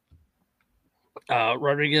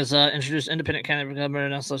 Rodriguez introduced independent candidate for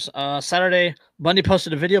governor. Saturday, Bundy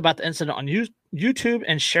posted a video about the incident on YouTube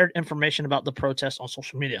and shared information about the protest on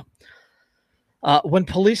social media. When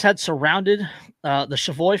police had surrounded the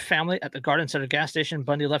Chavoy family at the Garden Center gas station,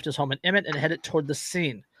 Bundy left his home in Emmett and headed toward the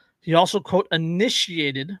scene. He also, quote,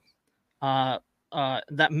 initiated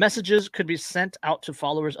that messages could be sent out to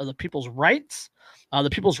followers of the People's Rights. The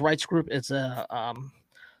People's Rights group is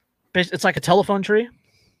it's like a telephone tree,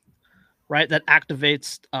 right, that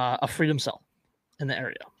activates a freedom cell in the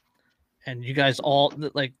area. and you guys all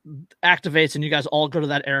like activates, and you guys all go to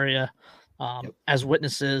that area as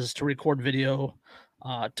witnesses to record video,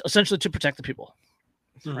 essentially to protect the people,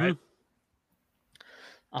 right?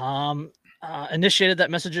 Initiated that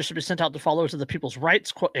messages should be sent out to followers of the People's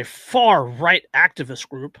Rights, quote, a far right activist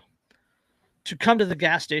group, to come to the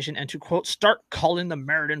gas station and to, quote, start calling the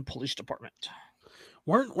Meriden Police Department.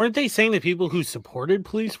 Weren't they saying that people who supported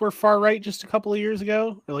police were far right just a couple of years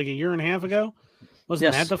ago, or like a year and a half ago?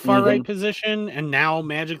 Wasn't that the far right position? And now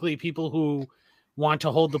magically people who want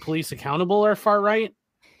to hold the police accountable are far right?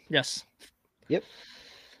 Yes. Yep.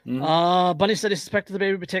 Bundy said he suspected the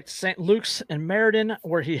baby would be taken to St. Luke's in Meriden,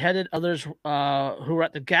 where he headed. Others who were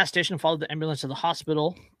at the gas station followed the ambulance to the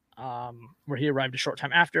hospital, where he arrived a short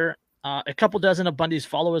time after. A couple dozen of Bundy's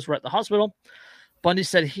followers were at the hospital. Bundy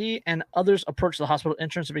said he and others approached the hospital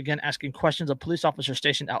entrance and began asking questions of police officers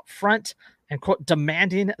stationed out front and, quote,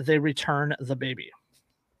 demanding they return the baby.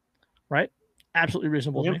 Right? Absolutely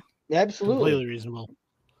reasonable to me. Absolutely. Completely reasonable.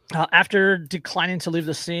 After declining to leave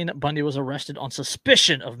the scene, Bundy was arrested on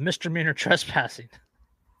suspicion of misdemeanor trespassing.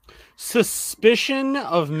 Suspicion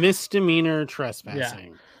of misdemeanor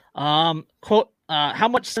trespassing. Yeah. Quote, how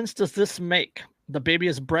much sense does this make? The baby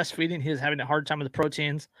is breastfeeding. He is having a hard time with the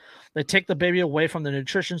proteins. They take the baby away from the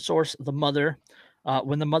nutrition source, the mother,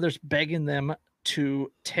 when the mother's begging them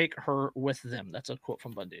to take her with them. That's a quote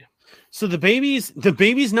from Bundy. So the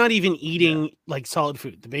baby's not even eating like solid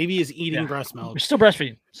food. The baby is eating breast milk. We're still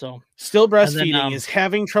breastfeeding. So still breastfeeding, then, is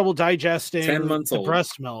having trouble digesting 10 months the old.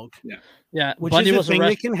 Breast milk. Yeah. Which Bundy is a was thing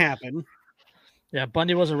that can happen. Yeah.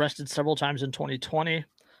 Bundy was arrested several times in 2020.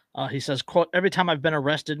 He says, quote, every time I've been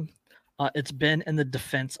arrested, it's been in the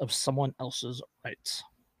defense of someone else's rights.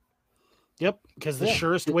 Yep, because the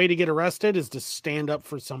surest way to get arrested is to stand up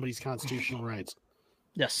for somebody's constitutional rights.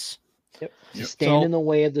 Yes. Yep. Stand in the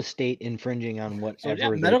way of the state infringing on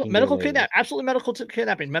whatever. Medical kidnapping, absolutely medical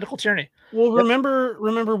kidnapping, medical tyranny. Well,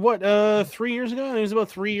 remember what? 3 years ago, it was about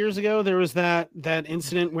 3 years ago. There was that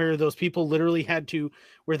incident where those people literally had to,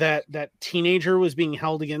 where that teenager was being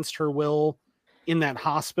held against her will in that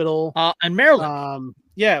hospital. In Maryland.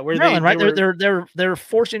 Yeah, where Maryland, they're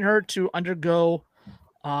forcing her to undergo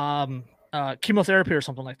chemotherapy or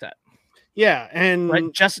something like that. Yeah, and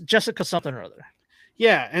right, Jessica something or other.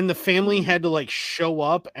 Yeah, and the family had to like show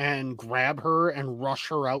up and grab her and rush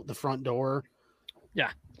her out the front door.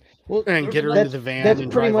 Yeah, well, and get her into the van. That's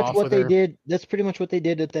and pretty drive much off what with they her. did. That's pretty much what they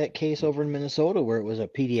did at that case over in Minnesota, where it was a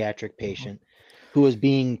pediatric patient who was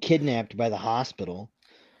being kidnapped by the hospital.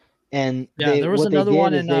 And there was another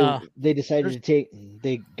one in. They decided to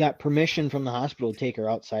they got permission from the hospital to take her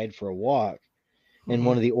outside for a walk, and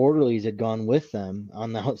one of the orderlies had gone with them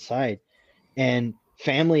on the outside, and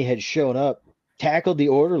family had showed up, tackled the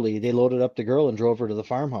orderly. They loaded up the girl and drove her to the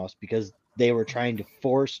farmhouse because they were trying to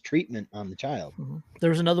force treatment on the child. There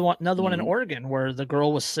was another one in Oregon where the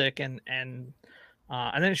girl was sick and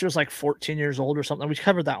I think she was like 14 years old or something. We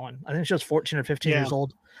covered that one. I think she was 14 or 15 years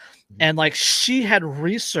old. And like she had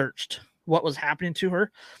researched what was happening to her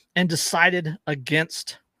and decided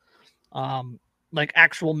against like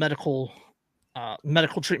actual medical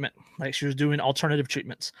treatment. Like she was doing alternative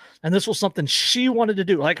treatments. And this was something she wanted to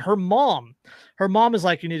do. Like her mom is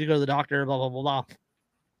like, you need to go to the doctor, blah, blah, blah, blah.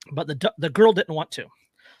 But the girl didn't want to.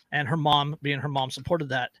 And her mom, being her mom, supported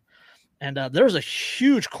that. And there was a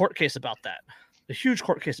huge court case about that.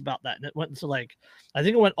 And it went to like, I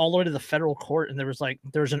think it went all the way to the federal court, and there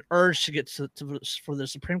was an urge to get for the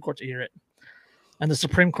Supreme Court to hear it, and the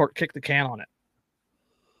Supreme Court kicked the can on it.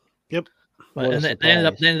 Yep. But and they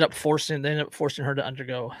ended up forcing her to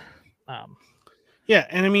undergo. Yeah,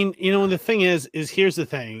 and I mean, the thing is here's the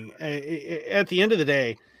thing. At the end of the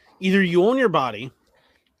day, either you own your body,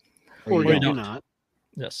 or you do not.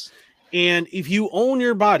 Yes. And if you own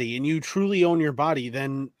your body and you truly own your body,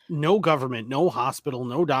 then no government, no hospital,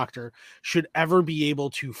 no doctor should ever be able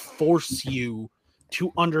to force you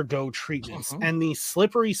to undergo treatments. And the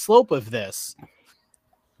slippery slope of this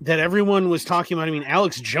that everyone was talking about, I mean,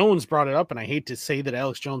 Alex Jones brought it up, and I hate to say that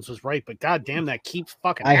Alex Jones was right, but goddamn, that keeps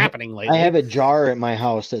fucking happening lately. I have a jar at my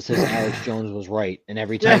house that says Alex Jones was right, and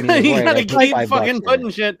every time he was right, I keep fucking putting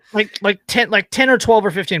shit like 10 or 12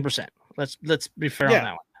 or 15%. Let's be fair on that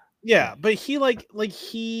one. Yeah, but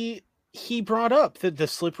he brought up that the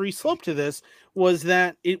slippery slope to this was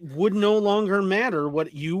that it would no longer matter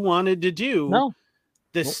what you wanted to do. No.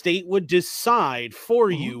 The state would decide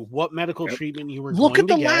for you what medical treatment you were Look going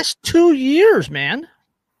to get. Look at the last 2 years, man.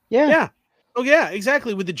 Yeah. Oh yeah,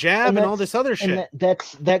 exactly. With the jab and all this other shit.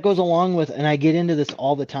 That goes along with, and I get into this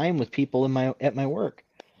all the time with people at my work,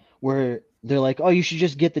 where they're like, "Oh, you should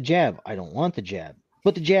just get the jab." I don't want the jab,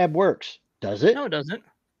 but the jab works. Does it? No, it doesn't.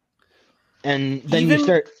 And then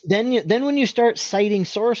when you start citing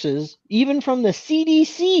sources, even from the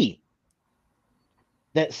CDC,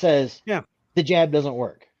 that says the jab doesn't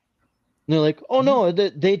work. And they're like, oh no,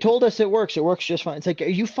 they told us it works just fine. It's like, are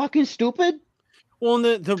you fucking stupid? Well,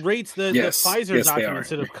 and the rates, the Pfizer documents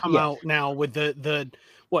that have come out now with the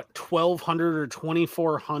 1,200 or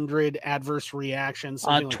 2,400 adverse reactions,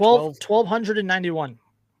 1,291.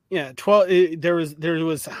 Yeah, 12. There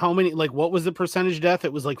was how many? Like, what was the percentage death?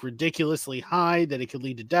 It was like ridiculously high that it could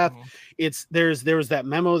lead to death. There was that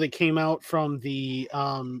memo that came out from the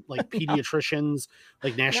like pediatricians,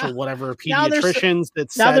 like national pediatricians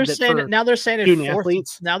that said that now they're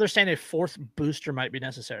saying a fourth booster might be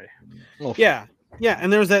necessary. Yeah,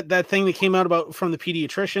 and there was that thing that came out about from the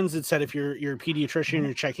pediatricians that said if you're a pediatrician,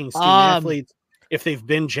 you're checking student athletes. If they've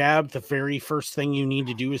been jabbed, the very first thing you need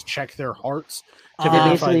to do is check their hearts. To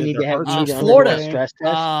verify that their hearts are Florida stress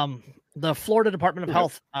test. The Florida Department of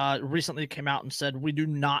Health recently came out and said we do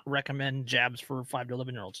not recommend jabs for 5 to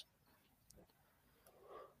 11-year-olds.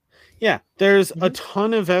 Yeah, there's a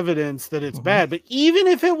ton of evidence that it's bad, but even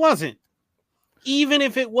if it wasn't,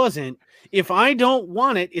 if I don't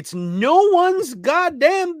want it, it's no one's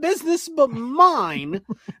goddamn business but mine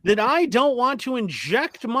that I don't want to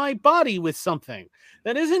inject my body with something.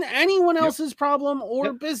 That isn't anyone else's problem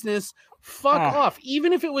or business. Fuck off.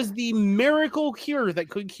 Even if it was the miracle cure that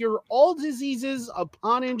could cure all diseases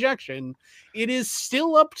upon injection, it is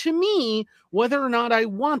still up to me whether or not I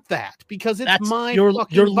want that, because it's my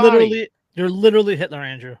fucking body. You're literally Hitler,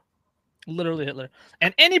 Andrew. Literally Hitler.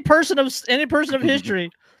 And any person of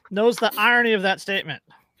history knows the irony of that statement.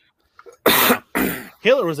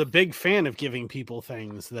 Hitler was a big fan of giving people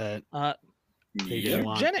things that they didn't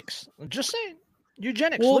want. Eugenics. Just saying.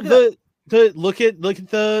 Eugenics. Well, look at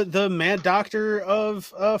the mad doctor of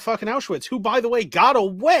fucking Auschwitz, who, by the way, got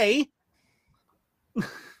away.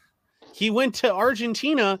 He went to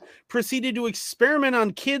Argentina, proceeded to experiment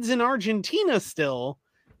on kids in Argentina still,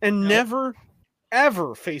 and never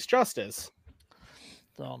ever faced justice.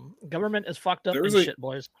 So government is fucked up and shit,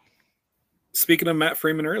 boys. Speaking of Matt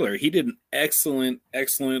Freeman earlier, he did an excellent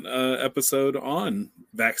episode on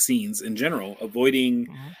vaccines in general, avoiding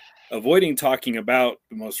talking about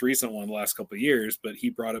the most recent one the last couple of years, but he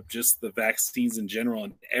brought up just the vaccines in general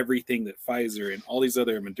and everything that Pfizer and all these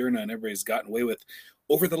other Moderna and everybody's gotten away with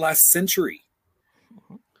over the last century.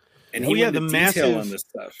 And he went into detail on this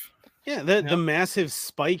stuff. Yeah, the massive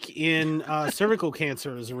spike in cervical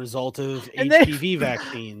cancer as a result of HPV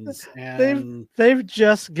vaccines. And they've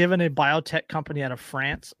just given a biotech company out of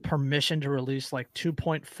France permission to release like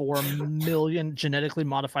 2.4 million genetically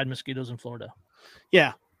modified mosquitoes in Florida.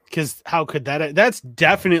 Yeah, because how could that? That's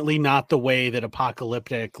definitely not the way that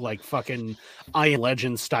apocalyptic, like fucking I Am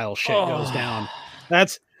Legend style shit goes down.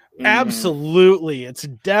 That's absolutely, it's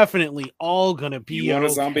definitely all gonna be. You want a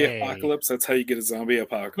zombie apocalypse? That's how you get a zombie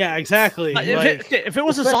apocalypse. Yeah, exactly. If it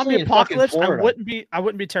was a zombie apocalypse, I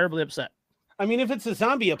wouldn't be terribly upset. I mean, if it's a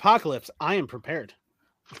zombie apocalypse, I am prepared.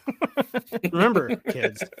 Remember,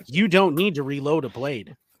 kids, you don't need to reload a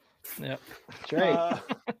blade. Yep, that's right.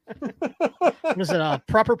 Listen,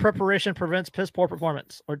 proper preparation prevents piss poor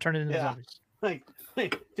performance or turning into zombies. Like,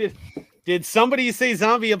 did somebody say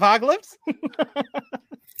zombie apocalypse?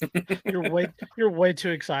 You're way too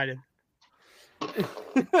excited.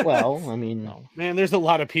 Well, I mean, no. Man, there's a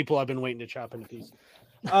lot of people I've been waiting to chop into pieces.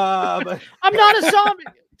 But I'm not a zombie.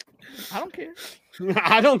 I don't care.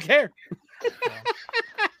 I don't care.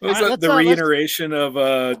 What was the reiteration of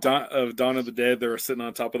Dawn of the Dead? They were sitting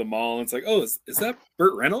on top of the mall, and it's like, oh, is that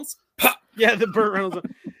Burt Reynolds? Pop! Yeah, the Burt Reynolds.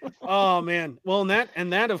 Oh man. Well,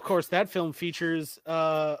 and that of course that film features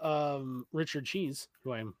Richard Cheese,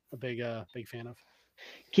 who I'm a big fan of.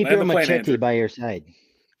 Keep your machete by your side.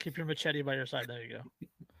 Keep your machete by your side. There you go.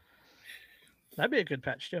 That'd be a good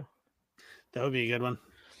patch too. That would be a good one.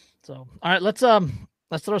 So, all right, let's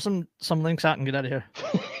throw some links out and get out of here.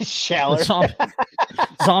 Shower.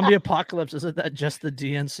 Zombie apocalypse. Isn't that just the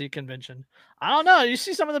DNC convention? I don't know. You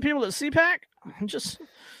see some of the people at CPAC? I was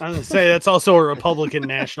gonna say that's also a Republican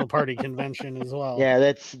National Party convention as well. Yeah,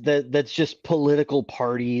 that's just political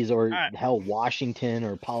parties or hell, Washington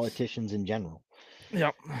or politicians in general.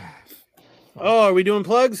 Yep. Oh, are we doing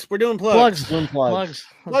plugs? We're doing plugs.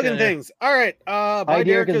 Plugging things. All right. Buy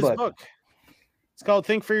Dereka's book. It's called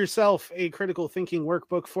Think for Yourself, a critical thinking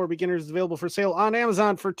workbook for beginners. Is available for sale on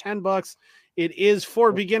Amazon for $10. It is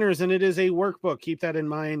for beginners and it is a workbook. Keep that in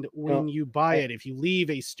mind when you buy it. If you leave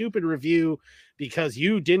a stupid review because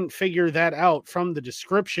you didn't figure that out from the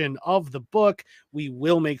description of the book, we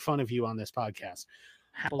will make fun of you on this podcast.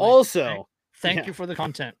 Also, thank you for the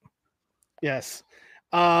content. Yes.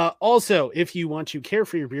 Also, if you want to care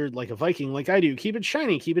for your beard like a Viking, like I do, keep it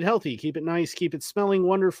shiny, keep it healthy, keep it nice, keep it smelling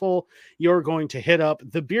wonderful, you're going to hit up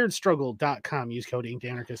thebeardstruggle.com. Use code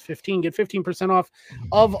InkedAnarchist15, get 15% off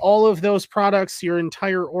of all of those products, your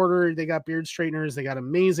entire order. They got beard straighteners, they got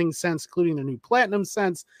amazing scents, including their new platinum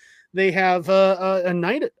scents. They have a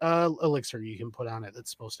night elixir you can put on it that's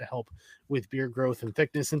supposed to help with beard growth and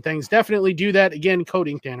thickness and things. Definitely do that. Again, code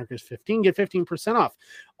InkedAnarchist15, get 15% off.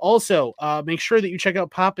 Also, make sure that you check out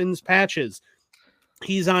Poppins Patches.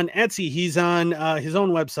 He's on Etsy. He's on his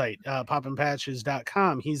own website,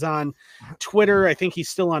 poppinpatches.com. He's on Twitter. I think he's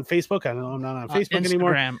still on Facebook. I don't know. I'm not on Facebook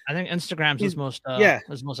anymore. I think Instagram's his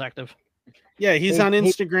most active. Yeah, he's on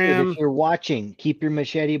Instagram. Hey, if you're watching, keep your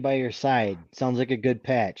machete by your side. Sounds like a good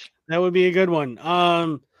patch. That would be a good one.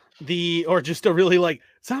 Or just a really like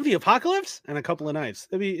zombie apocalypse and a couple of knives.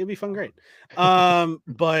 It'd be fun, great.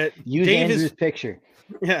 But use Andrew's picture.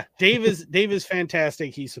 Yeah, Dave is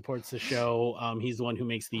fantastic. He supports the show. He's the one who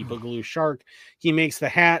makes the Boogaloo Shark. He makes the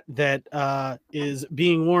hat that is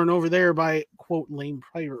being worn over there by quote lame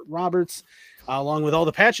Pirate Roberts, along with all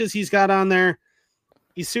the patches he's got on there.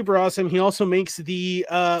 He's super awesome. He also makes the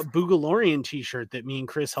Boogalorian t-shirt that me and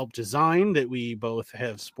Chris helped design that we both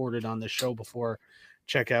have sported on the show before.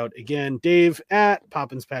 Check out again, Dave at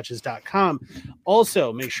poppinspatches.com.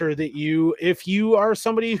 Also, make sure that if you are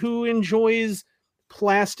somebody who enjoys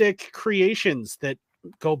plastic creations that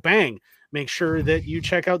go bang, make sure that you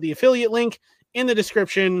check out the affiliate link in the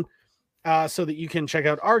description so that you can check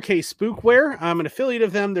out RK Spookware. I'm an affiliate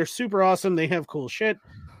of them. They're super awesome. They have cool shit.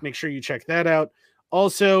 Make sure you check that out.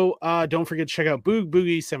 Also, don't forget to check out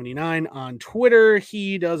Boogie79 on Twitter.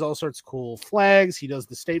 He does all sorts of cool flags. He does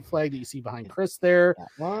the state flag that you see behind Chris there.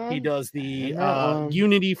 He does the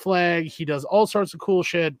Unity flag. He does all sorts of cool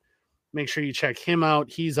shit. Make sure you check him out.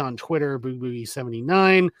 He's on Twitter,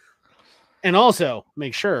 Boogie79. And also,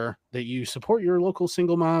 make sure that you support your local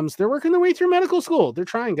single moms. They're working their way through medical school. They're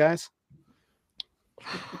trying, guys.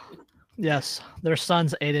 Yes, their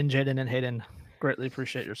sons, Aiden, Jaden, and Hayden. Greatly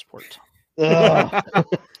appreciate your support. I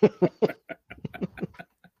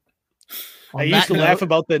used to laugh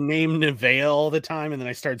about the name Nevaeh all the time, and then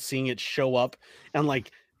I started seeing it show up on like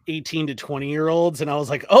 18 to 20-year-olds, and I was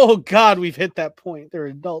like, oh God, we've hit that point. They're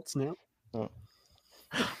adults now. Oh.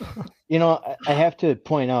 You know, I have to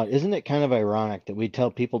point out, isn't it kind of ironic that we tell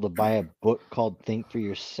people to buy a book called Think for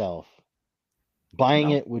Yourself?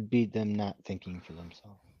 Buying it would be them not thinking for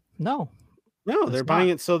themselves. No, they're buying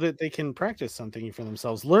it so that they can practice something for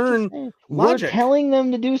themselves. Learn logic. We're telling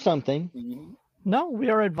them to do something. No, we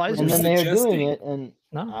are advising them. And then they're doing it. And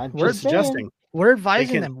no, we're suggesting. We're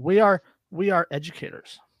advising them. We are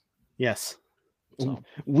educators. Yes. So.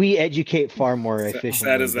 We educate far more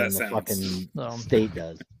efficiently than the fucking state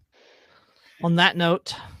does. On that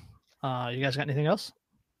note, you guys got anything else?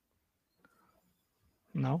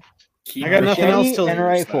 No. I got nothing else till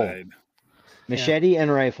rifle. Machete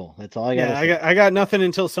and rifle. That's all I got. I got nothing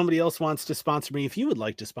until somebody else wants to sponsor me. If you would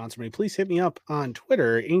like to sponsor me, please hit me up on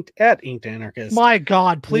Twitter, at Inked Anarchist. My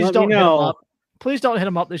God, please don't hit him up. Please don't hit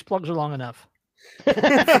him up. These plugs are long enough.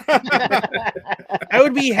 I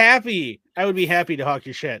would be happy. To hawk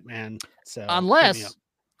your shit, man. So unless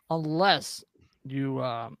you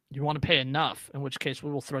want to pay enough, in which case we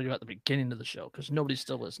will throw you at the beginning of the show because nobody's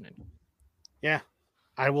still listening. Yeah.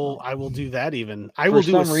 I will do that even. I For will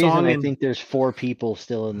do a some reason, song. I think there's 4 people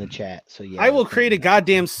still in the chat. So yeah. I will create a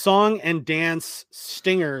goddamn song and dance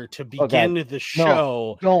stinger to begin the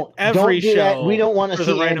show. Don't do that. We don't want to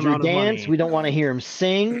see Andrew dance. We don't want to hear him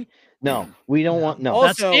sing. No, we don't want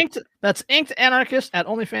Also, that's inked anarchist at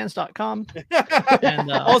onlyfans.com.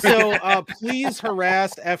 And also please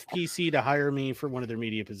harass FPC to hire me for one of their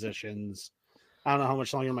media positions. I don't know how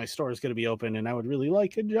much longer my store is going to be open, and I would really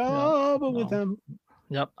like a job with them.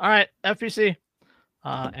 Yep. All right, FPC.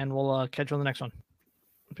 And we'll catch you on the next one.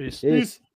 Peace. Peace.